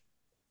 or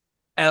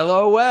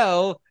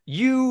 "LOL,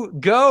 you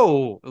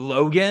go,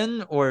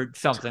 Logan," or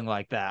something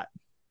like that.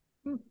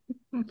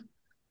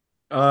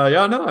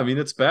 Yeah, no, I mean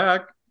it's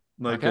back.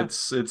 Like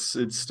it's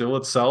still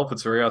itself.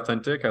 It's very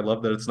authentic. I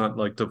love that it's not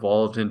like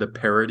devolved into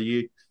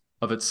parody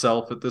of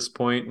itself at this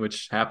point,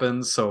 which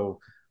happens. So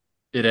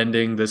it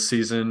ending this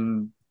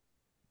season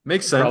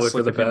makes sense.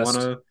 Probably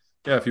like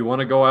if you want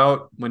to go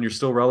out when you're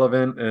still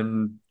relevant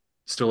and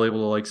still able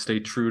to like stay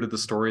true to the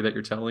story that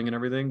you're telling and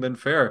everything, then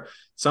fair.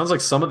 Sounds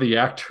like some of the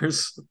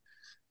actors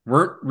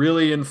weren't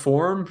really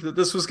informed that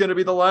this was going to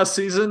be the last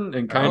season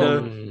and kind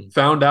of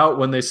found out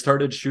when they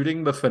started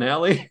shooting the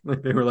finale.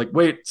 Like they were like,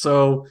 wait,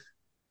 so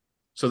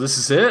this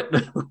is it?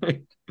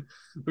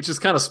 Which is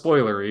kind of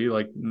spoilery.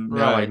 Like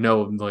now I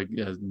know like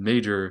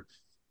major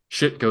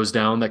shit goes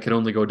down that could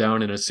only go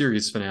down in a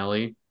series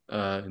finale,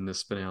 in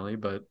this finale,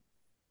 but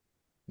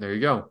there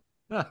you go.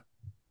 Yeah.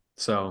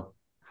 So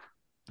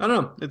I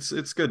don't know.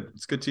 It's good.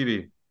 It's good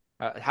TV.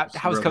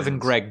 How's Cousin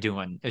Greg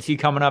doing? Is he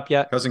coming up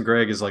yet? Cousin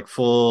Greg is like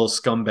full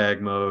scumbag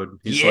mode.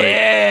 He's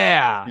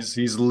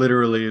he's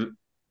literally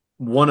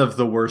one of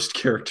the worst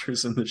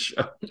characters in the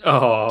show.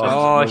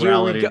 Oh,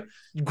 here we go.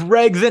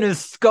 Greg's in his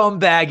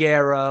scumbag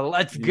era.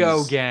 Let's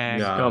go,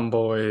 gang. Scum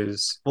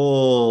boys.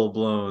 Full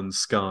blown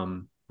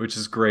scum, which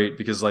is great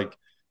because like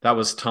that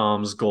was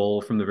Tom's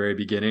goal from the very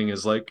beginning,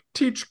 is like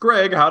teach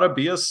Greg how to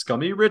be a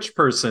scummy rich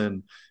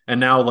person. And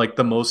now like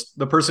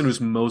the person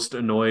who's most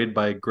annoyed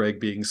by Greg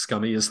being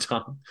scummy is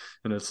Tom.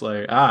 And it's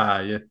like,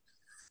 you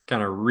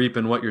kind of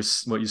reaping what you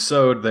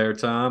sowed there,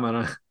 Tom. I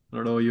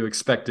don't know what you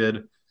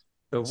expected.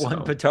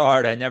 One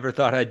petard I never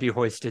thought I'd be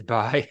hoisted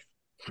by.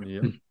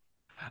 Yeah.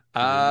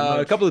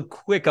 A couple of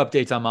quick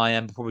updates on my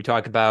end before we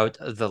talk about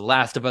the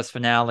Last of Us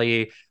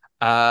finale.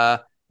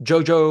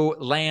 JoJo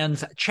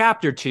Lands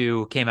Chapter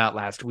 2 came out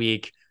last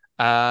week.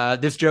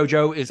 This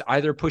JoJo is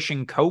either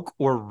pushing coke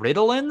or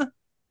Ritalin.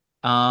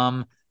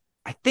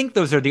 I think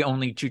those are the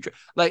only two.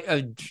 Like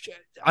an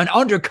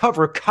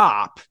undercover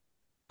cop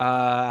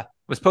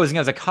was posing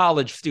as a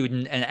college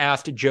student and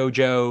asked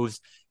JoJo's,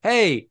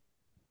 "Hey,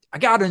 I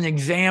got an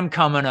exam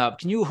coming up.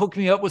 Can you hook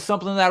me up with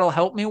something that'll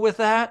help me with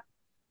that?"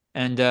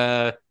 And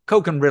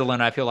coke and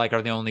Ritalin, I feel like,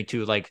 are the only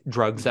two like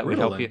drugs that would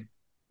help you.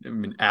 I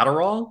mean,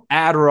 Adderall?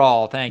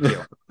 Adderall, thank you.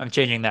 I'm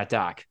changing that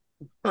doc.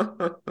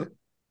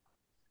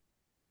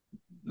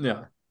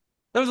 Yeah.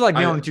 Those are like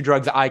the only two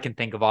drugs I can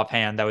think of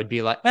offhand that would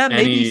be like,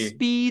 maybe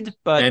speed,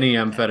 but any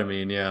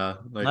amphetamine, yeah.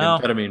 Like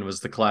amphetamine was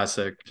the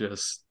classic,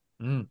 just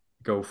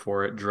go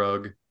for it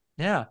drug.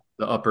 Yeah.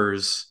 The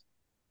uppers.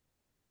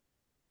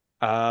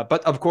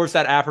 But of course,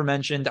 that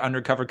aforementioned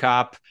undercover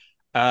cop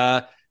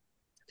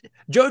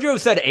JoJo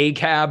said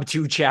ACAB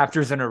 2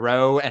 chapters in a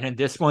row, and in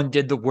this one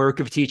did the work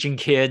of teaching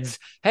kids,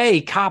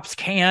 hey, cops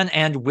can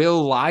and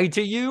will lie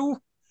to you.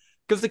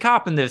 Because the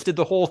cop in this did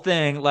the whole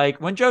thing,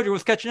 like, when JoJo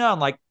was catching on,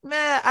 like,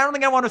 I don't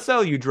think I want to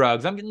sell you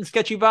drugs. I'm getting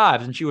sketchy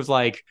vibes. And she was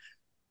like,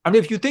 I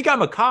mean, if you think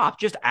I'm a cop,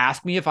 just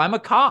ask me if I'm a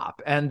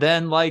cop. And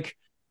then, like,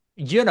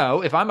 you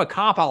know, if I'm a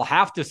cop, I'll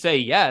have to say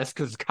yes,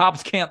 because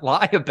cops can't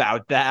lie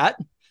about that.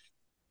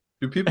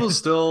 Do people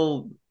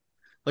still,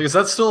 like, is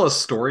that still a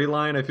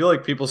storyline? I feel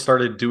like people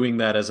started doing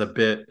that as a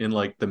bit in,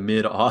 like, the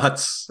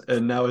mid-aughts,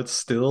 and now it's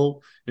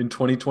still in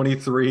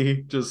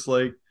 2023, just,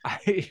 like...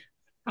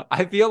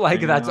 I feel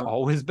like that's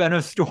always been a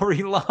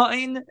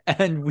storyline,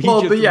 and we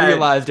just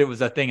realized it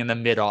was a thing in the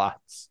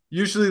mid-aughts.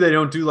 Usually they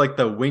don't do like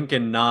the wink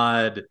and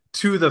nod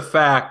to the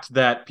fact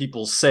that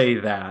people say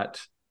that.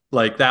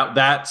 Like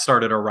that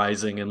started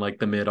arising in like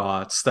the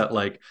mid-aughts, that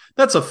like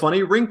that's a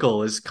funny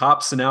wrinkle, is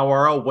cops now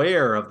are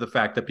aware of the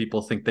fact that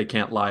people think they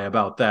can't lie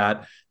about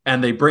that,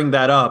 and they bring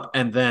that up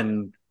and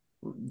then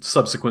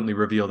subsequently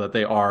reveal that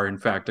they are in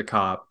fact a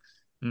cop.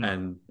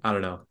 And I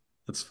don't know.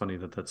 It's funny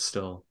that that's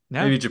still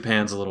maybe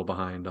Japan's a little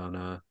behind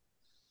on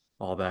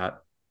all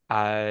that.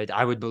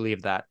 I would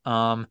believe that.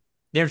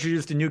 They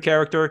introduced a new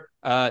character.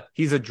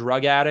 He's a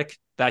drug addict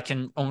that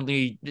can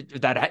only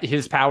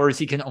his powers,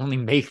 he can only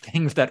make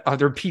things that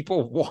other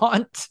people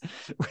want,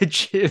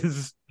 which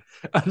is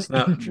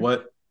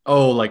what?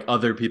 Oh, like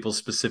other people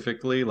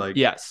specifically? Like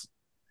yes,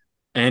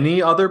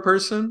 any other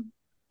person.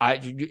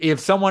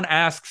 If someone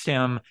asks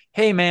him,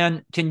 hey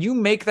man, can you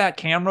make that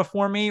camera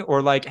for me?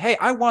 Or like, hey,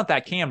 I want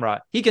that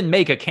camera. He can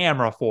make a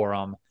camera for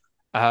him.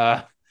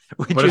 What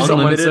if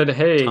someone said,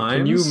 hey,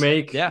 can you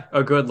make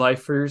a good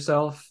life for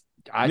yourself?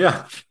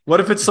 What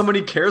if it's someone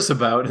he cares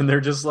about and they're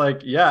just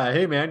like, yeah,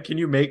 hey man, can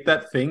you make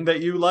that thing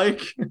that you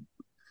like?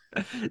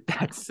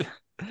 That's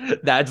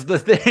the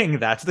thing.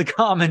 That's the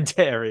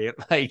commentary.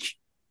 Like,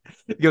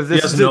 because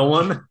this is no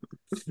one.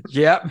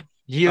 Yep.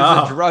 He is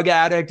a drug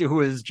addict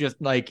who has just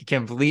like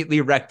completely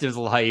wrecked his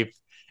life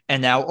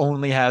and now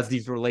only has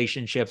these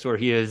relationships where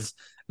he is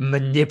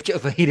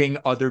manipulating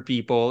other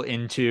people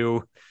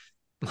into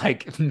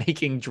like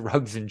making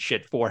drugs and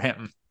shit for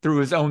him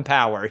through his own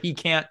power. He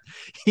can't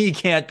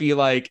be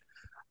like,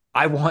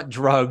 I want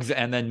drugs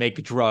and then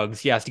make drugs.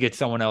 He has to get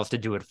someone else to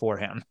do it for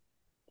him.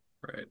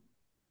 Right.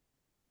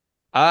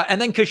 And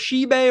then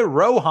Kashibe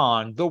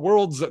Rohan, the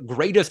world's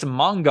greatest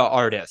manga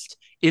artist,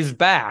 is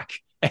back.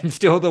 And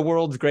still the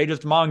world's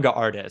greatest manga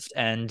artist.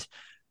 And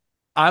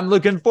I'm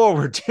looking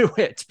forward to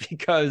it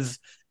because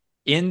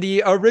in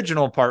the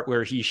original part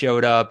where he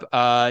showed up,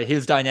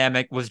 his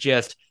dynamic was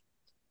just,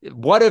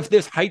 what if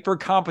this hyper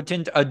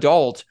competent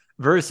adult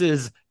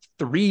versus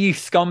 3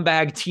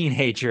 scumbag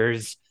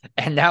teenagers,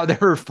 and now there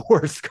are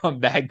 4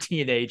 scumbag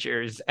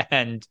teenagers,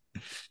 and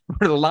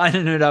we're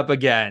lining it up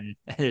again,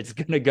 and it's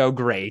going to go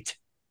great.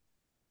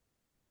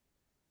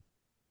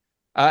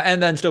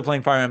 And then still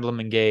playing Fire Emblem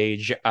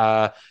Engage.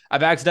 I've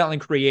accidentally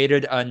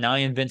created a Nigh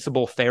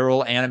Invincible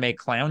feral anime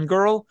clown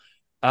girl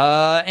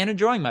and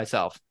enjoying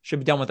myself. Should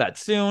be done with that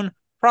soon.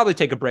 Probably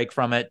take a break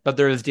from it, but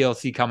there is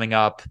DLC coming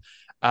up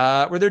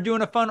where they're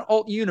doing a fun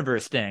alt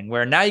universe thing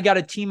where now you got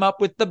to team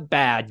up with the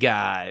bad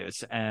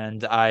guys.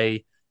 And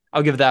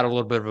I'll give that a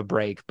little bit of a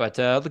break, but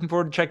looking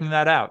forward to checking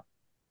that out.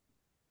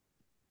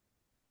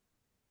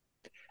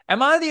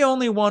 Am I the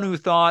only one who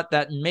thought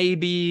that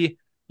maybe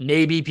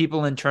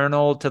people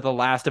internal to the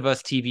Last of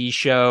Us TV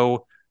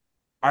show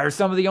are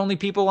some of the only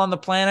people on the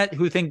planet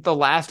who think The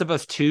Last of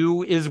Us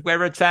 2 is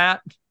where it's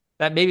at?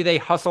 That maybe they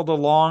hustled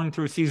along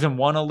through season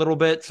 1 a little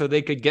bit so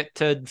they could get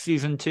to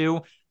season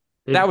 2?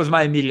 That was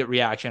my immediate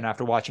reaction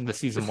after watching the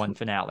season 1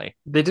 finale.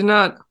 They did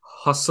not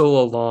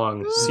hustle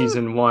along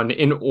season 1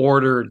 in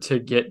order to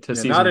get to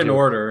season 2. Not in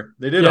order.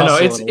 They did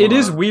hustle it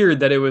is weird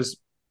that it was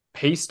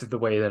paced the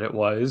way that it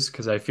was,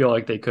 because I feel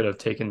like they could have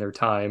taken their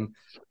time.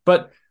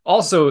 But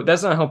also,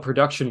 that's not how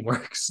production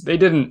works. They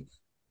didn't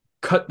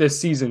cut this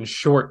season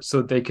short so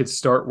that they could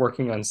start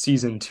working on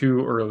season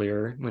 2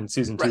 earlier when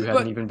season 2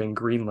 hadn't even been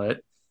greenlit.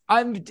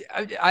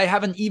 I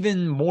have an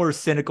even more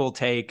cynical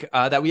take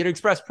that we had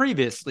expressed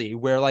previously,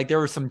 where like there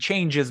were some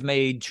changes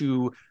made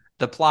to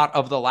the plot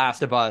of The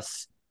Last of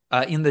Us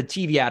in the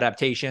TV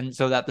adaptation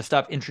so that the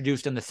stuff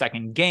introduced in the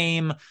second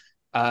game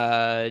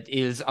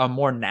is a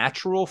more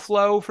natural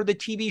flow for the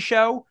TV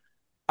show.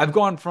 I've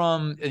gone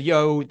from,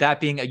 that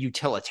being a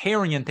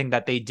utilitarian thing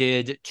that they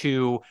did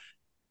to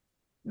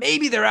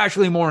maybe they're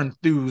actually more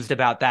enthused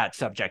about that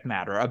subject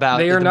matter, about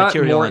they are the not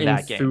material more in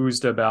that game.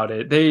 Enthused about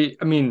it.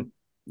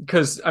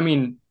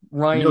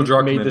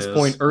 Ryan made this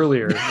point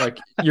earlier. Like,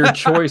 your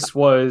choice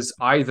was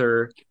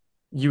either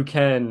you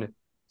can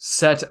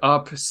set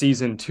up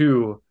season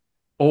 2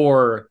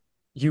 or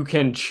you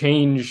can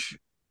change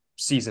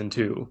season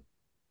 2.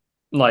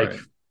 Like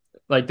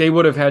they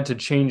would have had to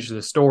change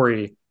the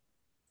story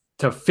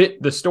to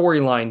fit the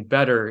storyline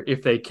better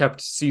if they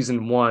kept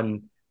season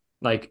 1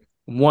 like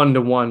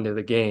 1-to-1 to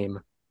the game,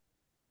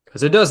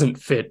 because it doesn't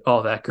fit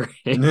all that great.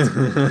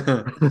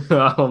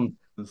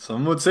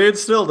 Some would say it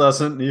still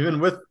doesn't, even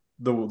with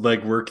the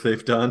legwork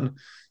they've done.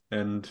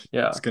 And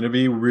it's going to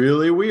be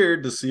really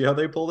weird to see how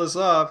they pull this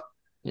off.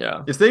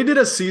 Yeah. If they did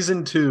a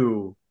season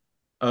 2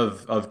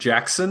 of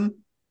Jackson,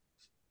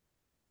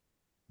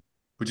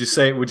 would you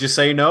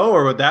say no,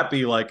 or would that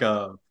be like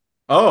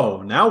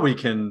now we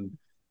can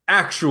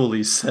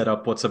actually set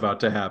up what's about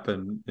to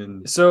happen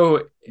in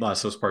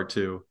Last of Us Part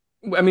 2?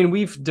 I mean,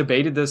 we've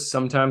debated this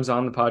sometimes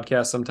on the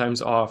podcast,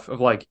 sometimes off,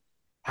 of like,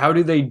 how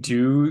do they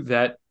do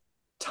that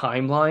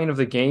timeline of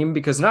the game?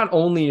 Because not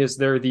only is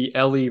there the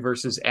Ellie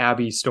versus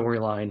Abby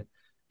storyline,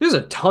 there's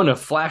a ton of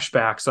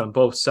flashbacks on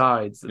both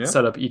sides that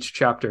set up each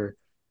chapter.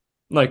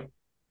 Like,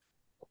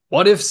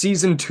 what if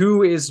season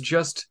 2 is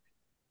just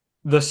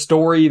the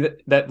story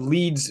that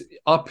leads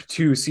up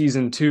to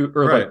season 2,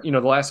 or like, The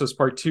Last of Us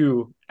Part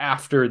 2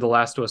 after The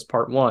Last of Us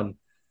Part 1?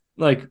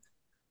 Like,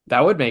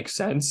 that would make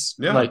sense.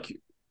 Yeah. Like,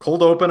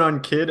 cold open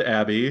on Kid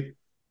Abby,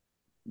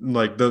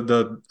 like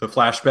the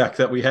flashback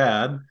that we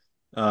had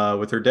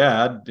with her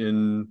dad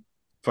in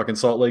fucking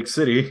Salt Lake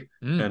City,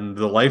 and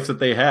the life that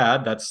they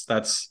had.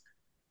 That's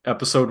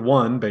episode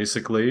 1,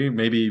 basically.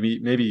 Maybe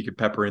you could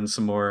pepper in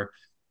some more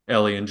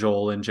Ellie and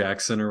Joel and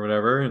Jackson or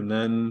whatever, and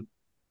then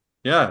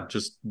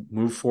just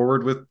move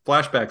forward with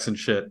flashbacks and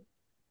shit,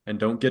 and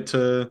don't get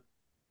to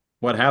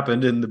what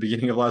happened in the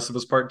beginning of Last of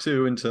Us Part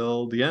 2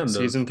 until the end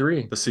season of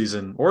 3, the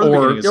season, or the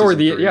beginning of season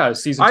 3.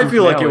 Season 2 I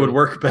feel finale. like it would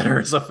work better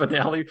as a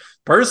finale.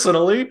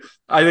 Personally,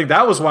 I think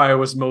that was why I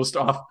was most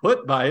off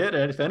put by it,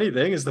 and if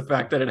anything, is the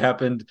fact that it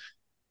happened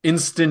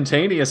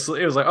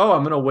instantaneously. It was like, oh,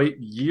 I'm gonna wait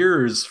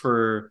years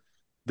for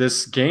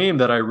this game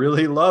that I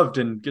really loved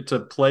and get to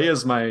play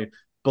as my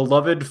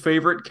beloved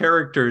favorite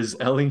characters,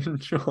 Ellie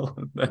and Joel.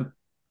 And then,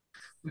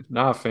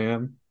 nah,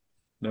 fam,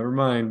 never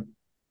mind.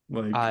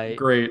 Like,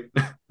 great.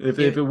 If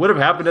it would have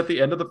happened at the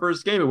end of the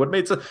first game, it would have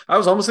made sense. I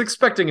was almost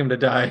expecting him to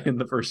die in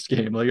the first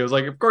game. Like, I was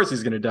like, of course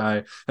he's gonna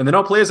die, and then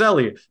I'll play as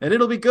Ellie, and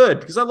it'll be good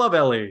because I love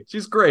Ellie.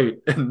 She's great.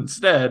 And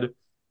instead,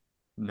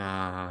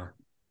 nah.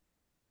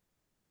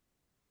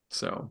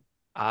 So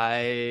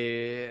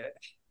I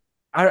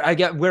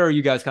get, where are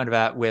you guys kind of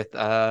at with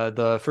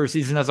the first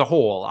season as a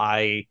whole?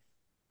 I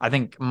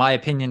think my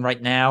opinion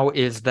right now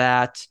is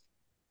that,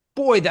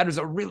 boy, that is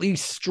a really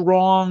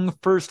strong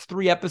first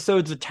 3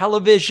 episodes of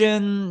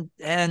television,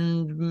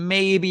 and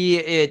maybe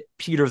it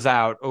peters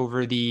out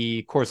over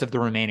the course of the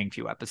remaining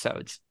few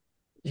episodes.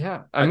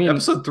 Yeah, I mean,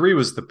 episode 3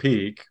 was the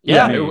peak.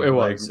 Yeah, it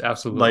was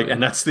absolutely.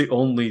 And that's the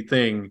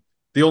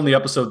only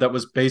episode that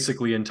was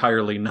basically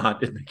entirely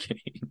not in the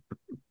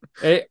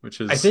game, which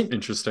is, I think,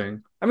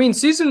 interesting. I mean,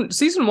 season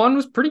 1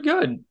 was pretty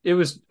good. It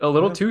was a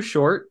little too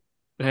short,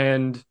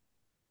 and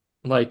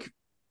like,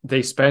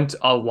 they spent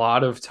a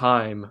lot of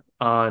time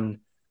on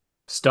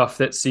stuff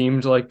that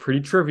seemed like pretty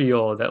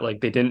trivial, that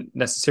like they didn't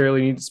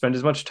necessarily need to spend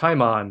as much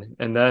time on,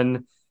 and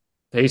then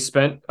they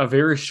spent a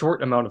very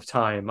short amount of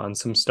time on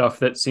some stuff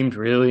that seemed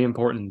really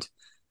important.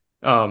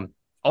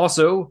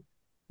 Also,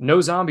 no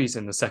zombies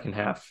in the second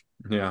half.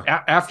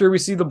 After we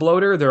see the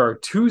bloater, there are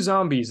 2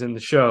 zombies in the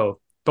show,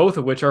 both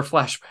of which are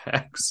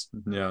flashbacks.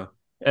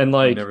 And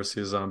like, you never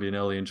see a zombie in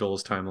Ellie and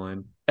Joel's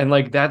timeline. And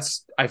like,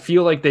 I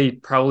feel like they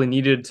probably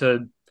needed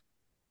to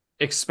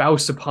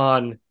espouse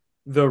upon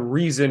the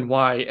reason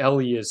why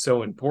Ellie is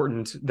so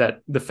important,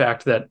 that the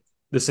fact that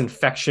this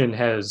infection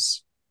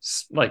has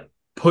like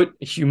put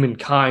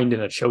humankind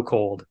in a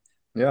chokehold.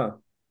 Yeah.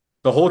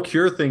 The whole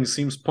cure thing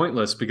seems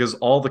pointless because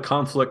all the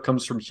conflict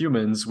comes from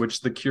humans,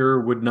 which the cure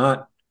would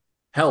not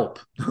help.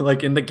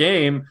 Like, in the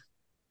game,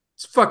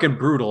 it's fucking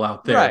brutal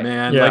out there,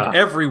 man. Like,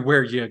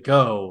 everywhere you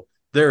go,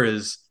 there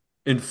is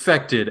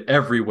infected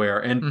everywhere,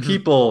 and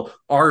people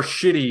are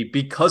shitty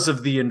because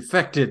of the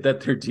infected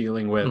that they're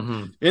dealing with.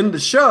 In the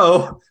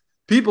show,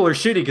 people are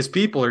shitty because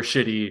people are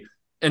shitty,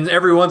 and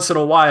every once in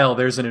a while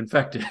there's an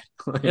infected.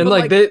 And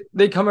like,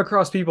 they come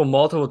across people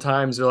multiple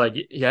times. They're like,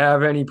 you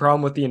have any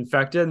problem with the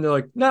infected? And they're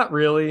like, not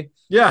really.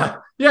 Yeah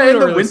in the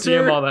really winter, see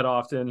them all that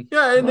often.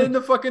 And then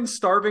the fucking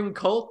starving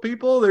cult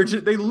people,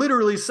 they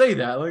literally say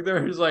that, like,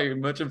 they're just like,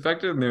 much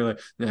infected, and they're like,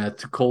 nah,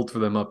 it's too cold for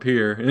them up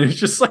here. And it's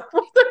just like,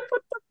 what the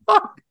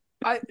fuck?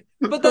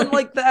 But then,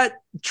 like, that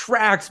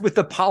tracks with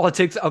the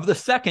politics of the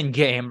second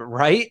game,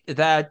 right?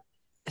 That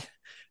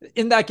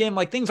in that game,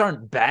 like, things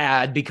aren't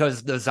bad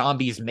because the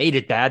zombies made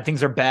it bad.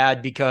 Things are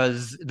bad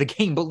because the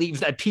game believes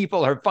that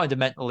people are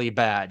fundamentally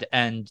bad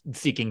and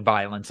seeking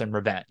violence and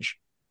revenge.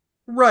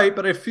 Right,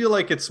 but I feel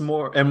like it's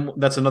more, and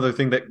that's another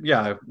thing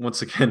that,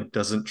 once again,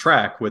 doesn't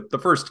track with the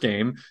first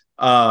game.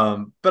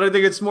 But I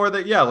think it's more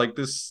that, like,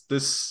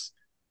 this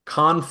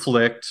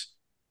conflict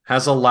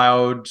has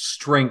allowed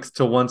strength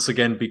to once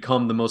again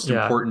become the most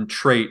important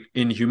trait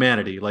in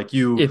humanity. Like,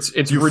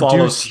 it's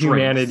reduced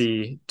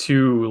humanity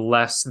to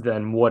less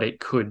than what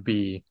it could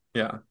be.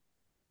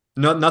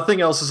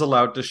 Nothing else is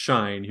allowed to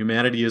shine.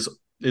 Humanity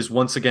is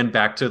once again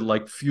back to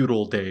like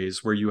feudal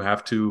days where you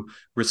have to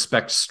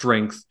respect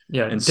strength.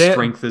 And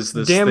strength is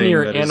this damn thing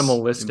near that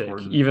animalistic,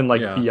 even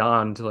like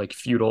beyond like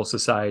feudal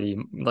society.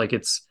 Like,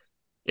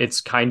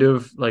 it's kind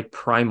of like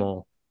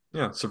primal.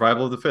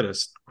 Survival of the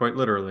fittest, quite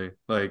literally.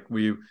 Like,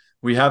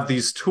 we have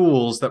these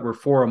tools that were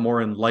for a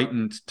more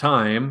enlightened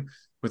time,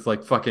 with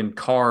like fucking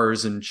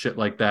cars and shit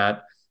like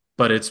that,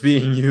 but it's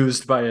being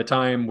used by a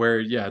time where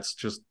it's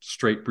just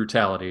straight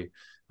brutality.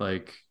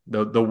 Like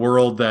the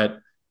world that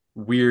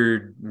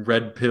weird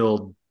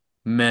red-pilled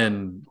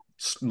men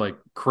like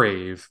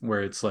crave,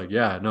 where it's like,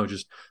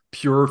 just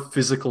pure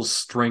physical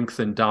strength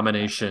and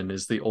domination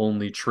is the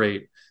only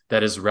trait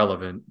that is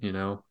relevant,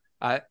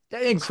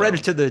 And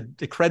credit to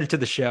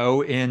the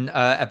show in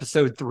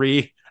episode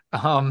 3,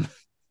 or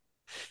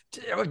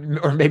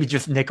maybe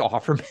just Nick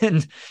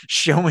Offerman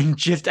showing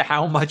just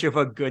how much of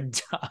a good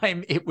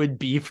time it would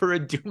be for a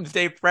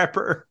doomsday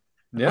prepper.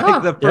 Yeah,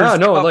 like the first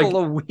couple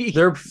of weeks.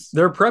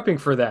 They're prepping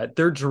for that.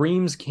 Their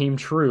dreams came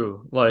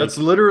true. Like, that's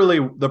literally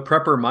the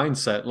prepper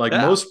mindset. Like,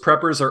 most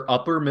preppers are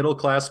upper middle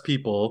class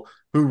people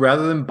who,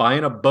 rather than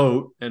buying a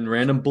boat and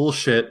random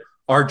bullshit,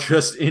 are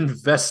just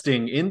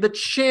investing in the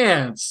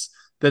chance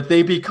that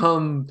they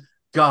become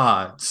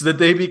gods, that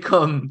they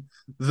become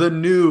the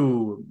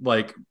new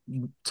like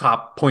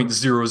top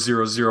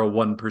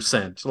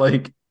 0.0001%.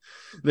 Like,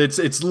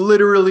 it's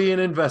literally an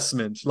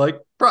investment. Like,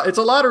 it's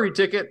a lottery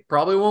ticket,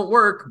 probably won't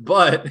work,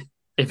 but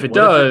if it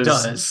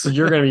does,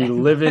 you're gonna be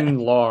living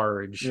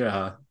large.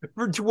 Yeah,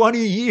 for 20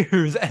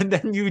 years, and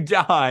then you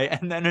die,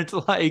 and then it's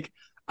like,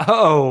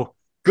 oh,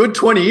 good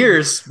 20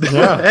 years.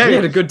 Yeah, hey, we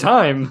had a good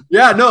time.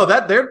 Yeah, no,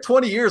 that their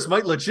 20 years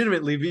might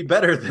legitimately be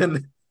better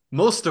than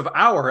most of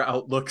our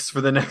outlooks for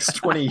the next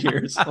 20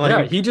 years.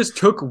 Like, he just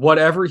took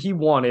whatever he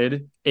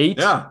wanted, ate,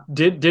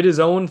 did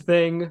his own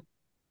thing,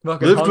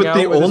 lived with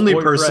the only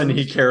person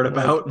he cared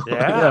about.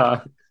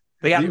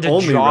 They got into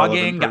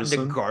jogging, got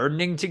into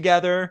gardening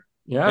together.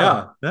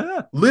 Yeah.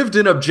 Lived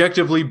an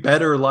objectively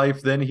better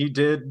life than he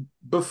did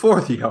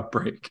before the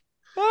outbreak.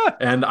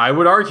 And I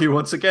would argue,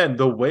 once again,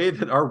 the way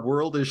that our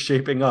world is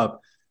shaping up,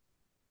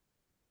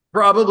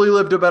 probably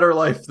lived a better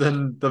life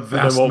than the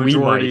vast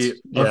majority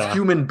of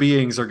human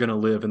beings are going to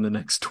live in the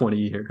next 20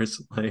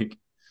 years. Like,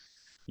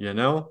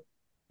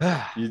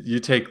 you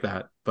take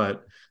that.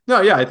 But no,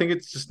 I think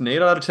it's just an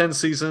 8 out of 10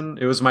 season.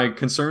 It was my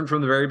concern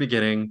from the very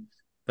beginning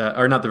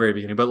or not the very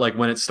beginning, but like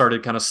when it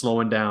started kind of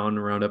slowing down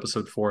around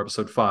episode 4,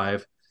 episode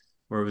 5,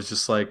 where it was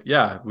just like,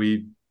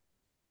 we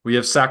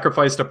have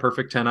sacrificed a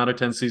perfect 10 out of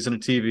 10 season of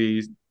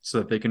TV so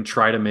that they can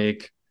try to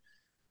make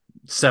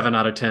 7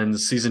 out of 10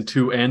 season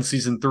 2 and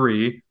season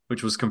 3,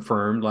 which was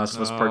confirmed. Last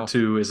of Us Part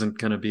 2 isn't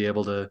going to be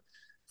able to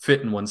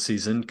fit in one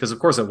season, because of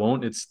course it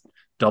won't. It's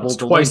double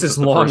twice as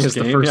long as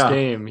the first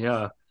game.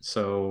 Yeah.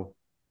 So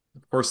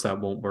of course that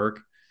won't work.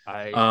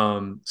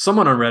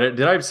 Someone on Reddit,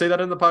 did I say that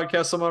in the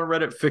podcast? Someone on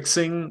Reddit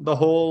fixing the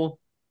whole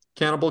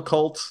cannibal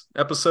cult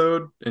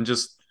episode and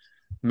just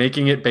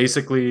making it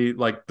basically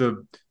like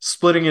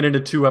splitting it into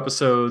 2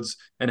 episodes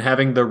and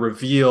having the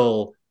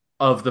reveal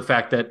of the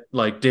fact that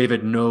like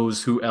David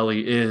knows who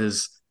Ellie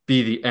is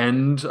be the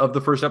end of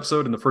the first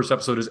episode. And the first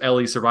episode is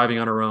Ellie surviving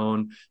on her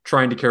own,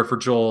 trying to care for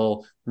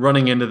Joel,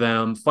 running into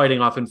them,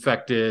 fighting off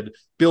infected,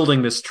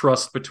 building this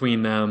trust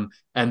between them,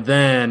 and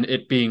then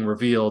it being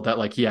revealed that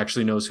like he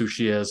actually knows who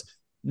she is.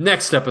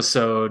 Next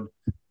episode,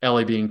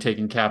 Ellie being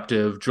taken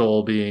captive,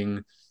 Joel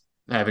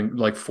having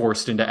like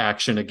forced into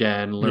action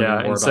again,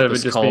 learning more about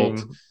this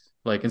cult.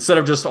 Like, instead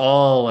of just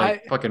all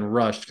like fucking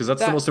rushed, because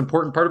that's the most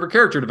important part of her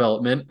character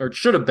development, or it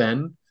should have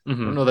been. I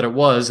don't know that it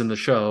was in the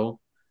show.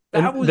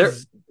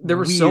 There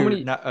were so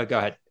many. Go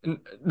ahead.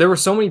 There were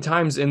so many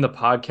times in the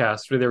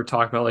podcast where they were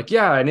talking about like,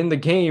 and in the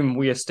game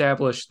we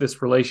established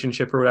this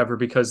relationship or whatever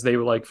because they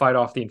would like fight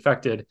off the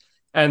infected,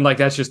 and like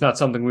that's just not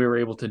something we were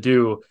able to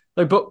do.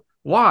 Like, but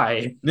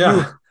why?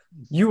 Yeah,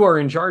 you are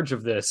in charge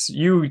of this.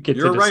 You get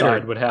to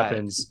decide what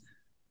happens.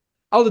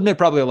 I'll admit,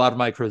 probably a lot of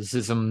my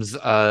criticisms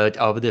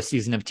of this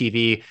season of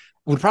TV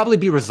would probably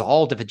be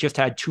resolved if it just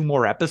had 2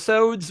 more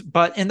episodes.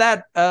 But in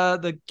that,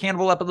 the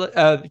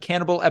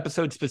cannibal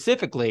episode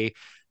specifically,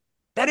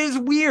 that is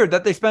weird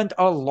that they spent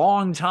a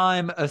long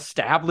time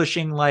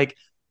establishing like,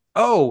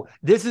 oh,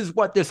 this is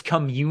what this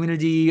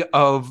community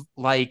of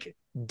like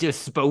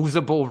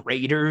disposable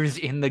raiders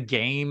in the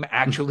game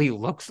actually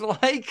looks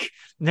like.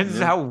 This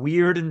is how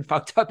weird and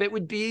fucked up it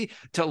would be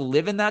to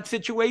live in that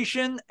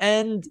situation.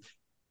 And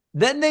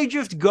then they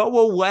just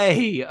go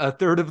away a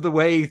third of the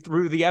way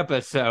through the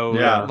episode.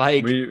 Yeah,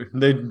 like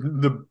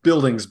the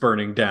building's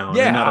burning down,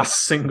 and not a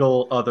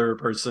single other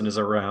person is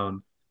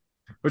around.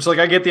 Which, like,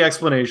 I get the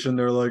explanation.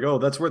 They're like, oh,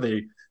 that's where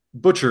they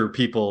butcher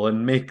people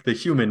and make the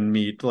human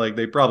meat. Like,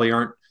 they probably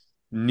aren't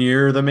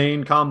near the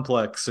main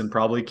complex and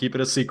probably keep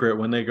it a secret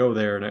when they go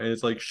there. And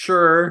it's like,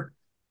 sure.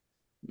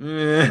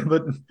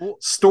 But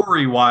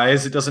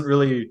story-wise, it doesn't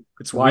really...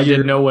 It's why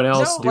did no one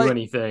else do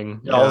anything?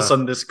 All of a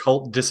sudden, this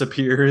cult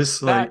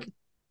disappears. I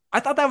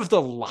thought that was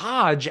the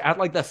lodge at,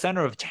 like, the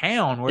center of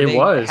town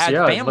where had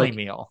family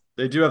meal.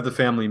 They do have the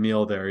family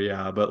meal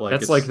there, but, like...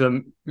 That's like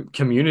the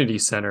community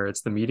center.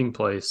 It's the meeting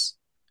place.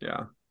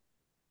 Yeah.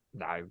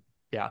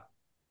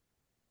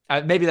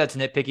 Maybe that's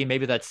nitpicky.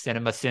 Maybe that's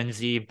cinema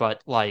sinsy,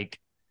 but like,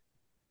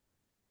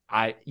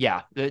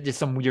 there's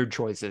some weird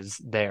choices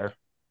there.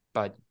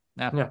 But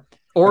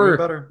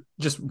Or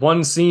just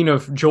one scene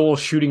of Joel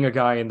shooting a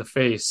guy in the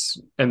face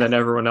and then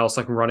everyone else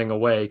like running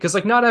away. Because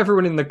like not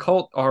everyone in the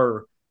cult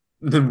are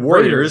the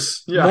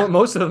warriors. Yeah.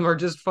 Most of them are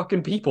just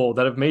fucking people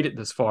that have made it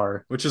this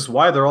far. Which is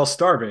why they're all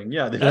starving.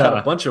 Yeah, they've got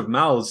a bunch of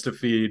mouths to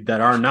feed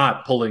that are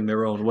not pulling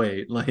their own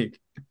weight. Like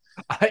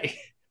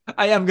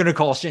I am going to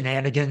call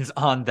shenanigans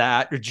on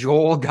that.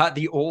 Joel got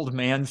the old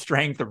man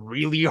strength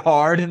really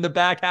hard in the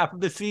back half of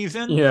the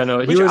season. Yeah, no,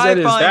 he was at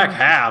his back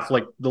half,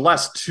 like the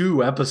last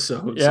 2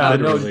 episodes. Yeah,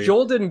 literally. No,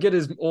 Joel didn't get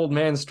his old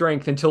man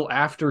strength until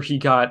after he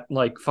got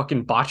like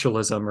fucking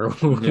botulism or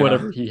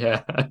whatever he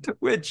had.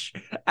 Which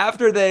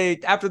after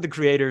the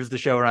creators, the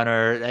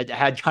showrunner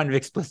had kind of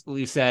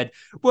explicitly said,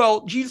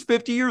 well, he's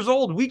 50 years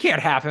old. We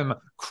can't have him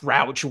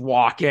crouch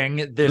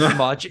walking this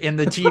much in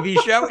the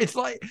TV show. It's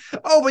like,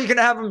 oh, but you can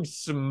have him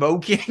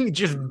smoking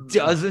just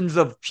dozens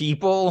of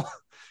people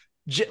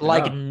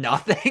like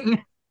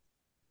nothing.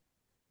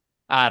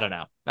 I don't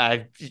know.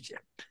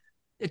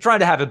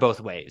 Trying to have it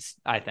both ways,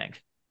 I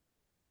think.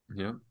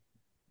 Yeah.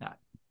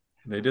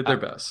 They did their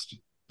best.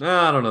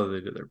 I don't know that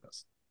they did their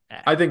best.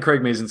 I think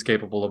Craig Mazin's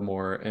capable of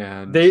more,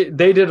 and they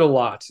did a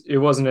lot. It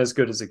wasn't as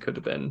good as it could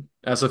have been.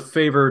 As a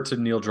favor to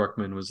Neil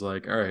Druckmann, was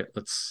like, all right,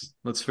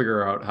 let's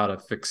figure out how to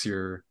fix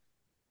your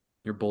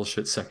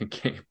bullshit second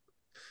game.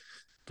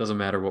 Doesn't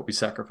matter what we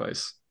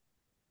sacrifice.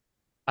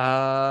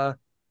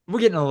 We're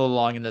getting a little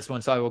long in this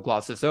one, so I will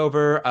gloss this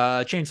over.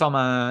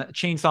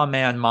 Chainsaw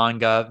Man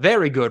manga,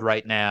 very good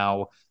right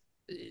now.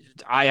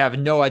 I have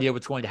no idea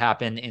what's going to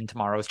happen in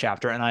tomorrow's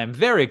chapter, and I am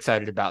very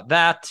excited about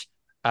that.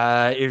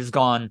 It has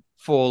gone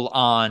full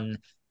on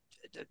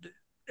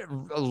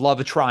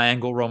love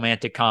triangle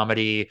romantic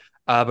comedy,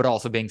 but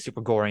also being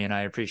super gory, and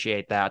I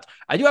appreciate that.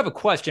 I do have a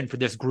question for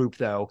this group,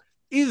 though.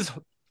 Is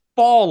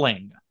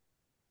falling,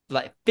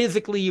 like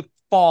physically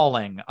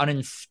falling, an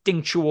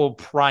instinctual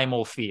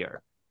primal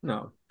fear?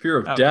 No, fear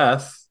of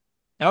death.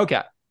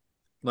 Okay.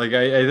 Like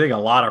I think a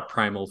lot of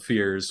primal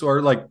fears,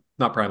 or like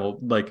not primal,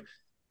 like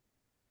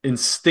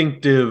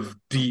instinctive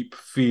deep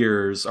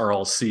fears are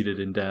all seated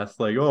in death.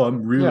 Like, oh,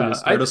 I'm really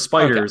scared of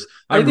spiders.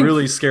 Okay. I'm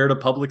really scared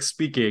of public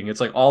speaking.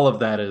 It's like all of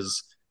that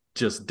is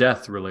just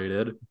death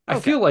related. I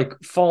feel like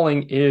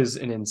falling is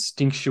an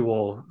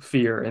instinctual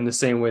fear in the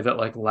same way that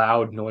like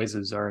loud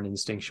noises are an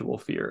instinctual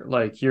fear.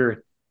 Like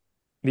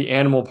the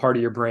animal part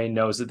of your brain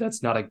knows that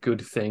that's not a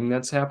good thing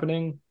that's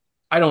happening.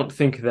 I don't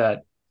think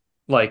that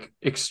like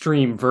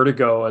extreme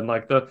vertigo and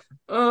like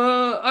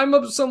I'm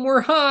up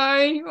somewhere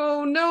high,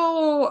 oh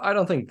no, I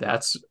don't think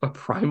that's a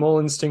primal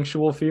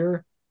instinctual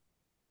fear.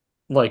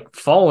 Like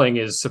falling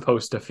is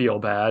supposed to feel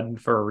bad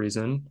for a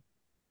reason.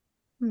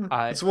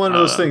 It's one of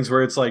those things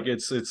where it's like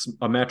it's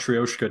a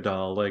Matryoshka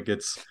doll. Like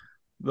it's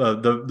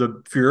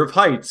the fear of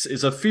heights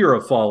is a fear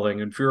of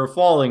falling, and fear of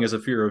falling is a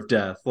fear of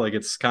death. Like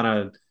it's kind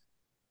of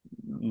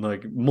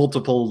like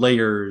multiple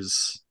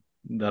layers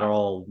that are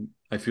all,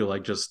 I feel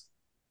like, just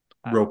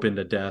rope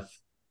into death.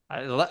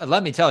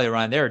 Let me tell you,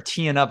 Ryan, they're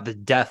teeing up the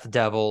death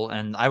devil,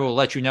 and I will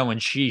let you know when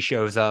she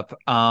shows up.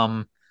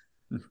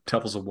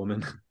 Devil's a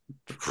woman.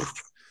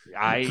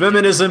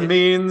 Feminism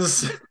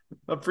means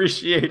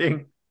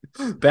appreciating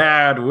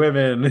bad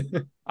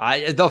women.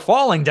 The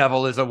falling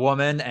devil is a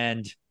woman,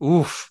 and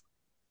oof.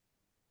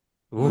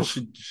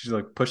 She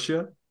like push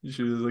you?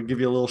 She like give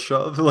you a little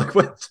shove? Like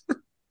what?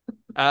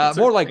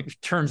 More like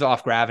turns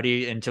off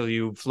gravity until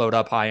you float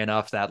up high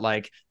enough that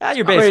like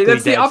you're basically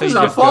that's dead, the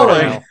opposite of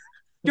falling.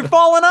 You're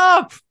falling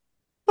up.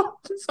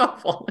 It's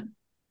not falling.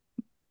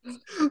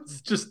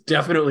 It's just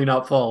definitely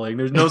not falling.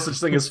 There's no such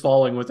thing as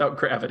falling without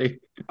gravity.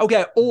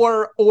 Okay,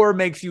 or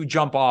makes you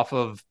jump off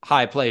of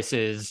high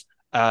places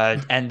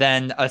and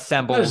then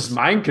assembles. That is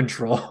mind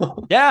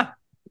control. Yeah.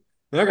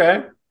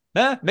 Okay.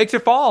 Makes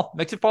it fall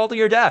to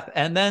your death,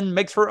 and then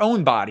makes her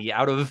own body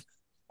out of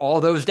all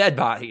those dead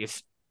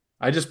bodies.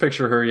 I just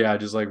picture her,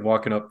 just like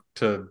walking up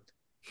to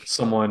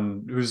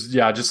someone who's,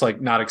 just like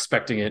not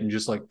expecting it and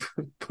just like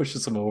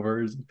pushes them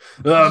over.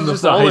 I'm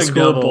just a high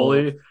school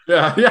bully.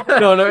 Yeah.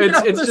 No,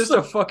 it's just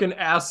a fucking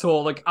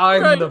asshole. Like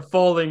I'm the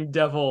falling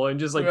devil and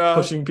just like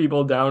pushing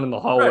people down in the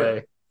hallway.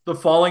 Right. The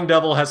falling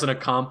devil has an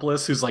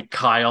accomplice who's like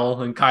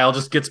Kyle, and Kyle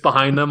just gets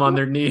behind them on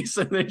their knees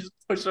and they just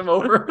push him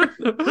over.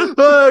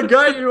 I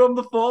got you. I'm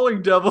the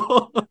falling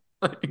devil.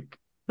 Like,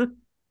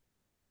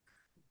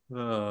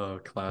 oh,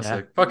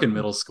 classic. Fucking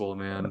middle school,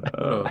 man.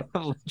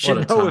 What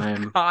a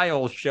time. If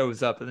Kyle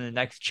shows up in the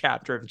next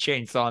chapter of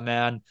Chainsaw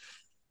Man.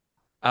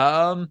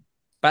 But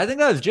I think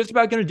that is just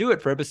about going to do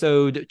it for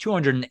episode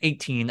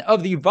 218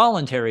 of the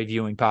Voluntary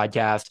Viewing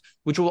Podcast,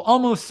 which will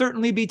almost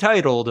certainly be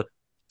titled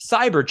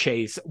Cyber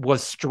Chase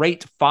Was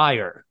Straight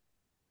Fire.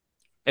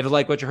 If you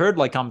like what you heard,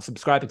 like, comment,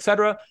 subscribe,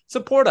 etc.,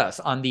 support us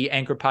on the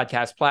Anchor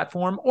Podcast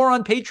platform or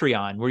on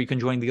Patreon, where you can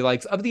join the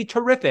likes of the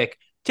terrific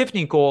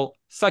Tiffany Cole,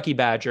 Sucky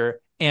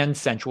Badger, and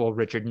sensual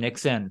Richard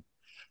Nixon.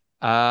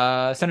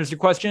 Send us your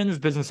questions,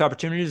 business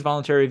opportunities,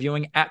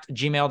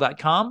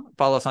 voluntaryviewing@gmail.com.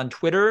 Follow us on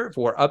Twitter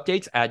for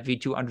updates at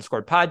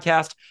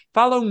V2_podcast.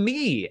 Follow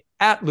me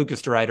at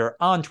Lucas DeRuyter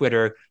on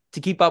Twitter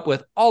to keep up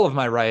with all of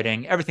my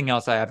writing, everything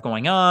else I have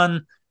going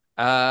on.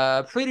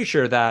 Pretty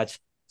sure that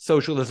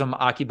Socialism,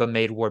 Akiba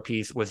Made War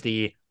Peace was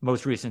the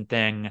most recent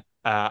thing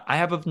I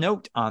have of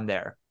note on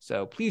there.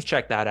 So please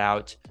check that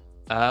out.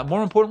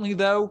 More importantly,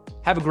 though,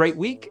 have a great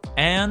week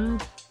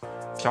and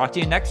talk to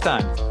you next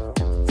time.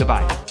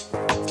 Goodbye.